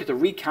sometimes quicker to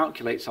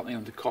recalculate something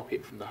than to copy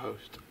it from the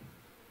host.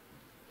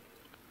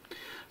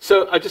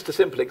 So just a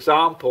simple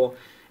example,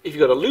 if you've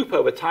got a loop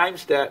over time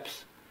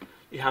steps,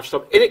 you have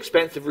some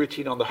inexpensive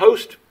routine on the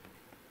host,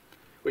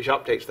 which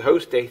updates the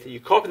host data. You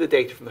copy the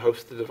data from the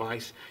host to the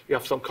device. You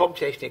have some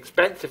computationally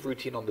expensive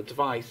routine on the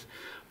device,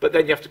 but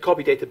then you have to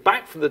copy data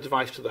back from the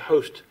device to the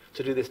host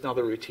to do this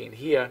another routine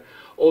here.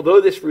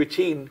 Although this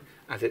routine,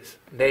 as its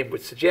name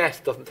would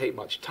suggest, doesn't take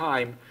much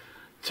time,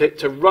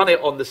 to run it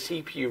on the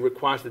CPU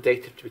requires the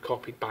data to be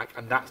copied back,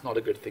 and that's not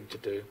a good thing to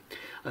do.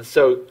 And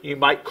so you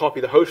might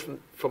copy the host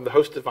from the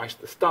host device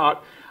at the start,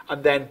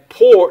 and then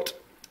port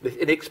this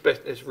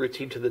inexpensive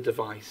routine to the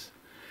device.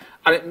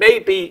 And it may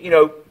be,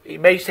 you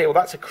may say, well,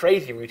 that's a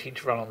crazy routine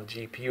to run on the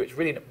GPU. It's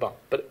really not,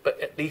 but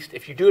at least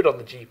if you do it on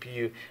the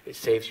GPU, it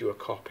saves you a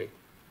copy.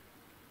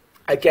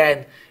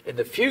 Again, in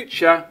the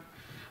future,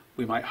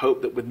 we might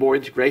hope that with more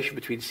integration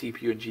between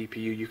CPU and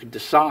GPU, you can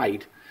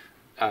decide,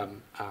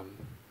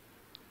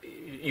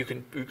 you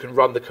can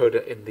run the code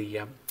in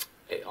the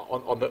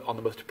on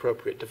the most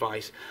appropriate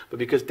device. But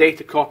because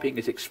data copying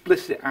is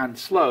explicit and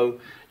slow,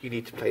 you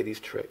need to play these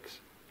tricks.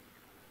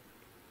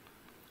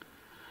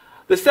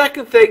 The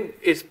second thing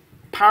is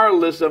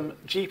parallelism.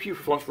 GPU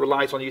performance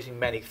relies on using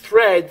many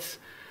threads.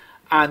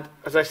 And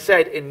as I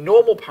said, in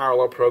normal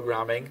parallel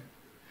programming,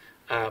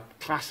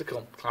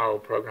 classical parallel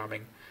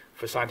programming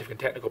for scientific and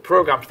technical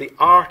programs, the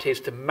art is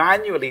to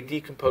manually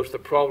decompose the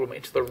problem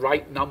into the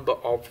right number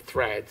of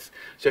threads.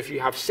 So if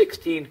you have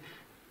 16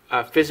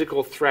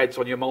 physical threads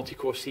on your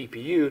multi-core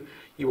CPU,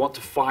 you want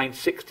to find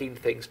 16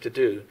 things to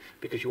do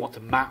because you want to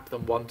map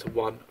them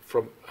one-to-one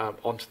from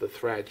onto the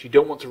threads. You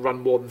don't want to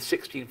run more than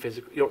 16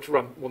 physical. You don't want to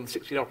run more than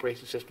 16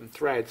 operating system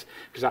threads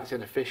because that's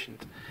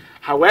inefficient.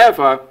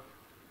 However,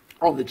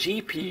 on the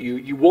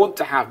GPU, you want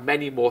to have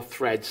many more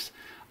threads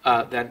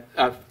you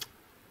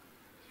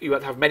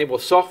want to have many more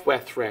software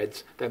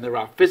threads than there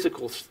are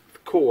physical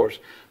cores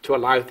to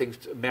allow things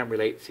memory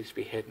latencies to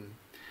be hidden.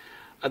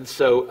 And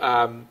so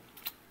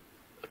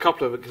a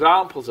couple of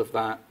examples of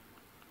that.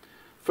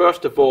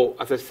 First of all,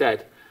 as I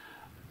said,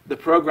 the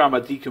programmer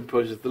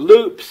decomposes the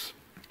loops.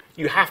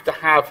 You have to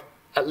have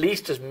at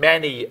least as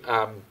many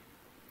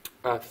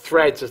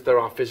threads as there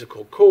are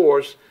physical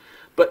cores.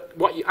 But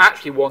what you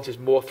actually want is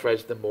more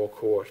threads than more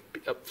cores.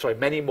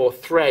 Many more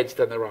threads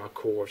than there are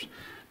cores,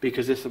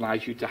 because this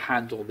allows you to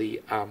handle the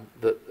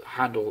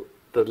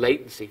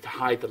latency, to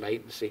hide the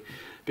latency.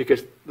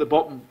 Because the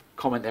bottom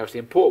comment there is the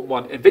important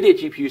one. NVIDIA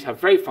GPUs have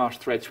very fast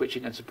thread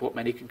switching and support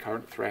many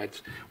concurrent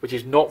threads, which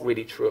is not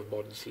really true of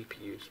modern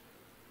CPUs.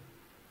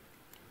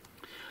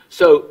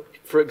 So,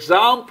 for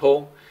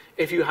example,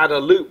 if you had a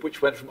loop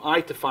which went from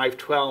I to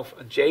 512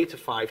 and J to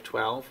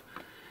 512,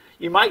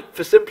 you might,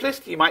 for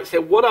simplicity, you might say,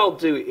 what I'll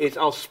do is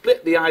I'll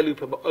split the I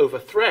loop over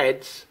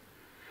threads,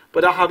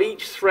 but I'll have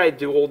each thread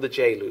do all the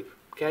J loop.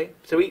 Okay?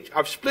 So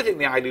I'm splitting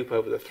the I loop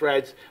over the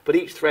threads, but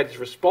each thread is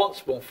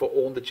responsible for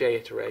all the J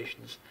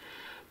iterations.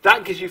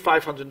 That gives you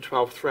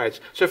 512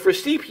 threads. So for a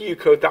CPU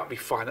code, that would be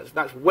fine.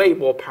 That's way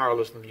more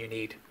parallelism than you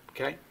need.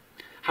 Okay?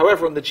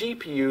 However, on the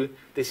GPU,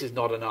 this is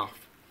not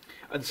enough.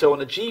 And so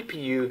on a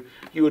GPU,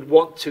 you would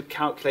want to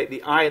calculate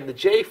the I and the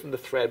J from the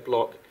thread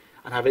block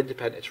and have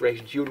independent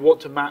iterations. You would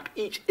want to map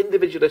each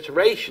individual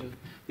iteration,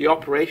 the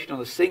operation on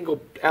a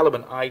single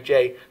element,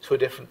 ij, to a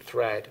different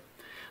thread.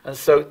 And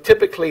so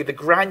typically the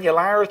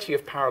granularity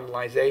of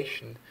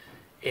parallelization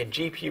in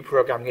GPU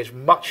programming is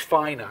much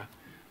finer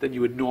than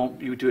you would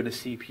do in a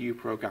CPU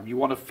program. You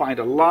want to find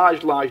a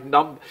large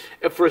number.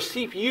 For a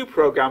CPU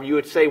program, you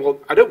would say, well,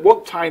 I don't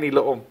want tiny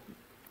little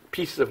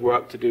pieces of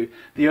work to do.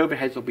 The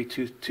overheads will be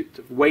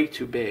way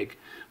too big.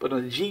 But on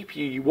a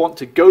GPU, you want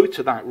to go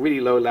to that really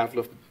low level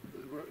of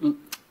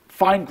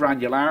fine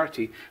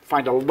granularity,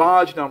 find a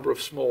large number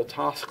of small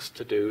tasks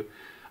to do,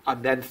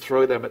 and then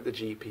throw them at the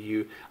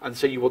GPU. And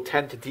so you will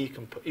tend to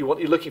decompose. You're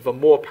looking for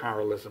more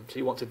parallelism. So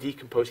you want to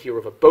decompose here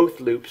over both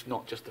loops,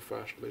 not just the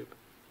first loop.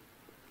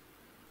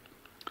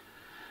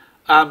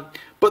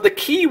 But the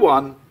key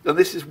one, and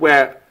this is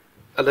where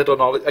a little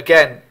knowledge,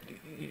 again,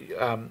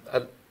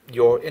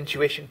 your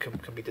intuition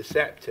can be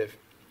deceptive.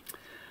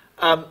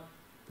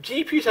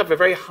 GPUs have a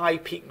very high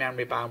peak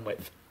memory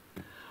bandwidth,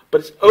 but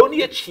it's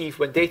only achieved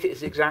when data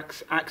is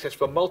accessed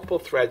from multiple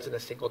threads in a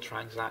single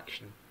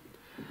transaction.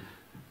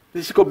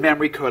 This is called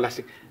memory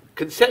coalescing.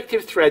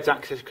 Consecutive threads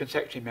access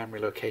consecutive memory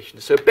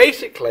locations. So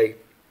basically,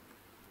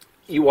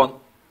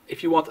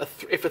 if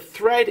a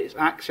thread is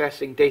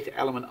accessing data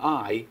element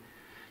I,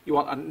 you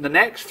want the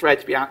next thread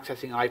to be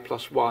accessing I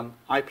plus 1,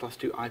 I plus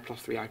 2, I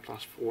plus 3, I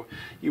plus 4.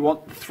 You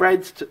want the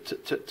threads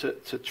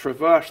to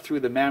traverse through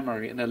the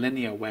memory in a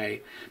linear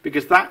way,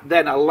 because that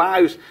then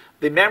allows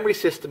the memory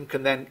system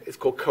it's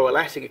called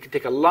coalescing. It can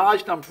take a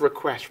large number of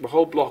requests from a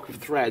whole block of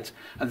threads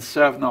and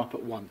serve them up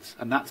at once,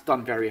 and that's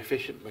done very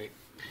efficiently.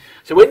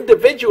 So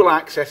individual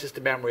accesses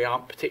to memory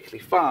aren't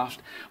particularly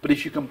fast, but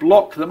if you can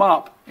block them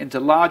up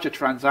into larger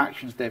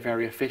transactions, they're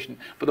very efficient.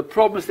 But the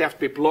problem is they have to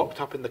be blocked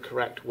up in the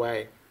correct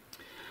way.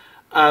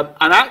 And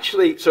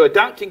actually, so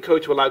adapting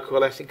code to allow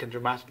coalescing can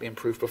dramatically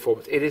improve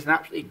performance. It is an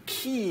absolutely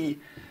key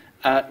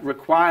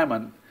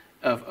requirement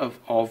to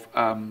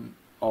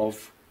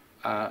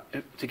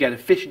get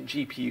efficient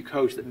GPU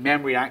codes that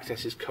memory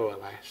access is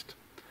coalesced.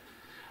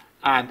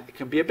 And it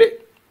can be a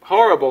bit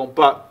horrible,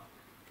 but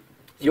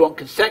you want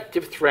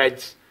consecutive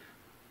threads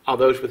are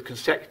those with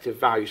consecutive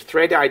values.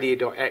 Thread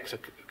ID.x are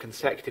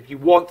consecutive. You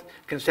want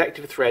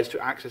consecutive threads to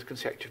access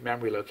consecutive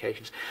memory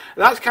locations.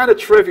 And that's kind of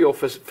trivial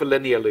for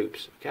linear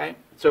loops. Okay,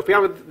 so if we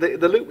have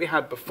the loop we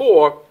had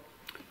before,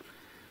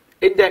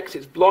 index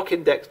is block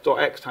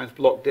index.x times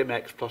block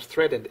dimx plus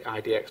thread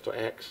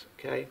idx.x.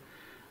 Okay,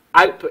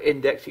 output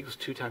index equals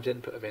 2 times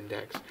input of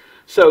index.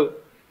 So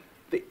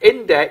the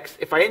index,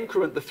 if I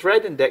increment the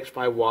thread index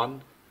by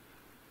 1,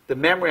 the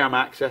memory I'm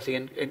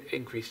accessing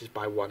increases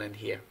by 1 in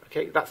here.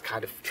 Okay, that's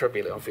kind of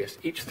trivially obvious.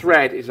 Each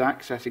thread is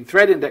accessing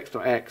thread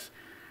index.x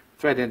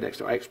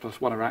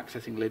plus 1 are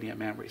accessing linear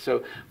memory.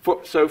 So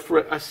for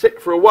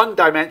a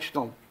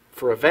one-dimensional,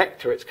 for a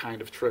vector, it's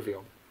kind of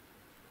trivial.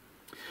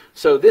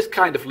 So this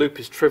kind of loop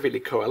is trivially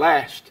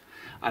coalesced,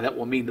 and that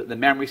will mean that the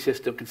memory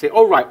system can say,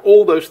 all right,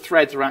 all those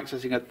threads are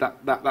accessing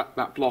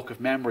that block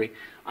of memory.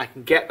 I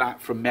can get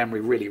that from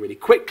memory really, really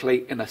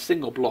quickly in a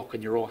single block,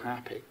 and you're all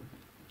happy.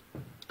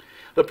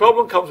 The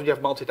problem comes when you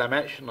have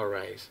multi-dimensional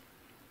arrays.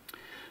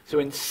 So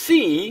in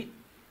C,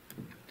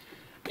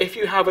 if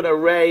you have an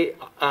array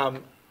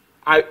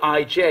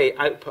ij,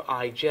 output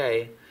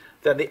ij,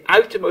 then the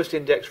outermost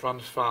index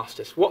runs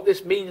fastest. What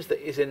this means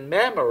that is in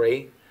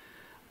memory,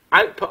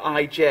 output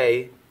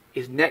ij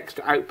is next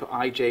to output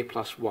ij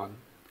plus 1,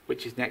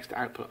 which is next to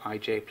output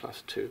ij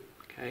plus 2.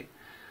 Okay,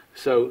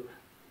 so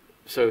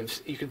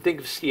you can think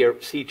of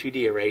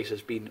C2D arrays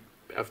as being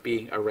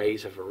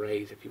arrays of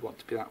arrays, if you want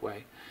to be that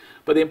way.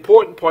 But the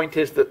important point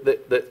is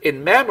that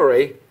in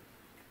memory,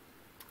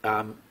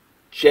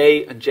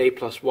 j and j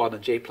plus 1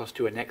 and j plus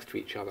 2 are next to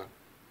each other.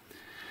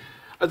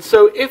 And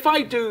so if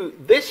I do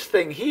this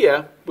thing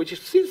here, which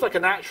seems like a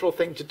natural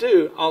thing to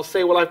do, I'll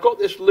say, well, I've got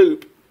this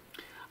loop.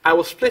 I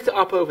will split it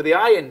up over the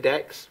I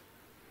index.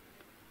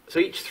 So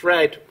each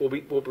thread will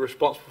be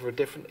responsible for a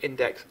different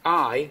index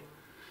I.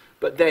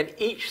 But then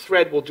each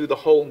thread will do the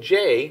whole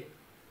j.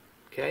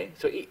 Okay,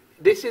 so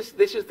this is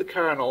the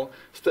kernel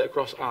split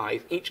across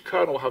I. Each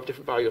kernel will have a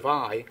different value of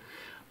I.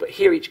 But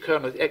here each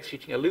kernel is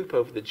executing a loop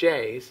over the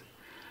j's.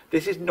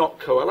 This is not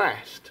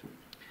coalesced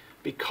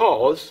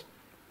because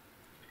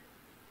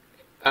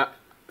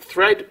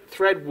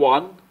thread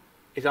 1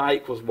 is I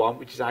equals 1,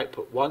 which is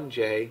output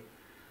 1j.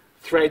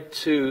 Thread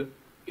 2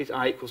 is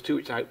I equals 2,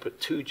 which is output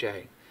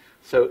 2j.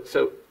 So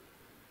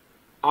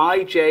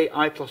ij,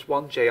 I plus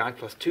 1j, I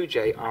plus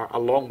 2j are a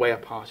long way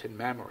apart in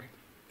memory.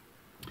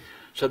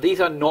 So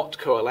these are not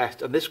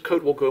coalesced, and this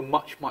code will go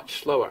much, much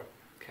slower,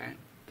 okay,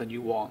 than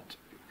you want.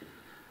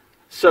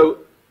 So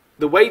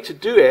the way to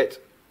do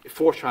it,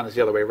 Fortran is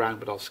the other way around,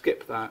 but I'll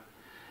skip that,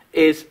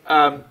 is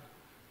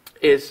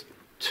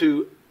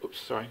to,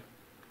 oops, sorry.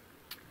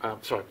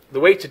 The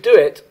way to do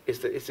it is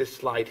this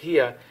slide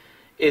here,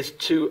 is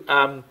to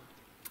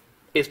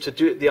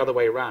do it the other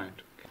way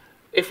around.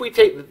 If we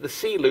take the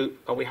C loop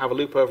and we have a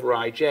loop over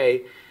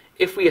ij,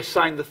 if we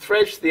assign the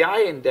threads to the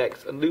I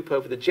index and loop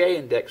over the j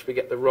index, we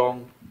get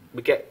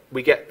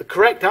the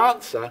correct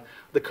answer.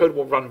 The code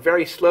will run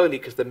very slowly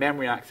because the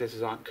memory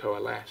accesses aren't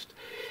coalesced.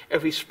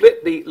 If we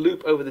split the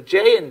loop over the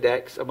j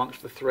index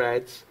amongst the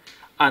threads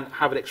and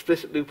have an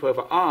explicit loop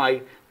over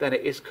I, then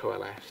it is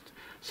coalesced.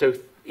 So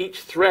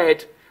each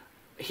thread,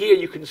 here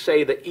you can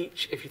say that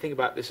each, if you think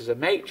about this as a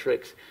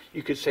matrix,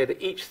 you could say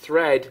that each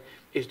thread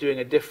is doing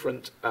a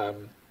different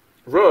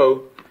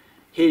row.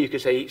 Here you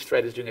could say each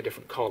thread is doing a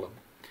different column.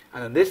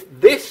 And in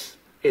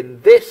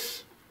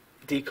this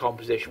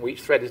decomposition, where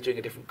each thread is doing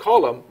a different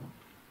column,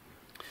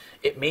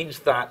 it means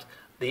that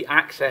the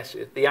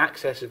accesses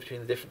between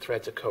the different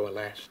threads are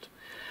coalesced.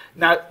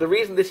 Now, the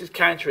reason this is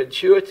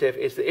counterintuitive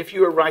is that if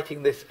you were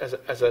writing this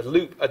as a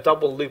loop, a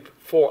double loop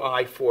for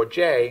I, for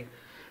j,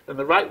 then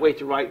the right way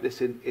to write this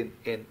in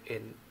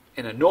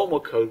a normal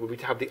code would be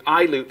to have the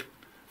I loop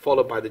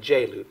followed by the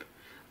j loop.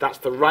 That's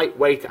the right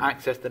way to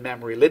access the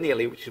memory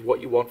linearly, which is what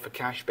you want for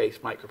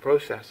cache-based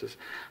microprocessors.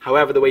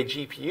 However, the way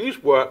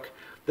GPUs work,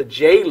 the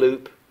j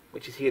loop,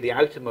 which is here the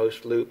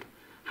outermost loop,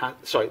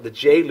 the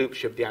j loop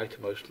should be the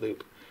outermost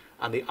loop,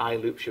 and the I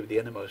loop should be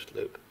the innermost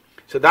loop.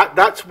 So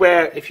that's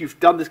where, if you've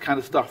done this kind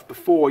of stuff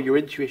before, your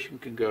intuition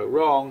can go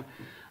wrong,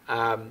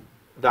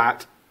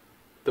 that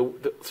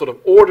the sort of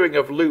ordering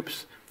of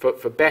loops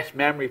for best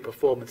memory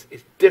performance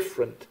is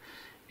different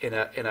in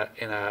a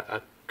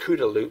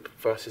CUDA loop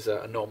versus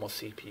a normal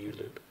CPU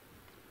loop.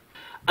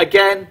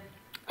 Again,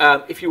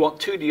 if you want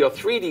 2D or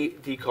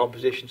 3D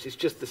decompositions, it's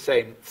just the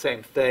same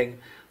thing,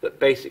 that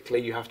basically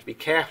you have to be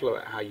careful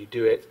about how you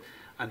do it.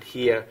 And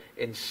here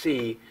in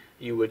C,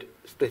 you would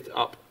split it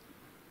up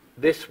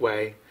this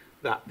way,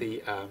 that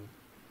the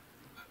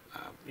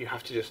you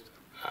have to just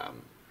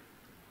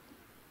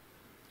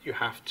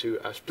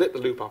split the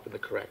loop up in the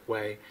correct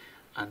way,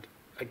 and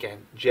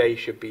again, the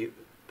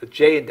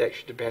J index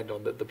should depend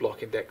on the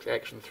block index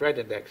X and the thread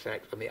index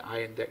X, and the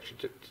I index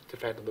should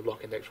depend on the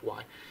block index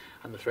Y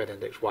and the thread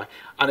index Y.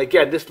 And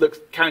again, this looks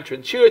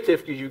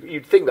counterintuitive, because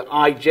you'd think that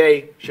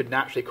IJ should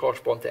naturally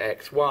correspond to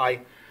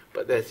XY,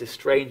 but there's this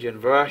strange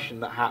inversion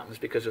that happens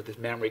because of this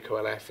memory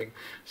coalescing.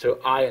 So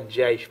I and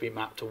J should be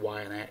mapped to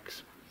Y and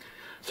X.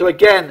 So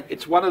again,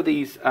 it's one of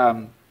these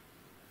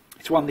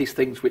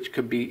things which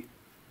can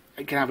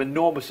have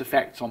enormous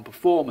effects on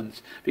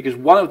performance, because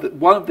one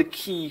of the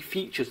key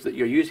features that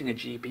you're using a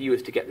GPU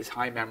is to get this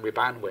high memory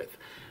bandwidth.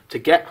 To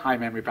get high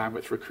memory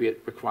bandwidth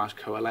requires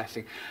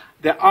coalescing.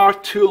 There are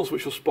tools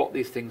which will spot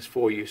these things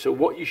for you. So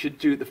what you should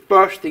do, the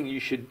first thing you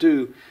should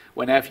do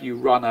whenever you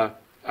develop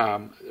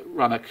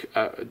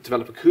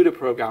a CUDA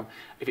program,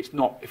 if it's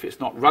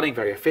not running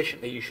very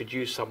efficiently, you should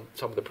use some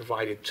of the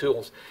provided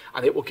tools,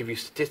 and it will give you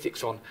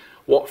statistics on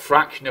what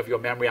fraction of your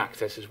memory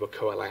accesses were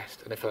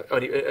coalesced. And if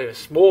only a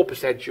small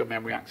percentage of your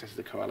memory accesses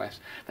are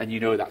coalesced, then you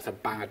know that's a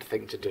bad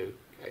thing to do.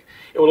 Okay?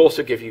 It will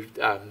also give you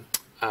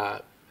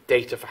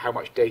data for how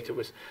much data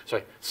was,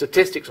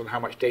 statistics on how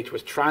much data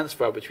was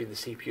transferred between the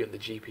CPU and the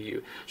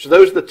GPU. So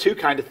those are the two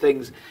kind of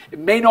things. It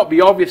may not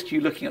be obvious to you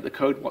looking at the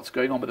code what's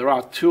going on, but there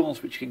are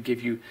tools which can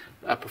give you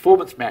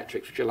performance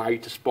metrics which allow you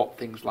to spot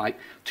things like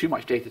too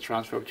much data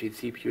transfer between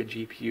CPU and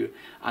GPU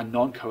and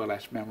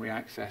non-coalesced memory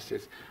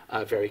accesses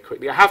very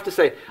quickly. I have to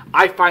say,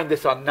 I find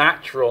this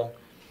unnatural,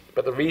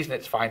 but the reason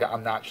it's find it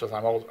unnatural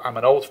is I'm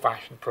an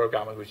old-fashioned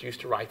programmer who was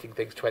used to writing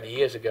things 20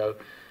 years ago,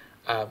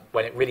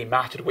 when it really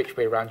mattered which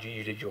way around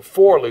you did your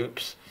for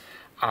loops,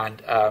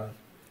 and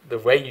the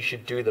way you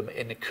should do them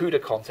in a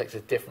CUDA context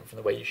is different from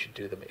the way you should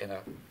do them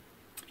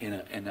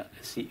in a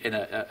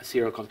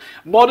serial context.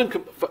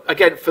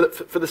 Again,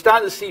 for the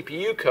standard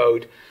CPU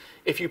code,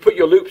 if you put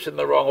your loops in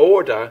the wrong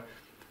order,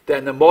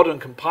 then the modern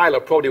compiler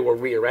probably will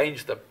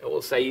rearrange them. It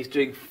will say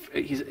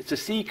it's a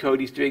C code,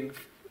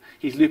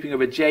 he's looping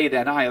over J,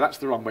 then I. That's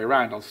the wrong way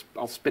around.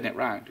 I'll spin it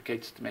round, okay,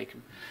 just to make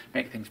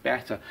things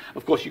better.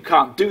 Of course, you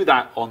can't do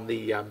that on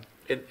the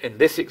in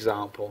this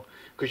example,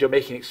 because you're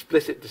making an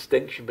explicit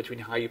distinction between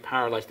how you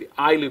parallelize. The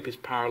I loop is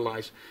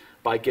parallelized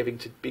by being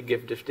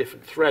given to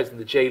different threads, and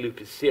the J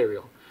loop is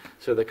serial.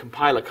 So the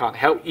compiler can't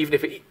help, even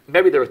if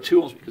maybe there are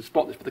tools we can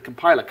spot this, but the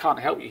compiler can't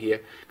help you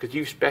here because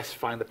you've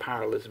specified the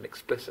parallelism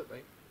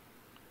explicitly.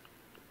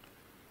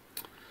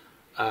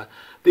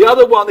 The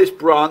other one is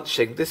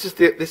branching. This is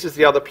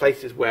the other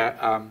places where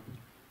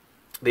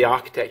the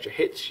architecture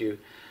hits you.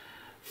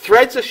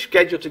 Threads are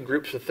scheduled in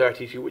groups of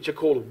 32, which are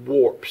called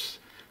warps.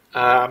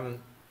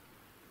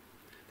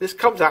 This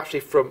comes actually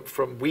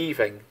from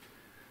weaving.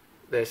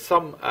 There's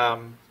some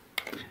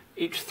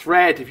each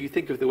thread. If you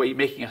think of the way you're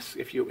making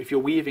if you're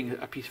weaving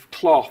a piece of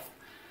cloth,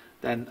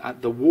 then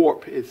the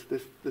warp is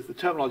there's the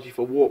terminology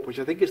for warp, which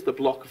I think is the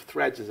block of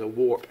threads is a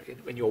warp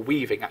when you're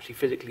weaving, actually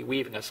physically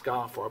weaving a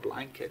scarf or a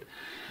blanket.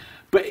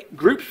 But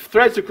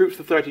threads of groups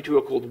of 32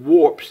 are called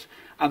warps,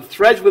 and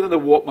threads within the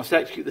warp must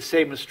execute the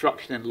same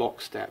instruction in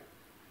lockstep.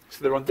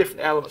 So they're on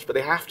different elements, but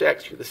they have to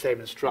execute the same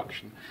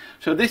instruction.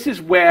 So this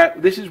is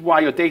why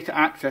your data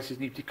accesses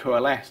need to be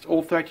coalesced.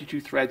 All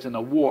 32 threads in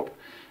a warp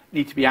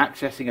need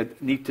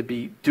to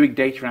be doing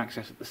data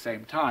access at the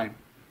same time.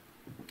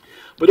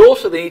 But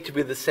also they need to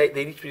be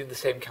doing the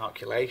same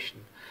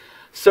calculation.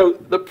 So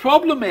the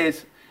problem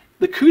is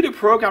the CUDA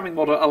programming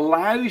model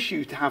allows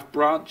you to have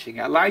branching.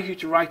 It allows you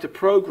to write a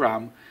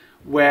program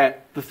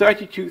where the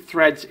 32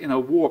 threads in a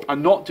warp are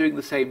not doing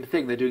the same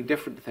thing, they're doing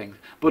different things.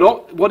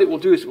 But what it will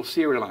do is it will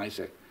serialize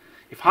it.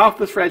 If half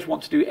the threads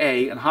want to do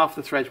A and half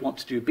the threads want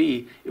to do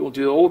B, it will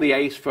do all the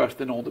A's first,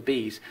 then all the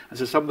B's. And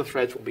so some of the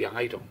threads will be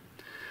idle.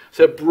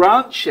 So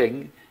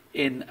branching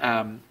in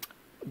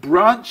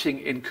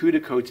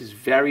CUDA codes is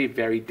very,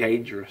 very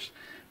dangerous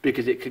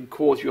because it can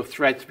cause your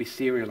thread to be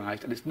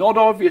serialized. And it's not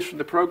obvious from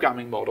the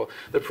programming model.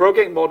 The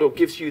programming model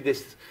gives you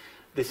this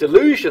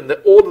illusion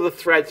that all of the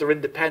threads are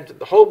independent.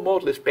 The whole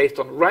model is based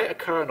on write a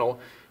kernel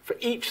for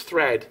each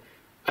thread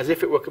as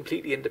if it were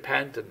completely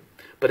independent.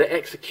 But at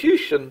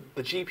execution,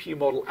 the GPU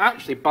model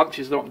actually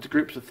bunches them up into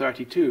groups of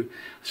 32.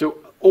 So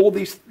all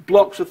these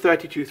blocks of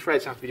 32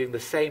 threads have to be doing the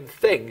same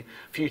thing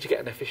for you to get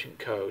an efficient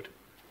code.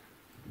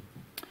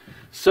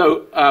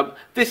 So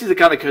this is a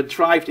kind of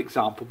contrived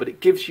example, but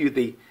it gives you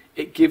the,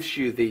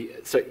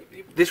 so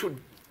this would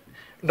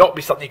not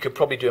be something you could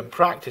probably do in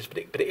practice, but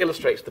it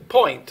illustrates the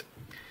point.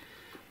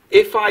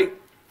 If I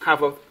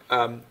have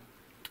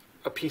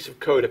a piece of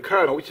code, a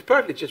kernel, which is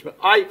perfectly legitimate,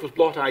 I equals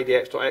blot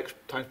idx dot x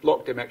times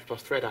block dim x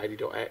plus thread id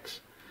dot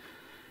x.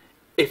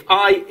 If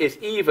I is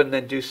even,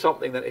 then do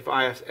something, then if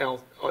I is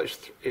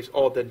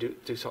odd, then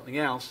do something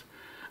else.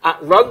 At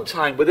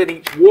runtime, within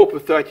each warp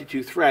of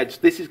 32 threads,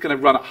 this is going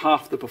to run at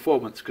half the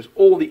performance because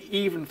all the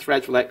even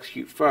threads will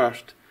execute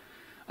first,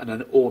 and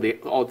then all the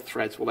odd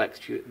threads will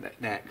execute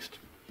next.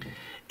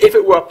 If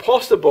it were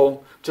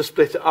possible to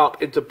split it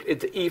up into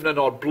even and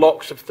odd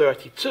blocks of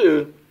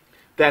 32,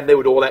 then they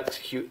would all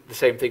execute the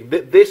same thing.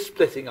 This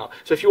splitting up.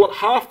 So if you want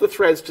half the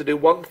threads to do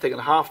one thing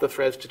and half the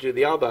threads to do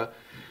the other,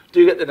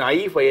 doing it the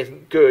naive way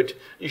isn't good.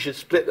 You should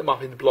split them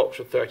up into blocks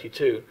of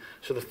 32.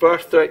 So the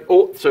first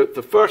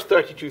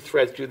 32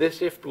 threads do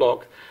this if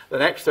block, the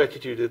next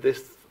 32 do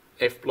this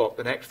if block,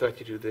 the next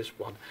 32 do this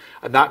one.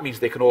 And that means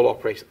they can all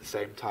operate at the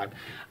same time.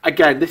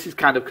 Again, this is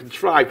kind of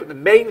contrived, but the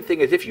main thing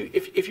is if you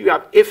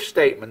have if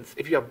statements,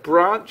 if you have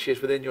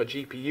branches within your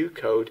GPU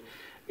code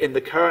in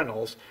the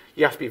kernels,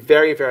 you have to be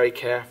very, very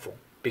careful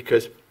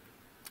because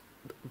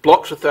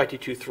blocks of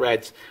 32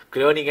 threads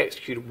can only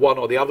execute one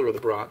or the other of the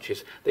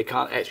branches. They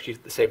can't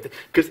execute the same thing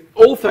because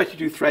all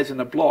 32 threads in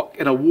a block,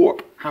 in a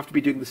warp, have to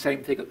be doing the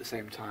same thing at the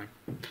same time.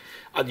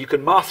 And you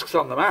can mask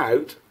some of them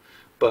out,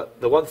 but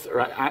the ones that are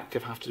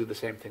active have to do the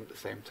same thing at the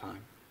same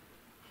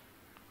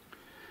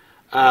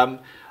time.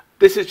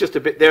 This is just a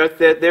bit. There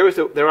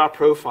are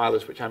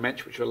profilers which I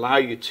mentioned which allow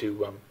you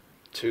to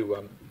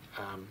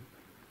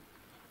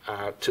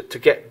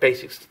get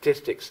basic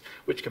statistics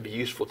which can be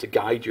useful to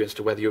guide you as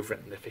to whether you've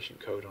written efficient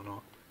code or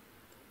not.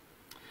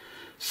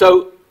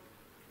 So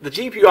the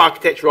GPU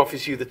architecture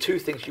offers you the two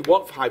things you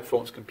want for high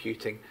performance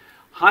computing: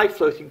 high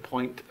floating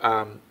point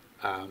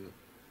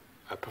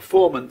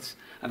performance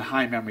and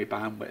high memory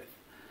bandwidth.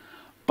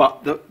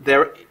 But the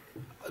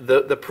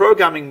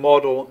programming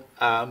model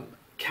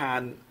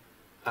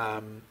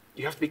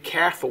you have to be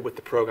careful with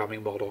the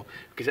programming model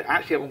because it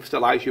actually almost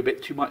allows you a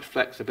bit too much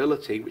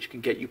flexibility, which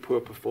can get you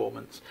poor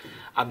performance.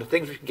 And the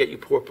things which can get you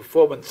poor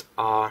performance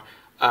are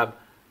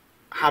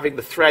having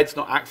the threads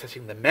not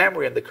accessing the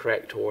memory in the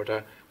correct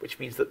order, which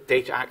means that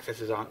data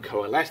accesses aren't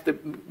coalesced.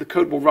 The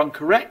code will run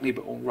correctly,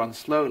 but will run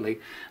slowly.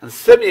 And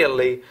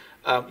similarly,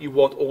 you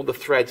want all the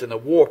threads in a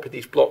warp of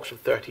these blocks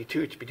of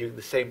 32 to be doing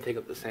the same thing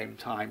at the same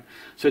time.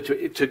 So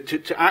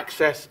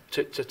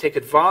to take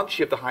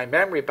advantage of the high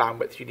memory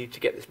bandwidth, you need to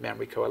get this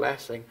memory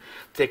coalescing.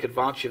 To take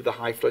advantage of the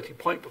high floating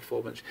point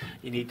performance,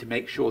 you need to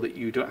make sure that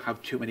you don't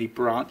have too many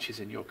branches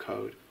in your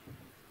code.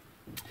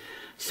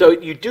 So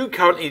you do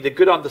currently need a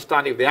good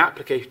understanding of the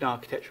application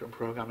architecture and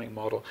programming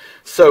model.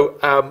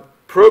 So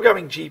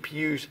programming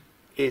GPUs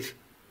is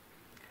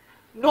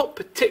not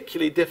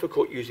particularly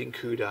difficult using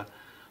CUDA,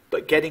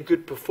 but getting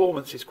good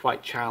performance is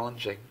quite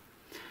challenging.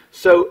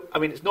 So, I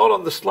mean, it's not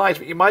on the slides,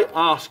 but you might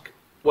ask,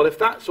 well, if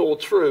that's all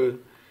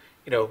true,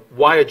 you know,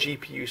 why are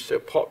GPUs so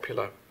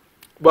popular?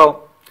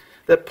 Well,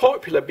 they're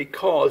popular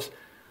because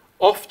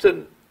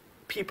often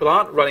people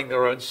aren't running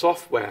their own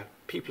software.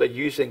 People are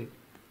using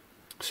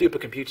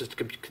supercomputers to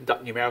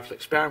conduct numerical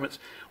experiments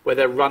where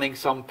they're running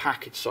some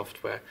package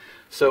software.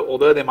 So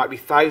although there might be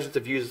thousands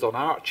of users on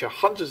Archer,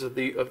 hundreds of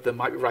them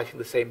might be writing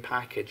the same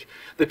package.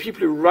 The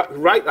people who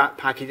write that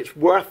package, it's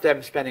worth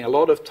them spending a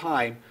lot of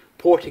time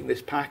porting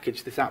this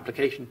package, this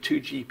application to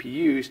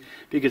GPUs,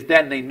 because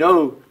then they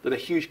know that a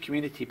huge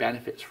community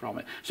benefits from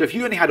it. So if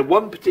you only had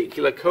one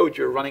particular code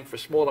you're running for a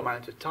small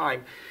amount of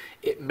time,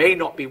 it may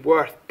not be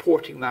worth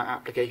porting that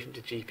application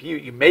to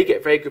GPU. You may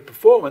get very good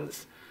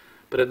performance,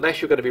 but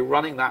unless you're going to be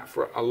running that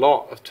for a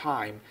lot of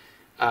time,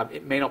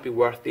 it may not be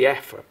worth the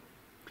effort.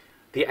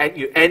 The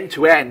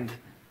end-to-end,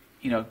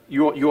 you know,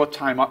 your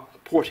time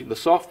porting the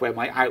software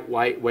might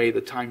outweigh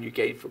the time you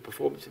gain for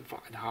performance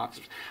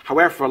enhancements.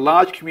 However, for a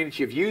large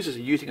community of users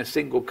using a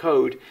single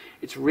code,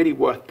 it's really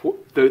worth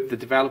the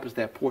developers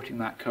there porting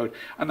that code,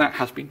 and that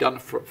has been done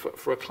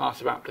for a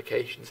class of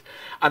applications.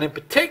 And in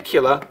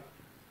particular,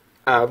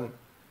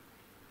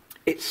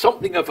 it's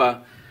something of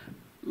a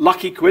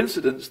lucky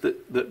coincidence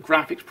that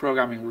graphics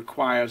programming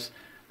requires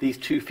these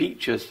two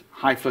features,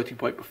 high floating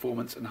point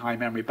performance and high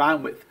memory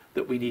bandwidth,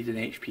 that we need in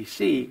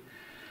HPC.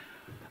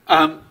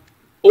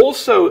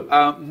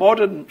 Also,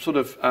 modern sort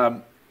of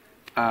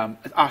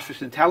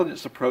artificial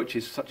intelligence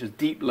approaches such as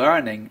deep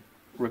learning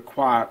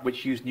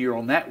which use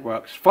neural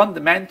networks,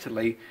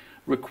 fundamentally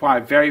require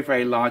very,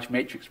 very large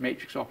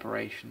matrix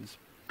operations.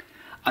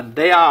 And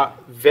they are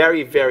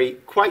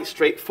quite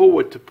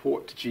straightforward to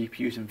port to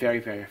GPUs and very,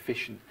 very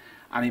efficient.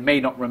 And you may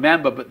not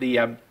remember, but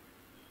the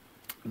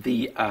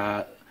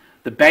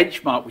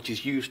benchmark which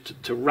is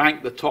used to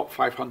rank the top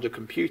 500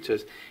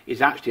 computers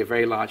is actually a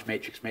very large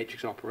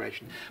matrix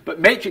operation.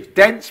 But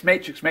dense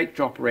matrix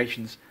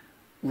operations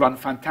run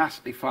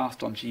fantastically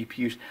fast on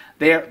GPUs.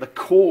 They're at the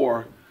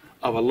core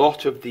of a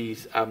lot of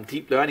these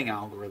deep learning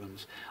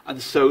algorithms. And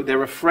so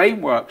there are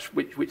frameworks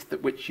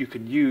which you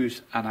can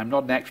use, and I'm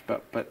not an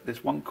expert, but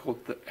there's one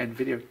called the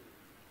NVIDIA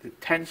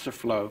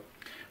TensorFlow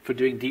for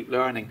doing deep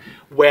learning,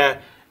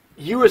 where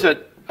you as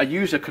a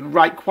user can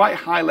write quite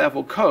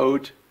high-level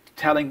code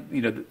telling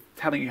you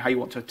how you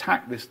want to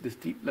attack this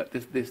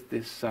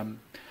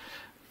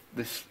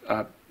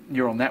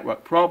neural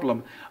network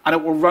problem, and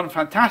it will run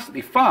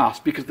fantastically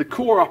fast because the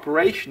core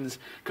operations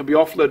can be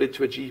offloaded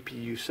to a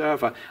GPU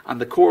server,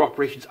 and the core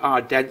operations are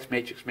dense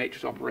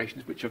matrix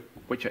operations which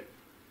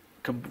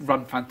can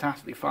run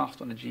fantastically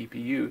fast on a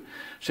GPU.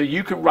 So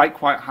you can write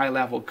quite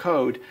high-level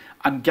code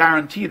and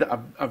guarantee that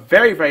a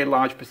very, very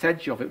large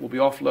percentage of it will be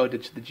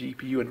offloaded to the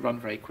GPU and run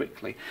very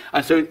quickly.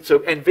 And so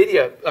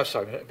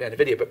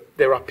NVIDIA, but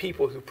there are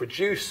people who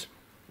produce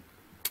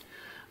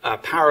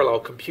parallel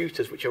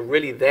computers which are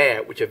really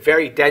there, which are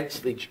very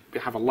densely,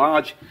 have a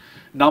large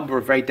number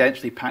of very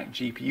densely packed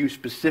GPUs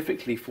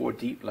specifically for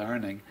deep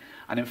learning.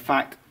 And in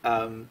fact,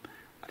 I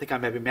think I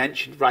maybe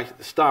mentioned right at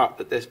the start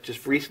that there's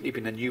just recently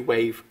been a new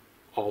wave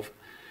of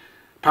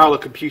parallel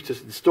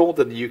computers installed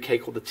in the UK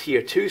called the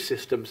Tier 2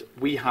 systems.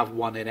 We have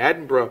one in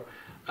Edinburgh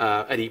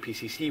at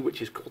EPCC, which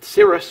is called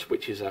Cirrus,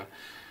 which is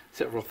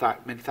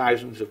many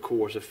thousands of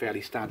cores of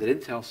fairly standard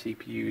Intel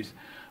CPUs.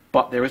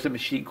 But there is a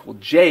machine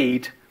called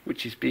Jade,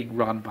 which is being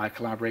run by a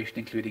collaboration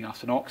including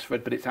us in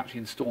Oxford, but it's actually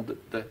installed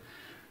at the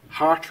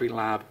Hartree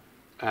lab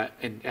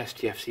in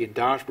STFC in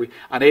Daresbury,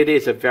 and it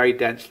is a very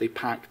densely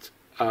packed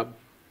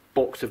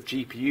box of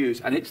GPUs,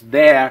 and it's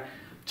there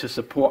to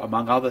support,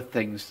 among other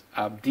things,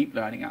 deep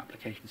learning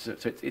applications.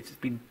 So it's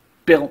been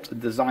built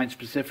and designed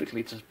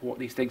specifically to support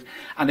these things.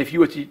 And if you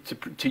were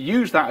to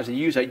use that as a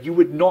user, you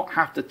would not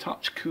have to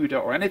touch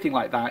CUDA or anything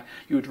like that.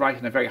 You would write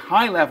in a very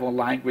high-level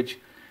language,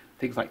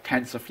 things like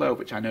TensorFlow,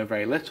 which I know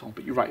very little,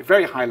 but you write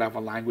very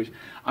high-level language,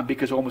 and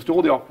because almost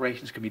all the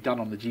operations can be done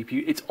on the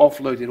GPU, it's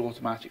offloaded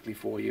automatically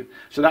for you.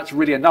 So that's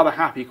really another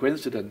happy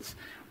coincidence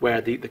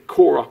where the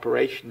core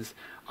operations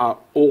are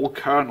all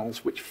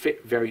kernels which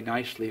fit very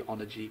nicely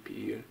on a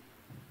GPU.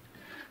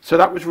 So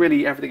that was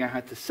really everything I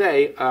had to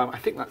say. I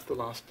think that's the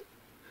last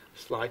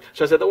slide.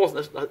 So I said that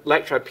wasn't a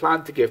lecture I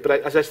planned to give,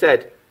 but as I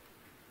said,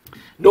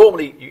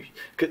 normally,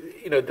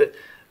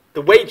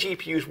 the way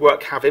GPUs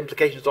work have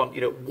implications on,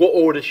 what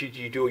order should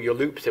you do your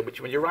loops in,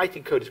 which when you're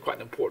writing code is quite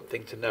an important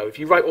thing to know. If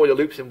you write all your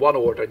loops in one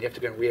order and you have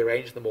to go and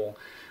rearrange them all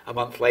a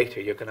month later,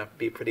 you're going to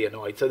be pretty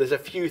annoyed. So there's a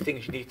few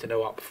things you need to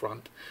know up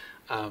front.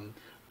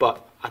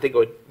 But I think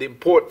the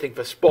important thing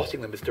for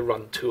spotting them is to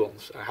run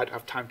tools. I don't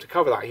have time to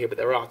cover that here, but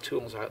there are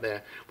tools out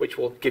there which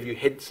will give you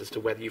hints as to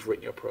whether you've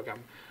written your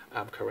program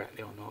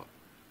correctly or not.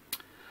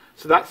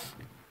 So that's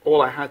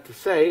all I had to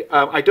say.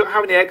 I don't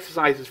have any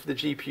exercises for the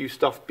GPU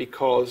stuff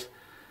because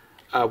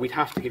we'd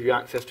have to give you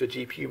access to a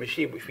GPU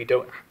machine, which we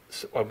don't.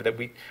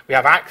 We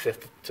have access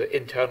to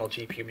internal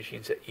GPU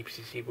machines at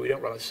EPCC, but we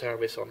don't run a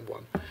service on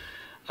one.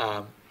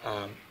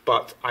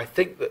 But I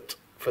think that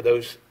for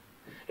those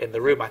in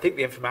the room, I think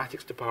the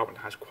informatics department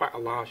has quite a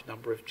large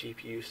number of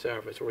GPU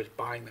servers, or is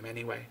buying them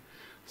anyway.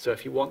 So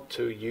if you want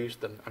to use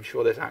them, I'm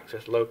sure there's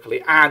access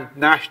locally and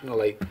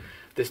nationally.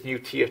 This new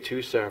Tier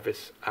 2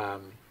 service,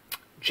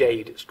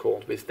 Jade it's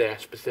called, is there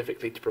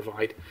specifically to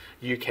provide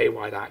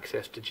UK-wide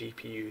access to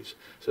GPUs.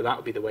 So that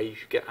would be the way you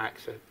should get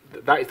access.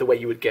 That is the way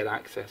you would get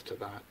access to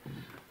that.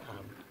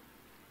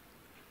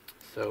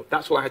 So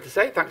that's all I had to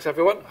say. Thanks,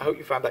 everyone. I hope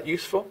you found that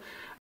useful.